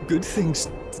 Good things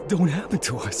don't happen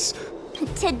to us.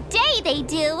 Today they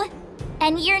do.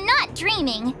 And you're not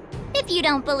dreaming. If you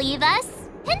don't believe us,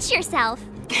 pinch yourself.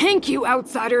 Thank you,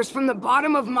 outsiders, from the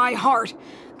bottom of my heart.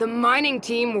 The mining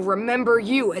team will remember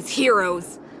you as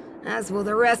heroes, as will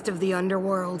the rest of the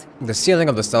underworld. The sealing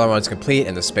of the Stellaron is complete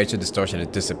and the spatial distortion is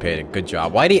dissipated. Good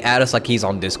job. Why'd he add us like he's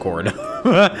on Discord?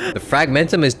 The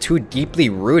fragmentum is too deeply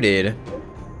rooted.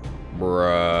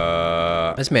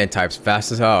 Bruh. This man types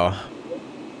fast as hell.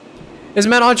 This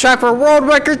man on track for world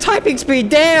record typing speed,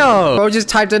 damn! Bro just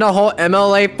typed in a whole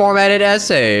MLA formatted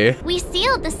essay. We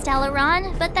sealed the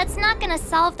Stellaron, but that's not gonna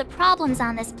solve the problems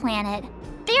on this planet.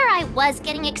 There I was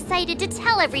getting excited to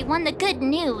tell everyone the good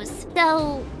news.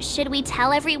 So, should we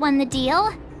tell everyone the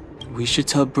deal? We should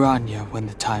tell Bronya when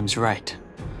the time's right.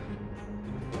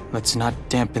 Let's not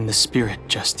dampen the spirit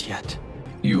just yet.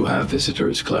 You have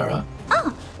visitors, Clara.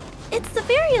 Oh, it's the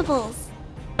variables.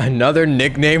 Another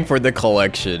nickname for the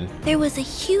collection. There was a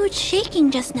huge shaking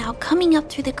just now coming up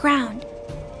through the ground.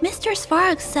 Mr.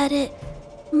 Svarog said it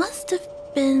must have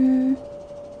been...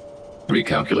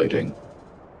 Recalculating.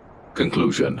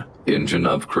 Conclusion. Engine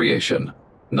of creation.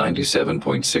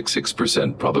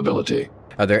 97.66% probability.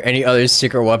 Are there any other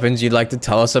secret weapons you'd like to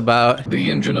tell us about?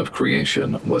 The engine of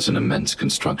creation was an immense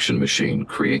construction machine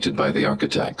created by the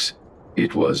architects.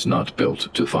 It was not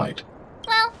built to fight.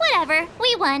 Well, whatever.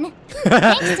 We won.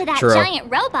 Thanks to that giant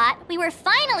robot, we were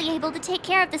finally able to take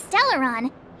care of the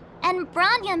Stellaron. And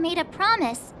Bronya made a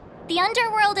promise. The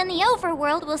underworld and the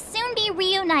overworld will soon be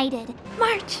reunited.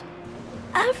 March,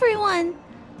 everyone,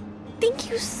 thank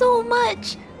you so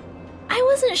much. I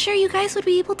wasn't sure you guys would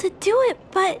be able to do it,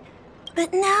 but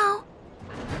now...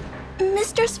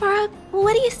 Mr. Svarog,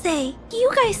 what do you say?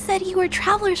 You guys said you were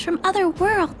travelers from other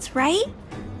worlds, right?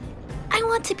 I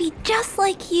want to be just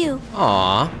like you.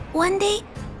 Aww. One day,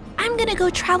 I'm gonna go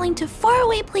traveling to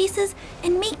faraway places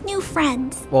and make new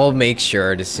friends. We'll make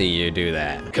sure to see you do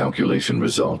that. Calculation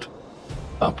result.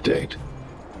 Update.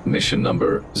 Mission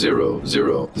number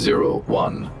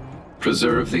 0001.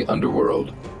 Preserve the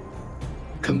underworld.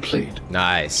 Complete.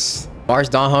 Nice. Mars,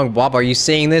 Donhung, Bwaap, are you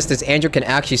seeing this? This Andrew can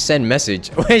actually send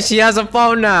message. Wait, she has a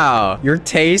phone now. Your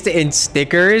taste in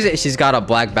stickers? She's got a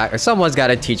black back. Someone's got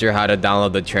to teach her how to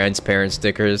download the transparent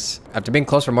stickers. After being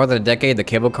closed for more than a decade, the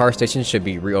cable car station should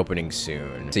be reopening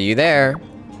soon. See you there.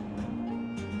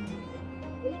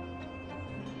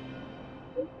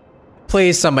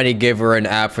 Please, somebody give her an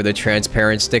app for the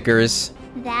transparent stickers.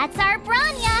 That's our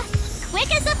Bronya.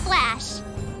 Quick as a flash.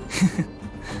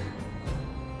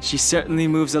 She certainly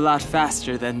moves a lot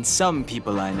faster than some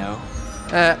people I know.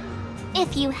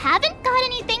 If you haven't got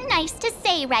anything nice to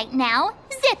say right now,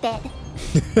 zip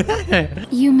it.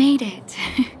 You made it.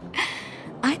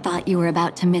 I thought you were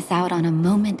about to miss out on a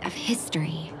moment of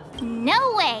history.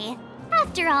 No way.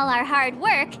 After all our hard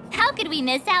work, how could we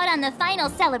miss out on the final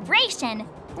celebration,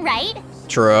 right?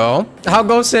 True. I'll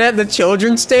go sit at the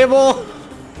children's table.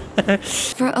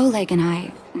 For Oleg and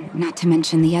I, not to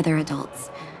mention the other adults,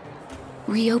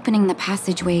 reopening the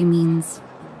passageway means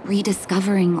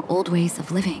rediscovering old ways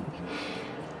of living.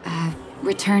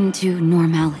 Return to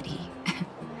normality.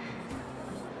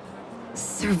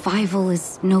 Survival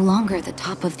is no longer the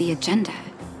top of the agenda.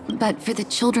 But for the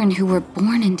children who were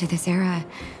born into this era,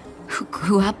 who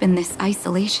grew up in this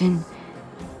isolation,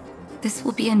 this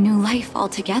will be a new life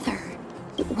altogether.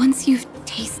 Once you've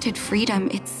tasted freedom,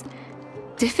 it's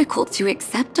difficult to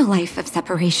accept a life of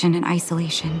separation and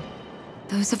isolation.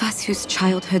 Those of us whose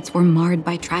childhoods were marred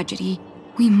by tragedy,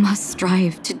 we must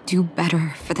strive to do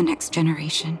better for the next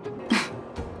generation.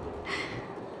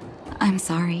 I'm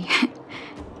sorry.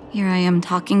 Here I am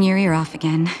talking your ear off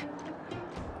again.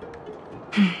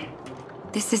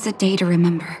 This is a day to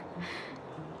remember.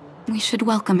 We should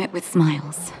welcome it with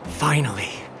smiles. Finally,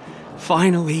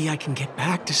 I can get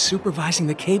back to supervising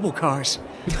the cable cars.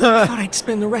 I thought I'd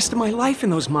spend the rest of my life in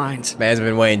those mines. Man's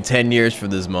been waiting 10 years for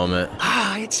this moment.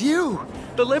 Ah, it's you,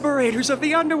 the liberators of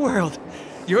the underworld.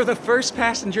 You're the first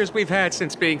passengers we've had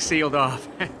since being sealed off.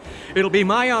 It'll be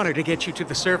my honor to get you to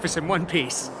the surface in one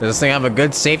piece. Does this thing have a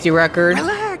good safety record?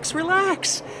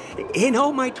 Relax. In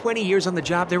all my 20 years on the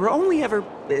job, there were only ever,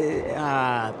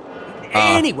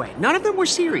 anyway, none of them were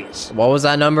serious. What was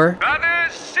that number?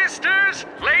 Brothers, sisters,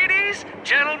 ladies,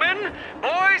 gentlemen,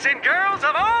 boys and girls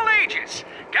of all ages,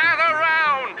 gather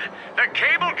round. The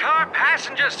cable car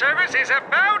passenger service is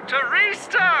about to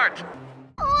restart.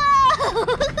 Whoa!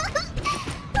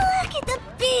 Look at the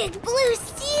big blue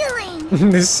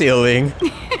ceiling. The ceiling.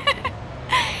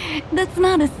 That's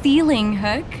not a ceiling,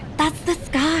 Hook. That's the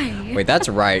sky. Wait, that's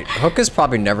right. Hook has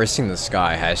probably never seen the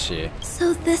sky, has she?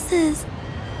 So this is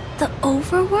the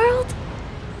overworld?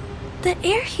 The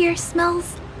air here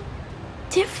smells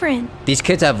different. These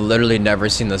kids have literally never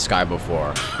seen the sky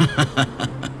before.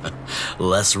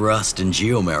 Less rust and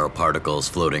geomarrow particles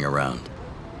floating around.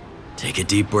 Take a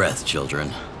deep breath,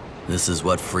 children. This is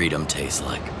what freedom tastes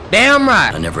like. Damn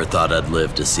right! I never thought I'd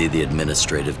live to see the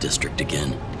administrative district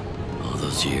again. All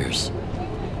those years.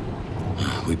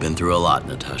 We've been through a lot,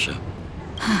 Natasha.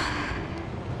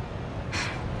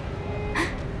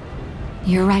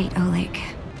 You're right, Oleg.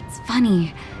 It's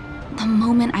funny. The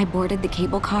moment I boarded the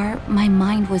cable car, my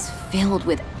mind was filled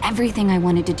with everything I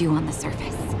wanted to do on the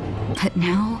surface. But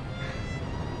now,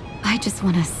 I just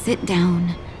want to sit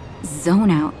down,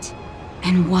 zone out,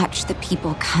 and watch the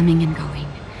people coming and going.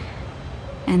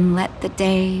 And let the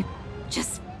day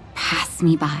just pass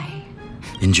me by.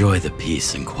 Enjoy the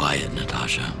peace and quiet,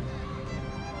 Natasha.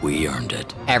 We earned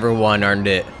it. Everyone earned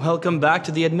it. Welcome back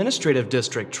to the administrative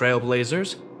district,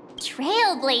 Trailblazers.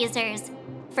 Trailblazers.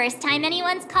 First time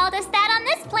anyone's called us that on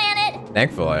this planet.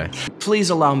 Thankfully.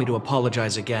 Please allow me to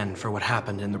apologize again for what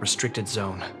happened in the restricted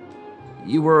zone.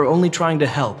 You were only trying to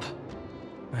help.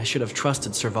 I should have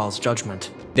trusted Serval's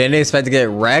judgment. Didn't expect to get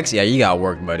Rex? Yeah, you got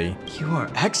work, buddy. You are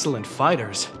excellent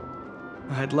fighters.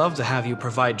 I'd love to have you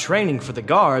provide training for the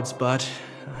guards, but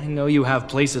I know you have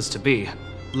places to be.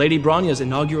 Lady Bronya's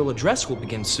inaugural address will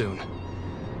begin soon.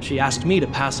 She asked me to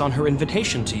pass on her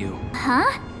invitation to you. Huh?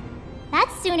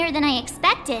 That's sooner than I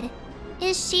expected.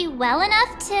 Is she well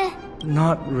enough to...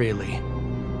 Not really.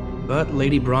 But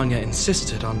Lady Bronya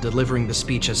insisted on delivering the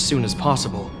speech as soon as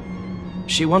possible.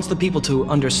 She wants the people to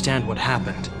understand what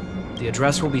happened. The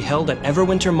address will be held at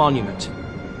Everwinter Monument.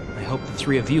 I hope the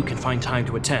three of you can find time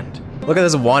to attend. Look at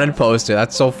this wanted poster.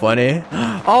 That's so funny.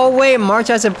 Oh, wait. March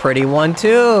has a pretty one,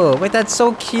 too. Wait, that's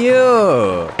so cute.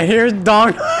 And here's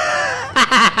Don.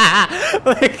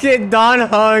 Look at Don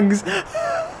Hugs.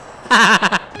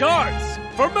 Guards,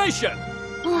 formation!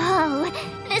 Whoa,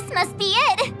 this must be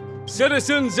it.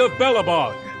 Citizens of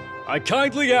Belobog, I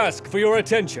kindly ask for your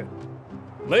attention.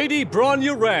 Lady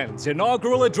Bronya Rand's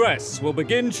inaugural address will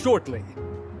begin shortly.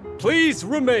 Please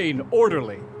remain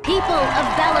orderly. People of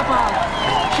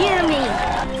Belobog, hear me!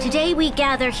 Today we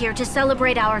gather here to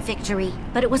celebrate our victory,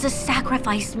 but it was a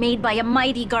sacrifice made by a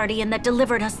mighty guardian that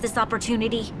delivered us this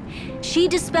opportunity. She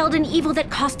dispelled an evil that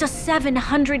cost us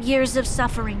 700 years of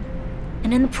suffering.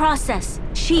 And in the process,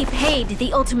 she paid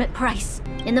the ultimate price.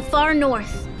 In the far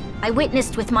north, I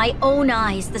witnessed with my own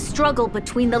eyes the struggle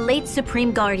between the late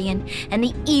Supreme Guardian and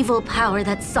the evil power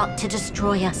that sought to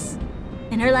destroy us.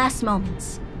 In her last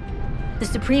moments, the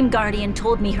Supreme Guardian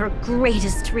told me her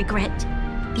greatest regret.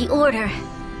 The order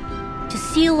to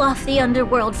seal off the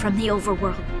underworld from the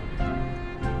overworld.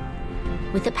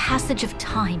 With the passage of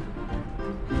time,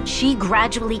 she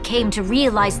gradually came to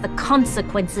realize the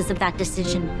consequences of that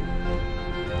decision.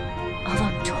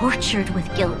 Although tortured with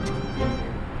guilt,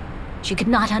 she could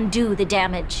not undo the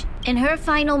damage. In her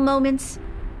final moments,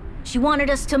 she wanted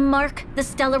us to mark the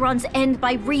Stellaron's end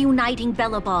by reuniting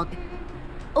Belobog.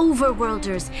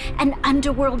 Overworlders and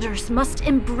underworlders must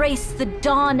embrace the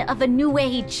dawn of a new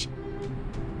age.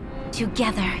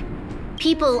 Together,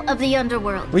 people of the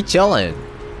underworld. We chillin'.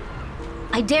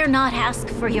 I dare not ask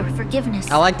for your forgiveness.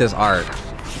 I like this art.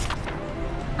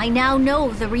 I now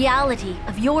know the reality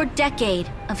of your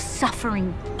decade of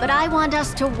suffering, but I want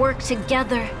us to work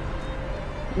together.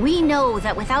 We know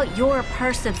that without your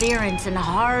perseverance and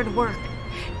hard work,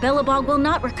 Belobog will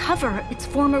not recover its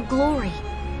former glory.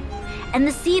 And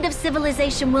the seed of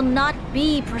civilization will not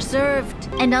be preserved.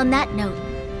 And on that note,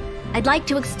 I'd like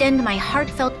to extend my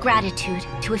heartfelt gratitude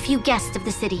to a few guests of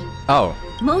the city. Oh.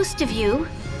 Most of you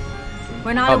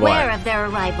were not aware of their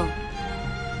arrival.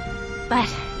 But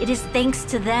it is thanks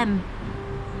to them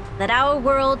that our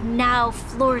world now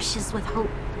flourishes with hope.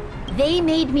 They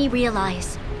made me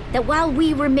realize that while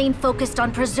we remain focused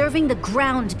on preserving the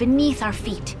ground beneath our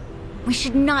feet, we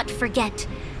should not forget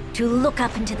to look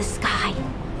up into the sky.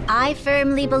 I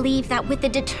firmly believe that with the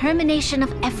determination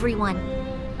of everyone,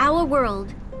 our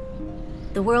world,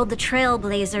 the world the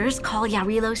Trailblazers call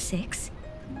Yarilo 6,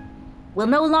 will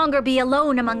no longer be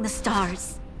alone among the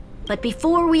stars. But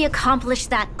before we accomplish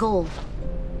that goal,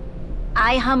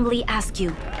 I humbly ask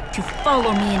you to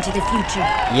follow me into the future.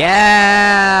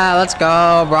 Yeah, let's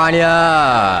go,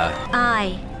 Bronya.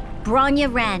 I,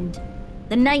 Bronya Rand,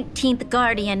 the 19th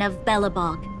Guardian of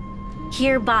Belobog,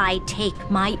 hereby take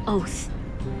my oath.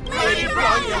 Lady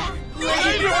Bronya!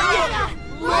 Lady Bronya!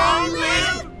 Long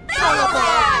live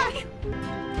Belobog!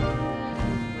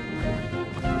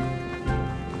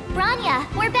 Bronya,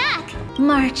 we're back!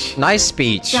 March. Nice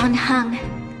speech. Don Hung.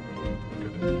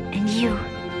 And you.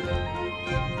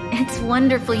 It's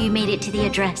wonderful you made it to the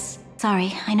address.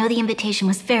 Sorry, I know the invitation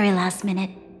was very last minute.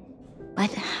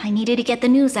 But I needed to get the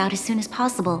news out as soon as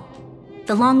possible.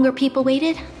 The longer people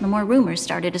waited, the more rumors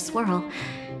started to swirl.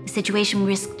 The situation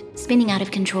risked spinning out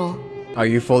of control. Are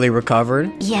you fully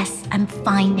recovered? Yes, I'm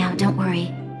fine now, don't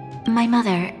worry. My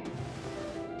mother...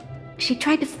 she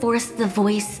tried to force the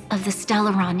voice of the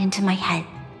Stellaron into my head.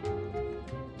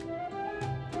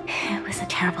 It was a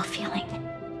terrible feeling.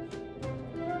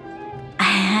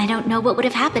 I don't know what would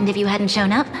have happened if you hadn't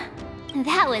shown up.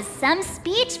 That was some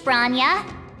speech, Bronya.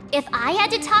 If I had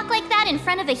to talk like that in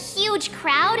front of a huge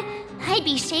crowd, I'd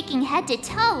be shaking head to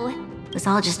toe. It was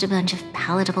all just a bunch of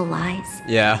palatable lies.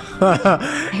 Yeah.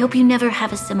 I hope you never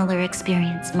have a similar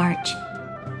experience, March.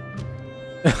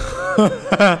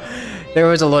 There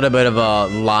was a little bit of a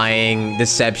lying,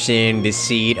 deception,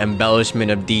 deceit, embellishment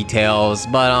of details,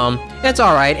 but it's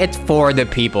alright. It's for the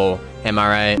people. Am I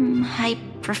right? I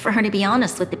prefer to be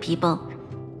honest with the people.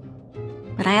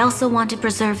 But I also want to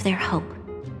preserve their hope.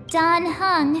 Don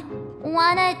Hung,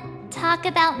 wanna talk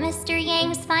about Mr.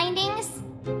 Yang's findings?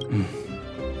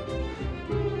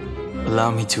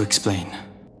 Allow me to explain.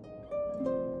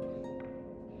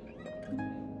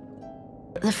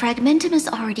 The fragmentum has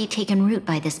already taken root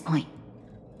by this point.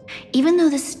 Even though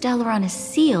the Stellaron is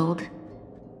sealed,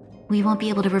 we won't be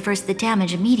able to reverse the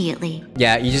damage immediately.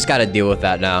 Yeah, you just gotta deal with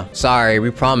that now. Sorry,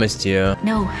 we promised you.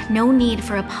 No need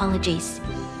for apologies.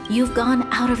 You've gone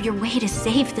out of your way to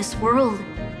save this world.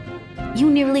 You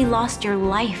nearly lost your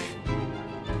life.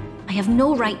 I have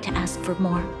no right to ask for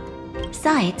more.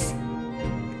 Besides,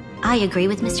 I agree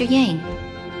with Mr. Yang.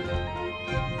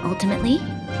 Ultimately,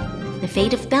 the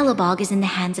fate of Belobog is in the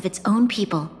hands of its own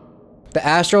people. The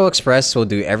Astral Express will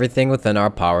do everything within our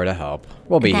power to help.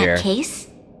 We'll be here. In that case,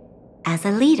 as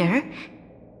a leader,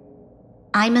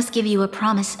 I must give you a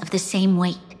promise of the same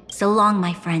weight. So long,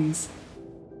 my friends.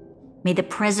 May the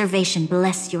preservation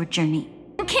bless your journey.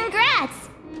 Congrats!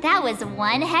 That was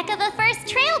one heck of a first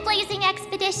trailblazing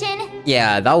expedition.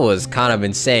 Yeah, that was kind of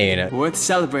insane. Worth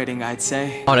celebrating, I'd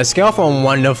say. On a scale from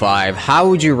 1 to 5, how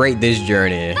would you rate this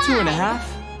journey?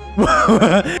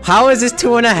 2.5. How is this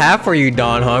 2.5 for you,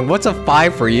 Don Hung? What's a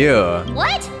 5 for you?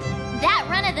 What? That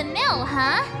run-of-the-mill,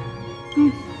 huh?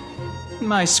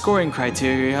 My scoring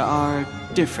criteria are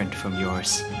different from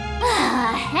yours.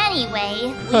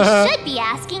 Anyway, we should be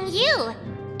asking you.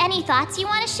 Any thoughts you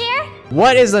want to share?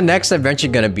 What is the next adventure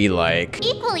gonna be like?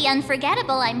 Equally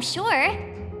unforgettable, I'm sure.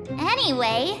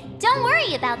 Anyway, don't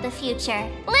worry about the future.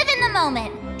 Live in the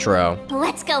moment. True.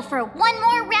 Let's go for one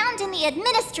more round in the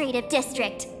administrative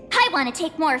district. I want to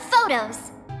take more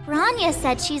photos. Bronya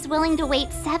said she's willing to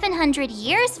wait 700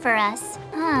 years for us.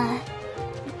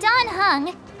 Don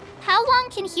Hung, how long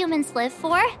can humans live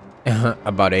for?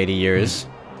 About 80 years.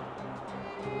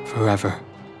 Forever.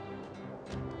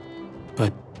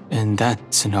 But in that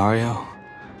scenario,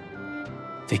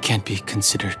 they can't be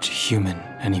considered human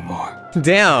anymore.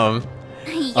 Damn.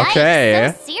 Yikes,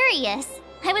 okay. So serious.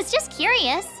 I was just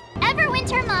curious.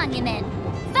 Everwinter Monument.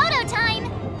 Photo time!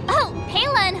 Oh,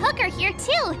 Pela and Hook are here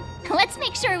too. Let's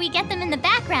make sure we get them in the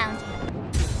background.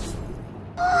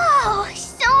 Whoa,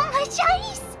 so much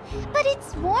ice! But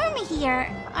it's warm here.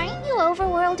 Aren't you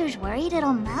overworlders worried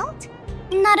it'll melt?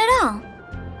 Not at all.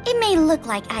 It may look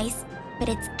like ice, but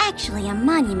it's actually a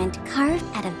monument carved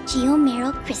out of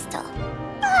geomerald crystal.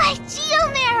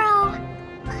 Geomarrow!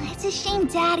 It's a shame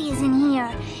Daddy isn't here.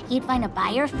 He'd find a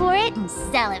buyer for it and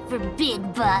sell it for big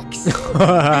bucks.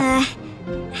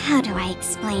 How do I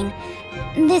explain?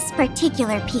 This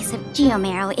particular piece of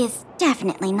geomarrow is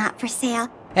definitely not for sale.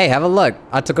 Hey, have a look.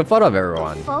 I took a photo of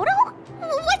everyone. Photo?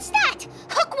 What's that?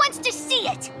 Hook wants to see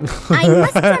it. I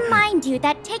must remind you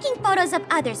that taking photos of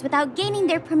others without gaining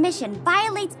their permission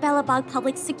violates Belobog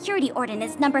Public Security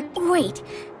Ordinance number... Wait,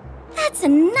 that's a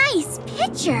nice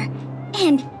picture.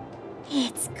 And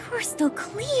it's crystal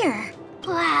clear.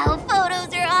 Wow,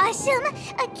 photos are awesome.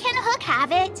 Can Hook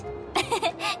have it?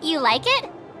 You like it?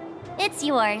 It's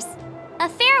yours. A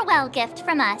farewell gift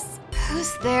from us.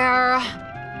 Who's there?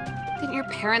 Didn't your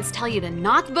parents tell you to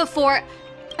knock before?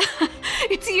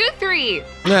 It's you three.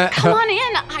 Come on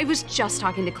in. I was just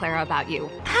talking to Clara about you.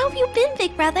 How have you been,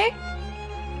 big brother?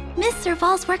 Miss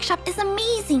Serval's workshop is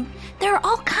amazing. There are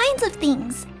all kinds of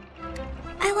things.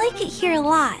 I like it here a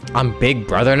lot. I'm big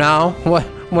brother now? What?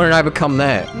 When did I become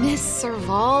that? Miss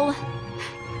Serval?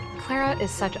 Clara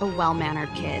is such a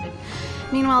well-mannered kid.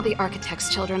 Meanwhile, the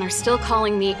architect's children are still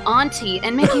calling me auntie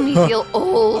and making me feel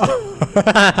old.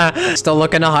 Still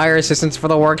looking to hire assistants for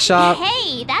the workshop?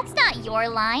 Hey, that's not your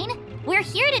line. We're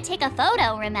here to take a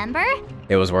photo, remember?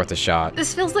 It was worth a shot.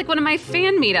 This feels like one of my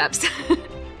fan meetups.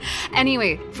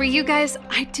 Anyway, for you guys,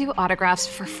 I do autographs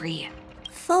for free.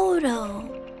 Photo.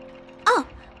 Oh,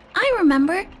 I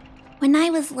remember. When I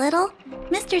was little,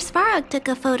 Mr. Svarog took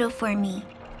a photo for me.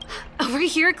 Over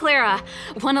here, Clara.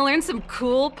 Want to learn some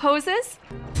cool poses?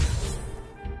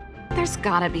 There's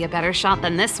gotta be a better shot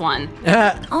than this one.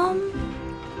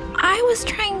 I was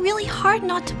trying really hard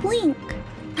not to blink.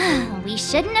 We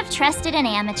shouldn't have trusted an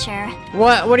amateur.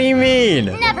 What? What do you mean?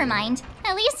 Never mind.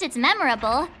 At least it's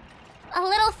memorable. A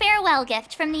little farewell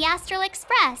gift from the Astral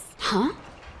Express. Huh?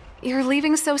 You're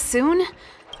leaving so soon?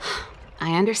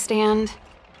 I understand.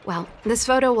 Well, this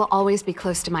photo will always be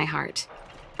close to my heart.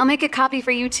 I'll make a copy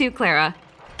for you too, Clara.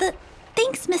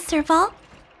 Thanks, Miss Serval.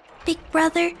 Big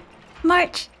brother,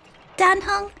 March,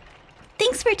 Danhung,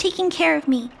 thanks for taking care of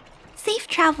me. Safe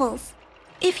travels.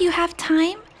 If you have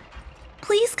time,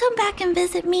 please come back and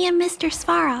visit me and Mr.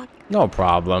 Svarog. No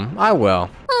problem. I will.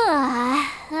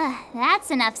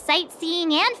 That's enough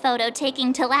sightseeing and photo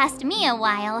taking to last me a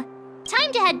while.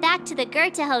 Time to head back to the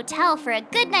Goethe Hotel for a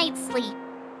good night's sleep.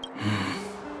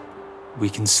 We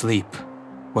can sleep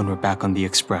when we're back on the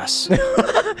Express.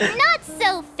 Not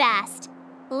so fast.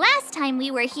 Last time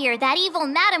we were here, that evil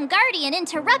Madam Guardian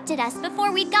interrupted us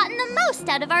before we'd gotten the most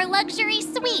out of our luxury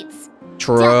suites.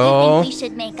 True. Don't you think we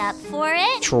should make up for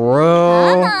it? True.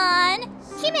 Come on.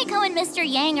 Himeko and Mr.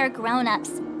 Yang are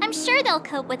grown-ups. I'm sure they'll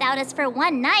cope without us for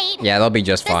one night. Yeah, they'll be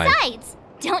just fine. Besides,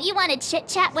 don't you want to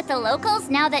chit-chat with the locals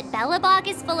now that Belobog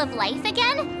is full of life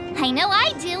again? I know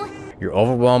I do. You're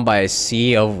overwhelmed by a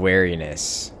sea of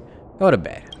weariness. Go to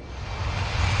bed.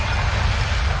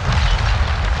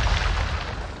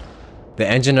 The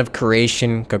engine of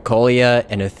creation, Cocolia,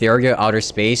 and ethereal outer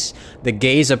space, the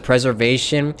gaze of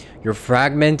preservation, your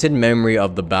fragmented memory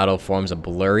of the battle forms a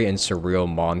blurry and surreal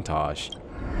montage.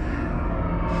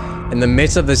 In the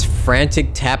midst of this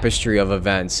frantic tapestry of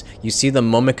events, you see the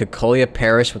moment Cocolia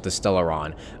perished with the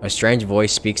Stellaron. A strange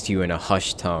voice speaks to you in a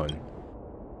hushed tone.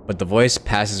 But the voice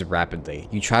passes rapidly.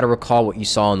 You try to recall what you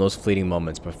saw in those fleeting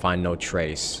moments, but find no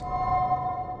trace.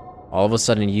 All of a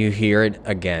sudden, you hear it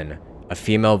again. A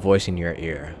female voice in your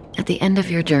ear. At the end of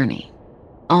your journey,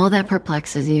 all that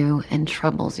perplexes you and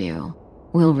troubles you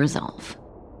will resolve.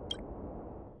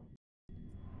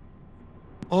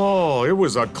 Oh, it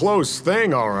was a close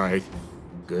thing, all right.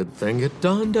 Good thing it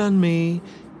dawned on me.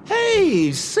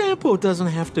 Hey, Sampo doesn't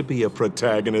have to be a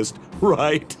protagonist,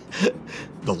 right?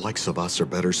 The likes of us are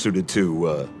better suited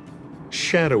to,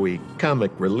 shadowy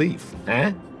comic relief,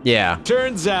 eh? Yeah.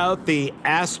 Turns out the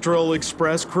Astral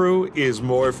Express crew is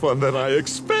more fun than I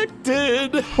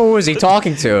expected. Who is he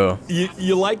talking to?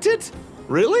 You liked it?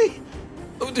 Really?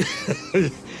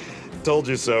 Told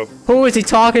you so. Who is he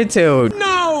talking to?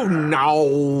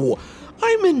 No.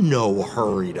 I'm in no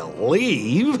hurry to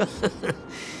leave.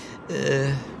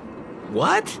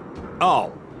 What?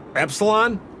 Oh,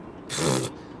 Epsilon?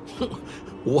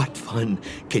 What fun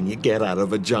can you get out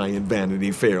of a giant Vanity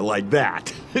Fair like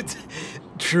that?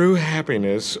 True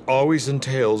happiness always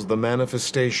entails the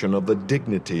manifestation of the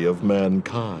dignity of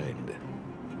mankind.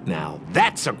 Now,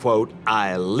 that's a quote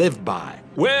I live by.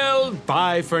 Well,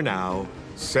 bye for now.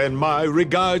 Send my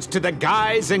regards to the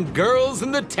guys and girls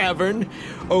in the tavern.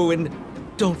 Oh, and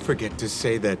don't forget to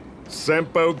say that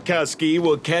Sempo Kuski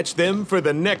will catch them for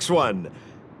the next one.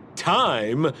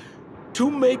 Time to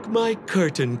make my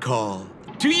curtain call.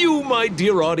 To you, my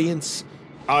dear audience,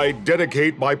 I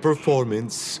dedicate my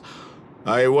performance.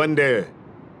 I wonder,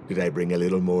 Did I bring a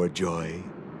little more joy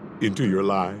into your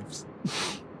lives?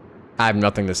 I have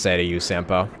nothing to say to you,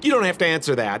 Sampo. You don't have to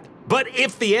answer that. But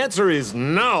if the answer is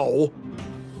no,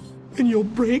 then you'll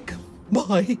break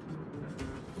my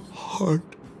heart.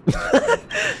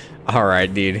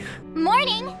 Alright, dude.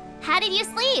 Morning! How did you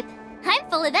sleep? I'm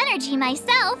full of energy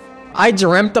myself. I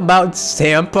dreamt about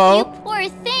Sampo. Poor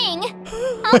thing.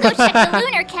 I'll go check the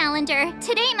lunar calendar.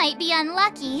 Today might be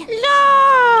unlucky.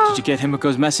 No! Did you get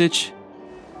Himiko's message?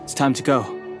 It's time to go.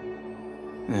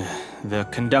 The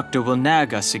conductor will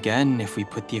nag us again if we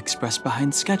put the express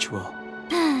behind schedule.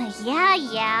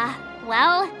 Yeah.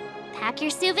 Well, pack your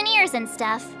souvenirs and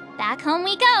stuff. Back home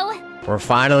we go. We're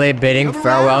finally bidding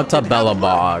farewell to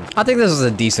Belobog. I think this is a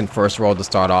decent first roll to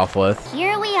start off with.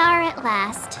 Here we are at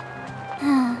last.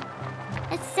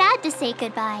 It's sad to say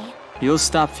goodbye. You'll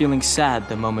stop feeling sad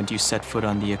the moment you set foot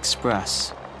on the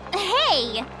express.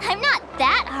 Hey, I'm not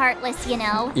that heartless, you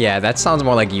know. Yeah, that sounds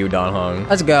more like you, Don Hung.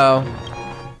 Let's go.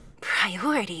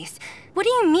 Priorities? What do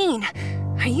you mean?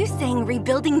 Are you saying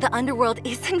rebuilding the underworld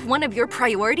isn't one of your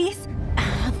priorities?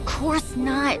 Of course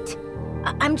not.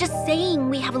 I'm just saying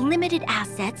we have limited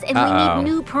assets and we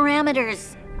need new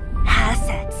parameters.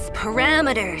 Assets,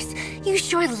 parameters. You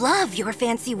sure love your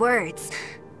fancy words.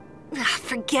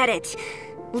 Forget it.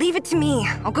 Leave it to me.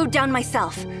 I'll go down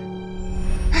myself.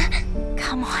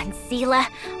 Come on, Seela.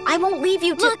 I won't leave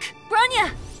you to— Look,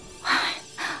 Branya!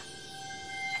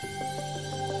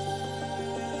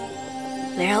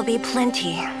 There'll be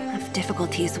plenty of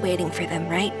difficulties waiting for them,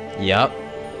 right? Yup.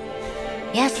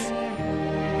 Yes.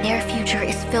 Their future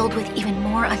is filled with even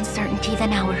more uncertainty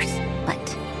than ours.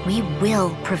 But we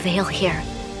will prevail here,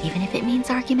 even if it means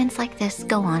arguments like this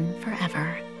go on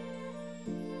forever.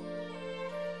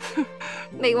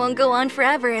 They won't go on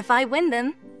forever if I win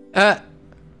them.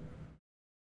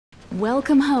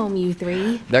 Welcome home, you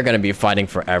three. They're gonna be fighting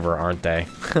forever, aren't they?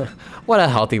 What a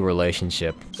healthy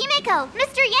relationship. Himiko,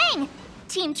 Mr. Yang!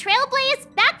 Team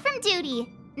Trailblaze back from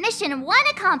duty. Mission 1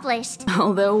 accomplished.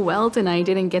 Although Welt and I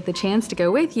didn't get the chance to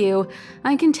go with you,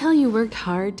 I can tell you worked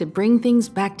hard to bring things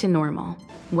back to normal.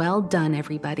 Well done,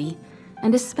 everybody.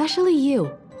 And especially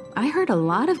you. I heard a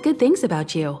lot of good things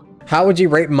about you. How would you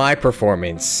rate my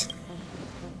performance?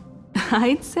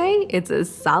 I'd say it's a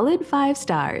solid 5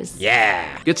 stars.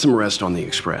 Yeah! Get some rest on the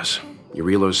express.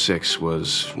 Eurilo 6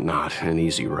 was not an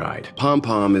easy ride.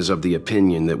 Pom-Pom is of the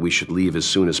opinion that we should leave as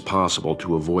soon as possible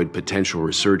to avoid potential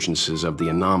resurgences of the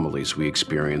anomalies we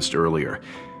experienced earlier.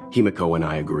 Himiko and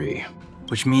I agree.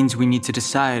 Which means we need to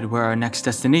decide where our next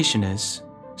destination is,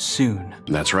 soon.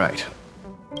 That's right.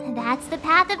 That's the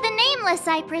path of the Nameless,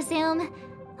 I presume.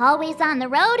 Always on the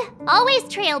road, always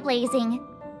trailblazing.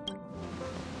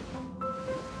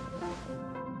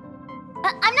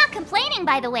 I'm not complaining,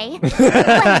 by the way. One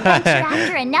adventure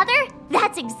after another,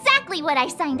 that's exactly what I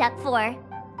signed up for.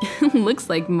 Looks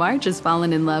like March has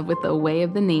fallen in love with the Way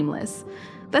of the Nameless.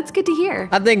 That's good to hear.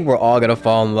 I think we're all gonna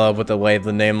fall in love with the Way of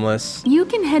the Nameless. You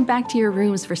can head back to your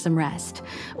rooms for some rest,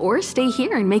 or stay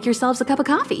here and make yourselves a cup of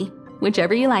coffee,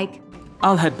 whichever you like.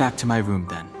 I'll head back to my room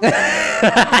then.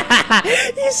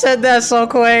 You said that so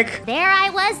quick. There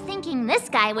I was thinking this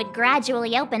guy would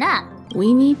gradually open up.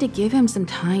 We need to give him some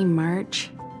time, March.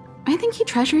 I think he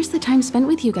treasures the time spent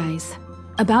with you guys.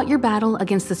 About your battle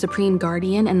against the Supreme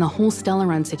Guardian and the whole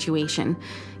Stellaron situation,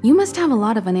 you must have a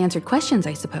lot of unanswered questions,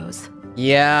 I suppose.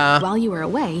 Yeah. While you were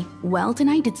away, Welt and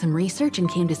I did some research and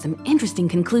came to some interesting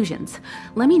conclusions.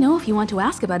 Let me know if you want to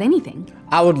ask about anything.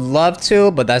 I would love to,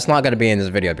 but that's not gonna be in this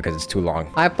video because it's too long.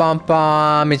 Hi,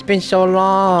 Pom-Pom. It's been so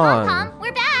long. Pom-Pom,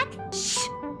 we're back. Shh!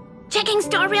 Checking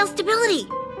star rail stability.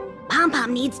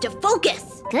 Pom-Pom needs to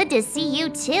focus. Good to see you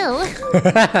too.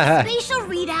 Spatial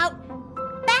readout.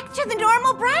 Back to the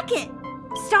normal bracket.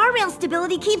 Star rail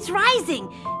stability keeps rising.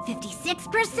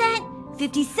 56%,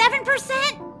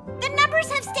 57%. The numbers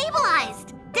have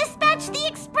stabilized. Dispatch the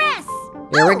Express.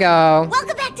 Here we go.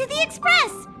 Welcome back to the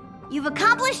Express. You've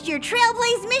accomplished your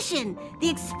Trailblaze mission. The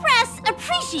Express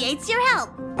appreciates your help.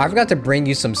 I forgot to bring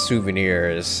you some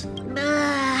souvenirs.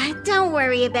 Don't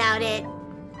worry about it.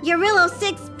 Eurilo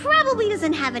 6 probably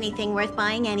doesn't have anything worth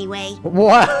buying anyway.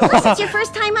 What? Plus, it's your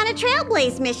first time on a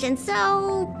Trailblaze mission,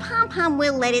 so Pom-Pom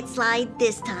will let it slide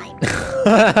this time.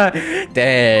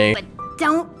 Dang. But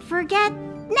don't forget,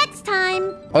 next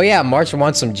time. Oh yeah, March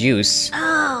wants some juice.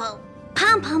 Oh,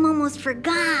 Pom-Pom almost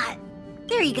forgot.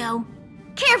 There you go.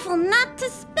 Careful not to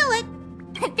spill it.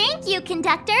 Thank you,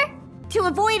 conductor. To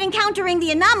avoid encountering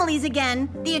the anomalies again,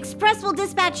 the Express will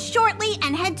dispatch shortly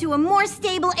and head to a more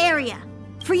stable area.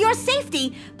 For your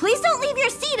safety, please don't leave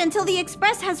your seat until the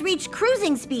Express has reached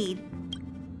cruising speed.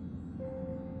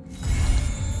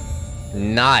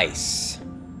 Nice.